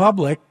most of the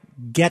public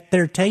get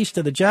their taste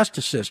of the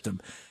justice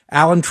system.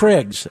 Alan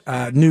Triggs,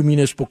 new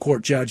municipal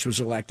court judge, was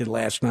elected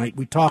last night.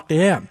 We talked to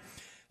him.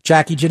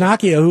 Jackie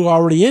Giannacchio, who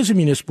already is a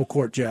municipal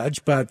court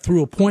judge, but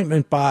through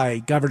appointment by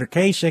Governor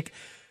Kasich,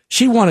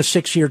 she won a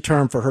 6-year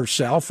term for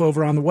herself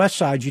over on the West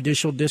Side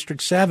Judicial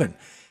District 7.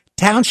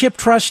 Township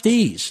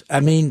trustees, I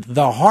mean,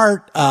 the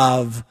heart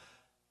of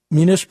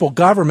municipal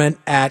government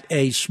at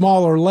a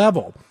smaller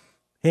level,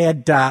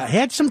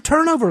 had some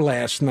turnover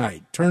last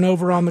night.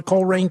 Turnover on the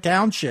Coleraine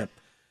Township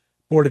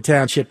Board of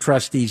Township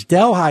Trustees,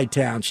 Delhi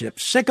Township,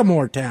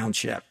 Sycamore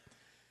Township.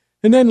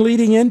 And then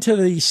leading into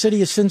the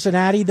city of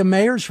Cincinnati, the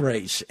mayor's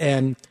race.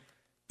 And,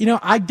 you know,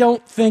 I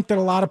don't think that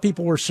a lot of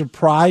people were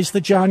surprised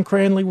that John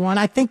Cranley won.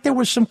 I think there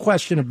was some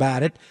question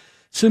about it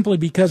simply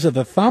because of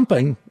the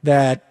thumping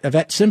that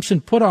Yvette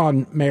Simpson put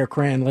on Mayor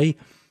Cranley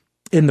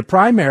in the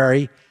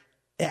primary.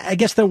 I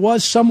guess there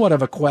was somewhat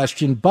of a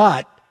question,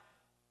 but,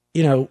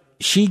 you know,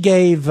 she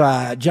gave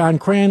John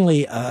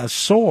Cranley a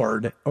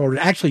sword, or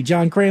actually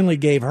John Cranley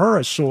gave her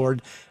a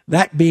sword,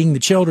 that being the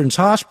Children's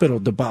Hospital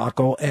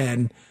debacle.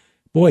 And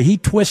boy, he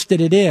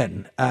twisted it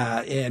in,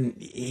 and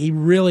he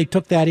really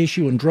took that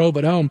issue and drove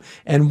it home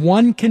and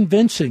won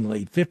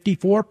convincingly,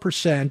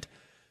 54%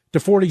 to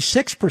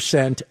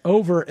 46%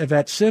 over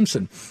Yvette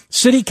Simpson.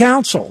 City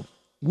Council,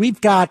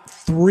 we've got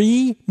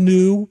 3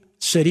 new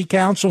city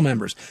council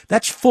members.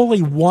 That's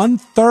fully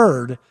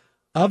 1/3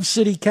 of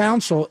City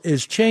Council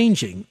is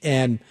changing.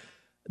 And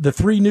the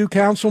 3 new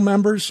council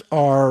members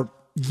are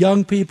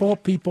young people,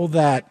 people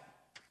that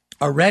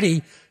are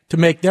ready to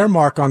make their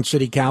mark on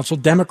City Council.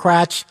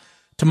 Democrats,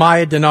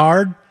 Tamaya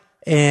Denard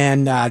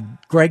and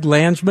Greg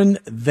Landsman,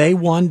 they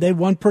won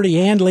pretty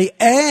handily.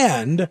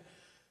 And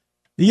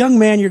the young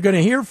man you're going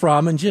to hear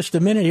from in just a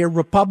minute here,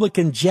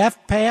 Republican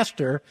Jeff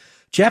Pastor.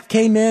 Jeff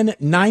came in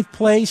 9th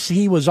place.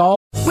 He was all.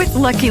 With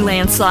Lucky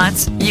Land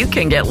Slots, you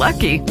can get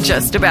lucky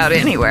just about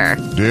anywhere.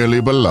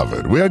 Dearly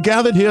beloved, we are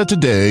gathered here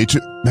today to...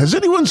 Has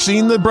anyone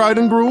seen the bride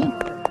and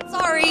groom?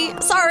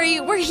 Sorry,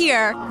 we're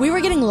here. We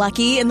were getting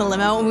lucky in the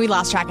limo and we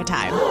lost track of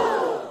time.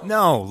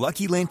 No,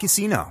 Lucky Land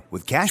Casino,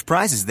 with cash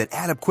prizes that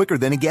add up quicker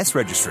than a guest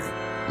registry.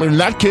 In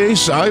that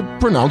case, I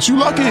pronounce you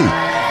lucky.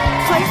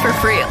 Play for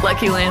free at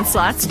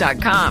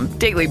LuckyLandSlots.com.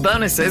 Daily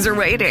bonuses are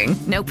waiting.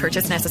 No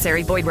purchase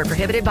necessary. Void where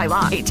prohibited by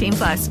law.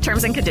 18+.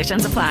 Terms and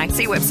conditions apply.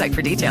 See website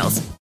for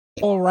details.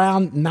 All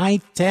around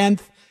 9th,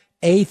 10th,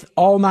 8th,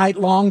 all night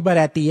long. But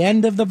at the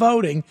end of the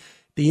voting,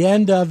 the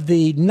end of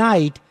the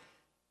night,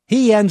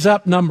 he ends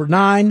up number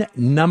 9.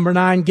 Number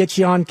 9 gets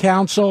you on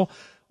council,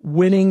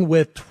 winning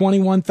with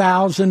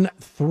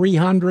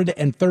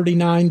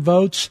 21,339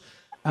 votes.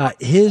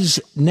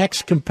 His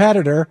next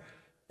competitor,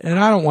 and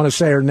I don't want to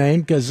say her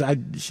name because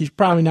she's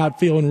probably not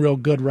feeling real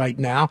good right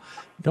now.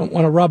 Don't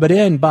want to rub it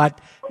in,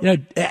 but you know,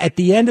 at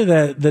the end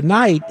of the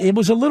night, it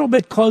was a little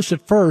bit close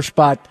at first,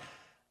 but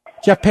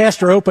Jeff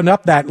Pastor opened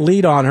up that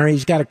lead on her.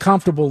 He's got a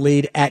comfortable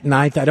lead at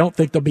 9th. I don't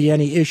think there'll be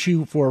any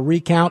issue for a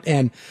recount,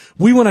 and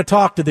we want to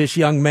talk to this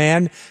young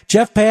man.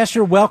 Jeff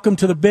Pastor, welcome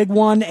to the big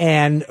one,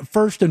 and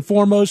first and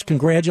foremost,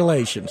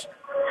 congratulations.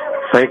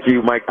 Thank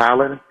you, Mike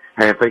Allen,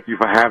 and thank you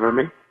for having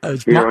me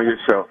here on your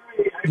show.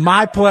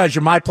 My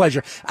pleasure, my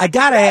pleasure. I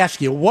got to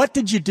ask you, what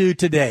did you do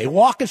today?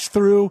 Walk us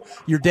through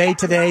your day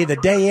today, the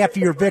day after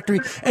your victory.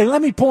 And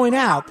let me point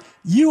out,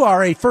 you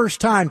are a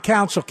first-time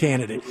council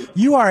candidate.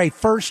 You are a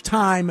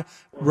first-time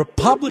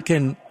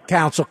Republican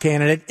council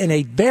candidate in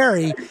a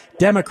very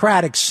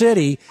Democratic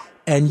city,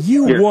 and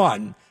you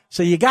won.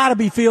 So you got to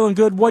be feeling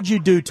good. What'd you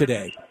do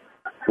today?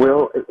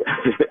 Well,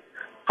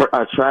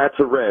 I tried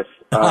to rest,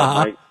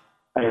 Mike,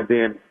 and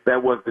then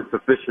that wasn't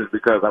sufficient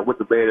because I went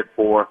to bed at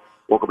 4.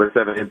 Woke up at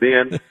 7, and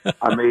then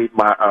I made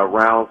my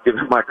rounds,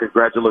 giving my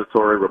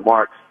congratulatory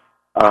remarks,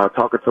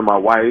 talking to my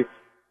wife,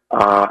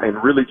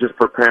 and really just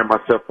preparing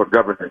myself for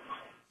governance.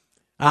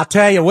 I'll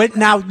tell you what.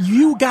 Now,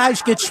 you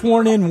guys get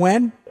sworn in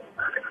when?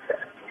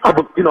 I've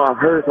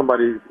heard some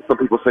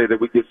people say that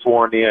we get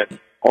sworn in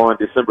on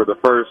December the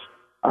 1st.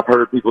 I've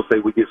heard people say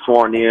we get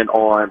sworn in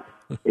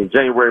in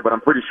January, but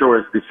I'm pretty sure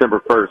it's December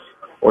 1st.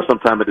 Or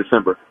sometime in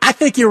December. I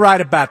think you're right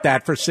about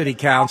that for City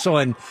Council,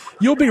 and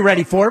you'll be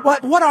ready for it.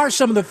 What are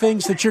some of the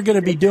things that you're going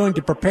to be doing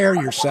to prepare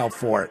yourself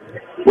for it?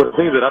 Well, the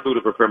things that I do to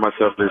prepare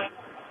myself is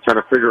trying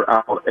to figure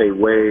out a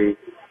way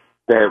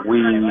that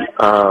we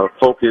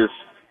focus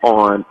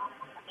on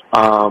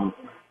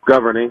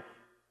governing,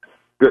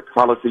 good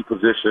policy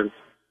positions,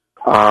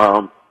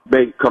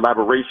 make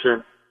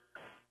collaboration,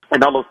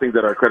 and all those things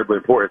that are incredibly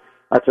important.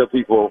 I tell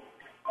people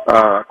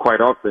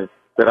quite often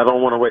that I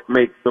don't want to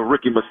make the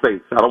rookie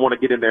mistakes. I don't want to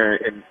get in there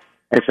and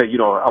say,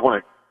 I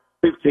want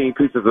 15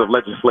 pieces of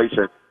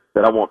legislation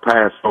that I want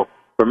passed. So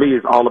for me,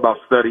 it's all about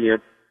studying,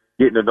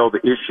 getting to know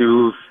the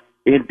issues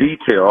in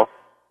detail,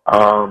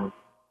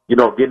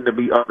 getting to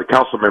meet other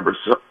council members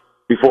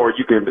before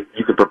you can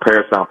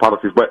prepare sound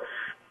policies. But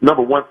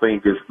number one thing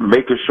is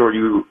making sure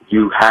you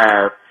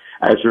have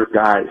as your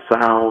guide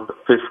sound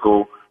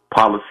fiscal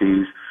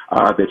policies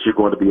that you're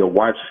going to be a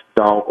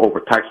watchdog over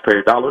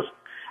taxpayer dollars.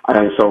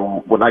 And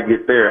so when I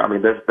get there, I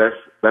mean, that's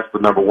that's the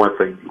number one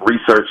thing.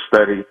 Research,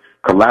 study,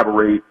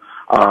 collaborate,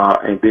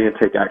 and then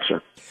take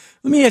action.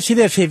 Let me ask you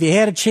this. Have you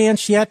had a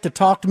chance yet to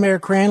talk to Mayor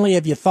Cranley?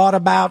 Have you thought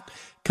about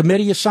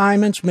committee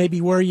assignments,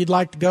 maybe where you'd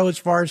like to go as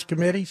far as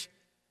committees?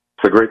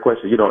 It's a great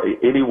question. You know,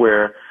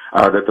 anywhere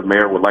that the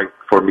mayor would like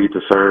for me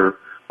to serve,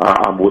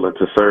 I'm willing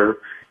to serve.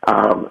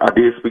 I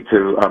did speak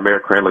to Mayor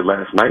Cranley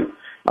last night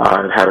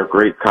and had a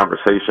great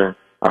conversation.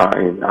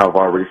 And I've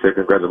already said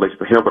congratulations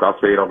to him, but I'll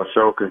say it on the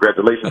show.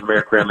 Congratulations,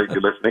 Mayor Cranley, if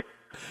you're listening.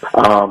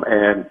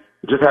 And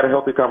just had a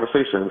healthy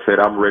conversation and said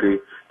I'm ready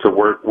to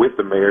work with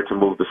the mayor to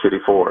move the city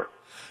forward.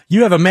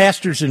 You have a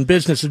master's in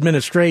business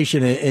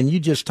administration, and you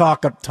just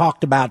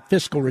talked about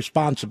fiscal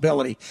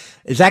responsibility.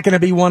 Is that going to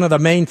be one of the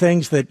main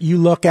things that you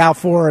look out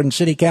for in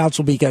city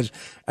council? Because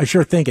I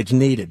sure think it's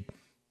needed.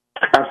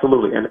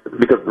 Absolutely. And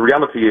because the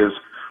reality is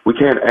we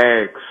can't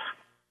ask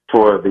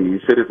for the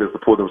citizens to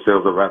pull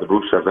themselves up out of the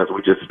bootstraps as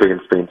we just spend.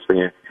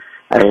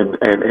 And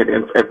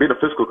being a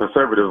fiscal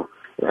conservative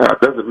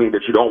doesn't mean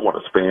that you don't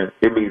want to spend.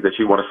 It means that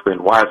you want to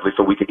spend wisely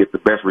so we can get the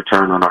best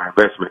return on our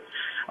investment.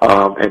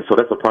 And so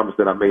that's a promise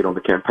that I made on the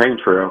campaign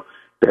trail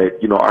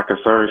that, you know, our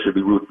concern should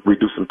be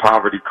reducing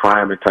poverty,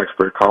 crime, and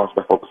taxpayer costs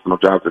by focusing on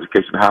jobs,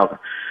 education, and housing.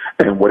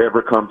 And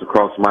whatever comes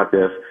across my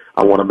desk,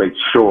 I want to make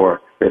sure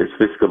that it's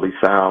fiscally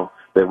sound,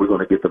 that we're going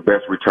to get the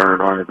best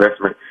return on our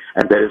investment,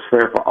 and that it's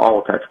fair for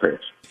all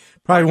taxpayers.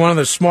 Probably one of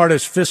the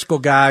smartest fiscal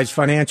guys,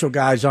 financial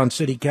guys on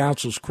city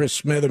council is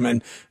Chris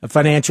Smitherman, a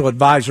financial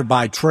advisor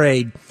by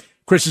trade.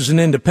 Chris is an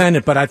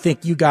independent, but I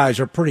think you guys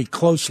are pretty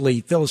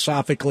closely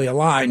philosophically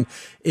aligned.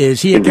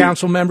 Is he a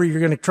council member you're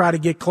going to try to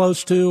get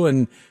close to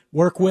and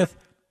work with?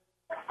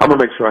 I'm going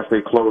to make sure I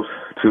stay close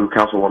to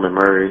Councilwoman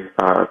Murray,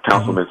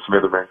 Councilman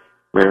Smitherman,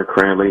 Mayor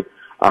Cranley,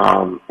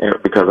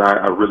 because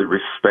I really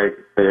respect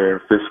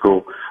their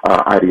fiscal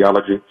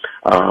ideology.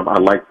 I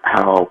like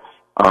how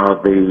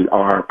they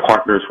are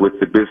partners with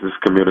the business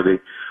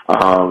community,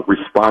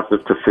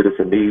 responsive to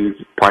citizen needs,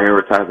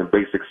 prioritizing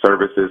basic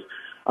services,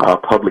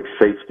 public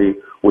safety,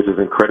 which is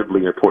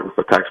incredibly important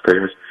for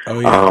taxpayers. Oh,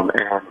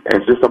 yeah.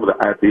 And just some of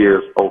the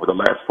ideas over the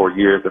last 4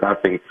 years that I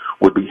think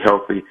would be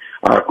healthy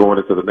going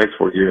into the next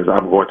 4 years.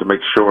 I'm going to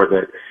make sure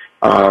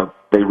that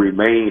they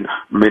remain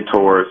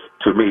mentors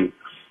to me.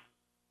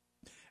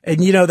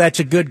 And, you know,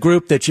 that's a good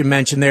group that you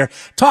mentioned there.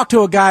 Talked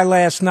to a guy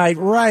last night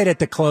right at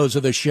the close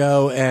of the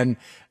show, and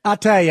I'll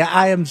tell you,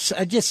 I am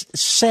just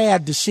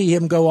sad to see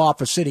him go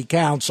off of city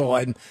council,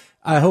 and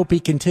I hope he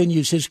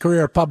continues his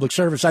career of public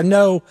service. I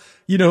know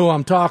you know who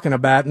I'm talking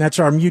about, and that's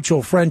our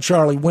mutual friend,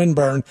 Charlie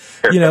Winburn.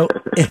 You know,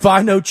 if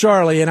I know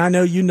Charlie, and I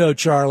know you know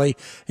Charlie,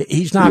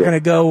 he's not going to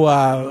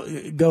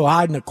go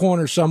hide in a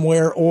corner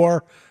somewhere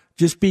or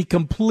just be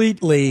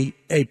completely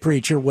a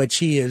preacher, which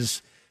he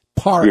is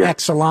par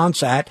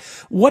excellence at.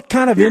 What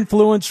kind of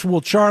influence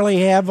will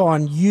Charlie have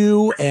on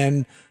you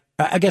and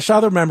I guess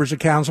other members of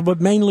council,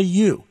 but mainly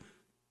you?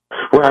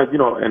 Well, you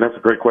know, and that's a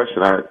great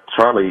question.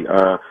 Charlie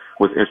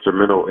was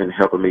instrumental in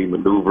helping me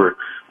maneuver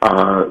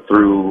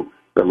through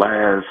the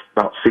last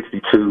about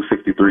 62,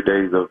 63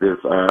 days of this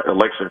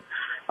election.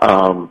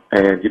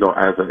 And, you know,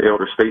 as an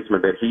elder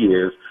statesman that he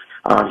is,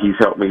 he's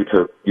helped me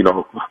to, you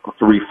know,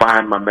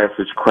 refine my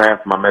message,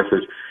 craft my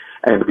message,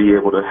 and to be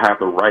able to have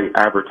the right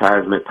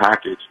advertisement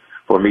package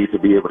for me to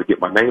be able to get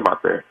my name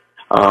out there.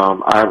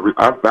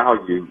 I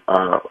value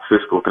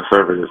fiscal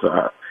conservatives,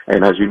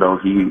 and as you know,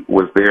 he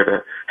was there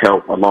to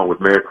help, along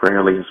with Mayor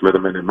Cranley and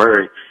Smitherman and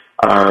Murray,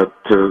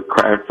 to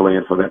craft,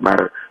 Flynn for that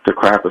matter, to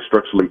craft a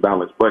structurally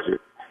balanced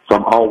budget. So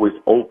I'm always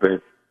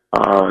open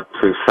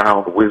to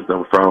sound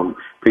wisdom from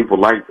people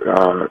like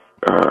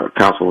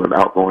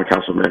outgoing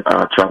Councilman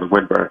Charlie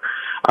Winburn.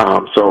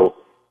 So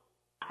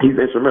he's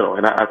instrumental,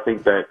 and I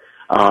think that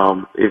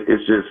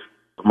it's just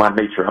my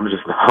nature. I'm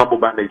just humble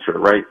by nature,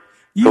 right?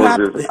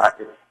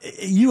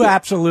 You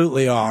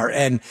absolutely are.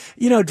 And,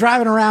 you know,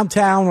 driving around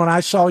town when I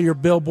saw your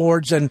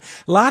billboards, and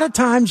a lot of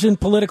times in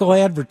political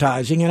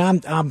advertising,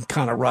 and I'm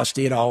kind of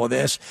rusty at all of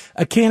this,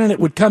 a candidate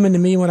would come into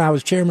me when I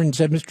was chairman and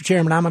said, Mr.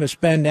 Chairman, I'm going to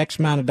spend X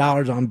amount of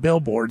dollars on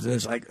billboards. And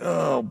it's like,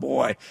 oh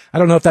boy, I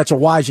don't know if that's a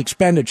wise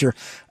expenditure.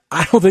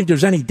 I don't think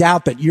there's any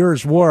doubt that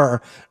yours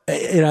were,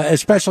 you know,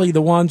 especially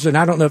the ones, and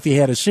I don't know if you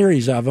had a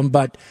series of them,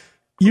 but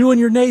you in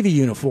your Navy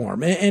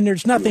uniform, and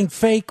there's nothing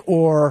fake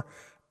or,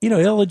 you know,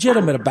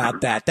 illegitimate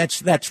about that.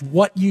 That's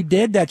what you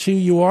did. That's who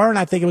you are. And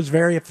I think it was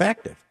very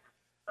effective.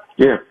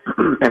 Yeah.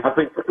 And I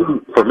think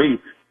for me,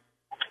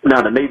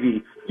 now the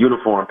Navy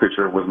uniform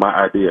picture was my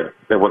idea.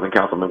 That wasn't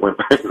Councilman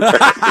Winburn.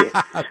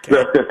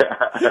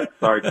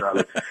 Sorry,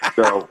 Charlie.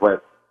 So,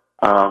 but,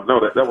 no,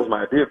 that was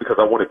my idea because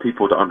I wanted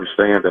people to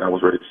understand that I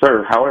was ready to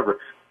serve. However,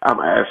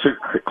 I should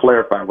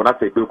clarify, when I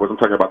say billboards, I'm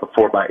talking about the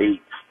 4x8,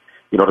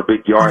 you know, the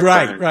big yard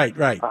signs.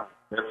 Right.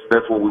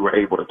 That's when we were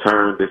able to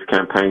turn this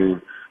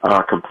campaign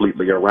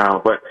completely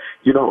around. But,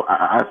 you know,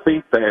 I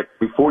think that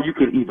before you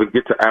can even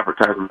get to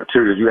advertising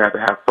material, you have to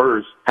have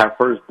first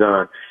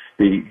done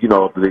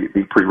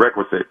the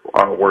prerequisite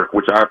work,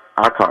 which I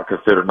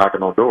consider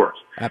knocking on doors.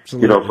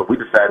 Absolutely. You know, so we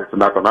decided to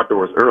knock on our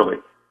doors early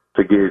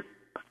to get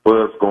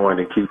buzz going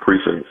in key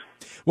precincts.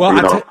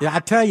 Well, I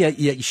tell you,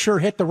 you sure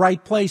hit the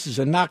right places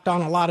and knocked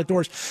on a lot of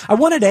doors. I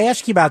wanted to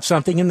ask you about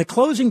something. In the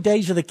closing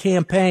days of the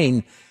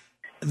campaign,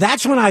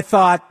 that's when I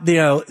thought,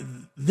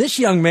 this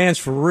young man's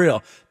for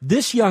real.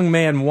 This young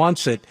man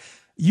wants it.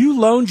 You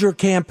loaned your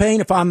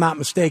campaign, if I'm not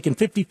mistaken,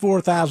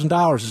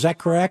 $54,000. Is that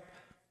correct?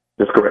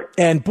 That's correct.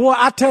 And boy,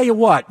 I'll tell you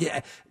what,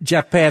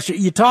 Jeff Pastor,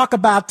 you talk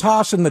about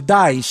tossing the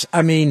dice.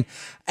 I mean,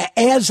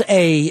 as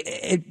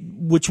you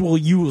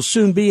will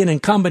soon be an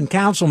incumbent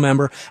council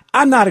member,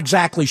 I'm not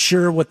exactly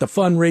sure what the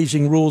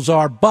fundraising rules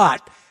are,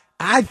 but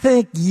I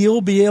think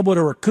you'll be able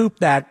to recoup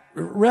that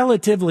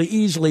relatively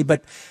easily.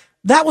 But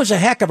that was a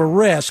heck of a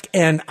risk,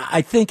 and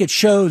I think it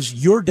shows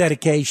your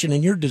dedication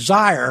and your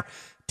desire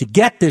to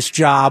get this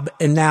job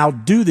and now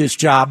do this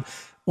job.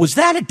 Was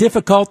that a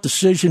difficult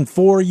decision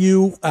for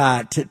you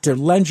to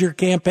lend your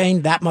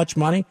campaign that much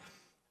money?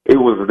 It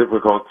was a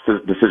difficult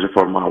decision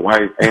for my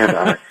wife and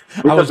I.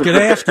 I was going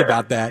to ask you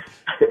about that.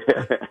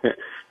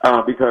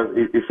 Because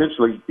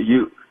essentially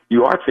you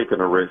are taking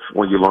a risk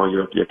when you loan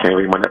your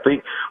campaign money. I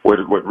think what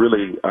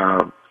really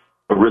kind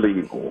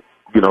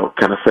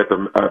of set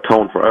the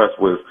tone for us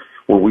was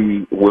when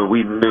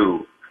we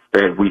knew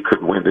that we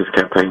could win this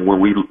campaign, when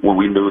we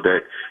knew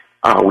that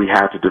we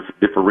had to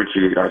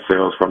differentiate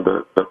ourselves from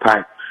the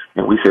pack,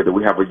 and we said that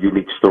we have a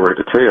unique story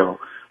to tell,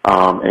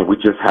 and we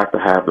just have to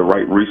have the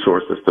right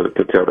resources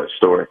to tell that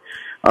story.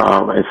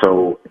 And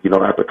so,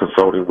 after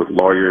consulting with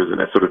lawyers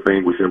and that sort of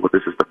thing, we said, well,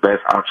 this is the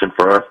best option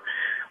for us,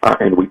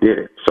 and we did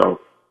it.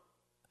 So.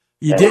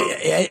 You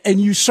did, and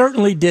you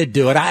certainly did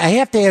do it. I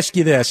have to ask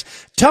you this.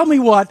 Tell me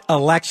what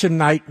election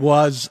night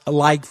was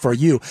like for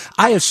you.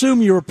 I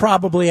assume you were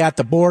probably at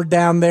the board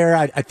down there.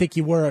 I think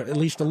you were at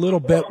least a little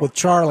bit with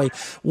Charlie.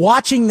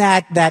 Watching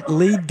that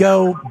lead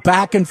go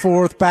back and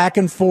forth,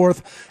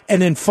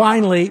 and then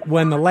finally,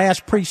 when the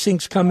last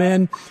precincts come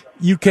in,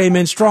 you came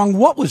in strong.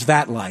 What was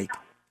that like?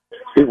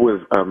 It was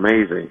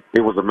amazing. And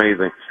it was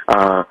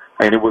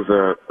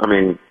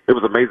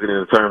amazing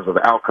in terms of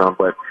the outcome,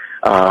 but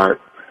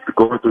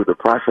going through the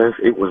process,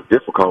 it was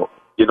difficult,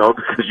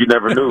 because you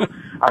never knew.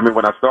 I mean,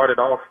 when I started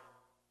off,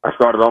 I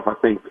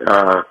think,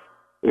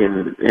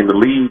 in the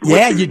lead.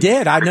 Yeah, you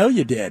did. I know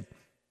you did.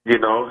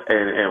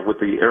 And with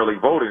the early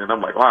voting, and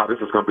I'm like, wow, this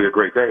is going to be a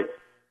great day.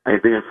 And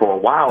then for a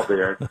while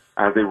there,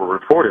 as they were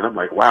reporting, I'm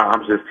like, wow,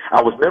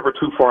 I was never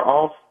too far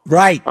off.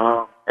 Right.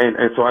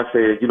 And so I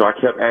said, I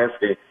kept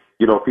asking,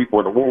 people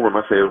in the war room,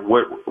 I said,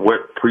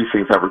 what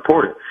precincts have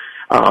reported?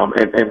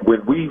 And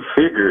when we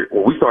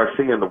started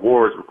seeing the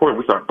wars reporting,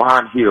 we started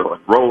Bond Hill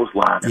and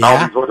Roseline and all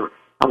these other,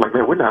 I'm like,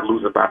 man, we're not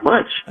losing that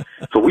much.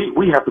 So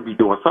we have to be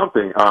doing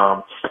something.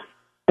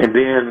 And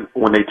then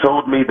when they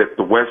told me that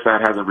the West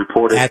Side hasn't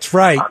reported, that's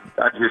right.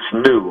 I just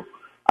knew.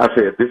 I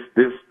said, this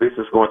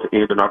is going to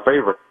end in our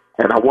favor.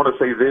 And I want to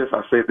say this.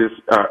 I said this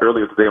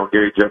earlier today on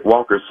Gary Jeff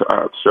Walker's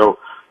show.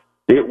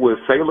 It was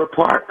Sailor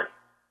Park.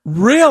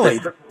 Really?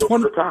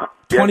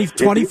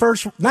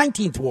 21st,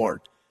 19th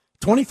Ward.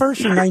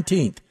 21st or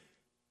 19th?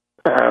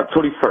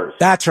 21st.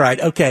 That's right.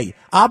 Okay.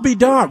 I'll be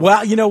darned.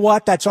 Well, you know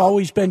what? That's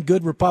always been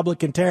good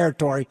Republican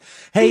territory.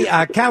 Hey,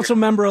 Council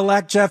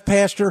Member-elect Jeff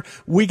Pastor,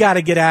 we got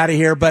to get out of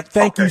here, but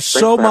thank you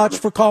so much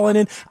for calling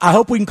in. I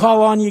hope we can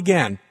call on you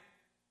again.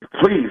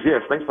 Please,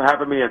 yes. Thanks for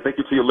having me, and thank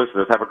you to your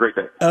listeners. Have a great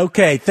day.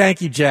 Okay.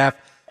 Thank you, Jeff.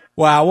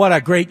 Wow, what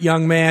a great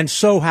young man.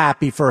 So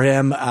happy for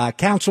him.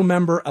 Council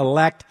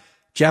Member-elect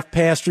Jeff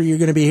Pastor, you're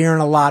going to be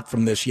hearing a lot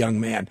from this young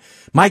man.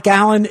 Mike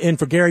Allen in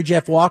for Gary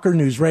Jeff Walker,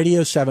 News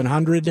Radio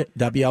 700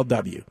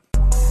 WLW.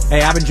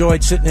 Hey, I've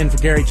enjoyed sitting in for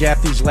Gary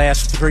Jeff these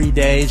last 3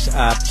 days.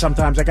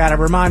 Sometimes I got to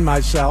remind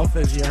myself,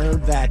 as you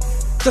heard, that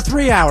it's a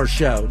 3-hour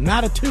show,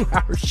 not a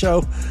 2-hour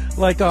show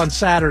like on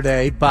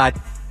Saturday. But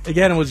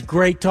again, it was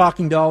great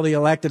talking to all the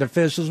elected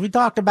officials. We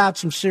talked about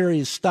some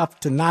serious stuff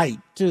tonight,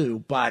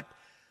 too. But,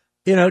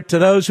 to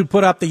those who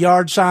put up the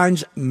yard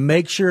signs,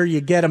 make sure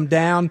you get them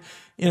down.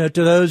 To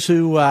those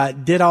who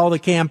did all the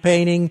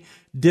campaigning,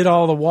 did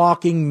all the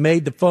walking,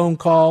 made the phone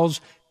calls,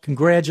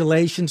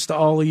 congratulations to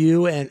all of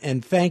you,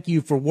 and thank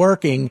you for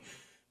working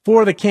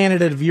for the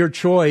candidate of your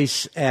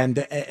choice.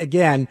 And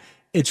again,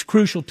 it's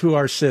crucial to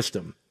our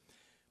system.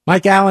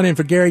 Mike Allen in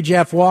for Gary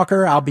Jeff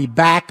Walker. I'll be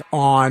back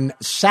on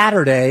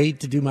Saturday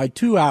to do my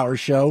 2-hour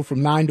show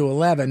from 9 to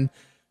 11,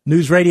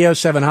 News Radio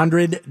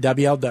 700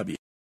 WLW.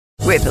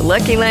 With the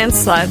Lucky Land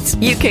Slots,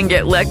 you can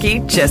get lucky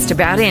just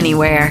about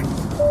anywhere.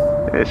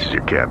 This is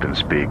your captain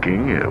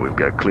speaking. We've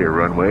got clear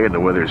runway and the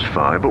weather's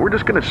fine, but we're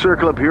just going to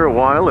circle up here a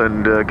while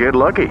and get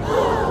lucky.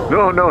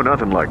 No,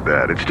 nothing like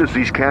that. It's just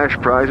these cash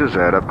prizes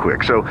add up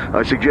quick. So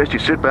I suggest you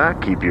sit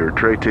back, keep your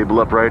tray table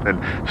upright,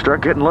 and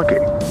start getting lucky.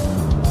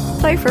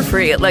 Play for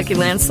free at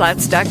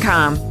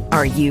LuckyLandSlots.com.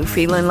 Are you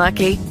feeling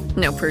lucky?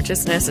 No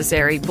purchase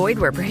necessary. Void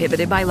where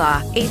prohibited by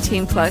law.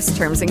 18+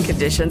 terms and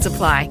conditions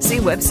apply. See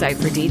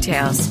website for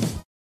details.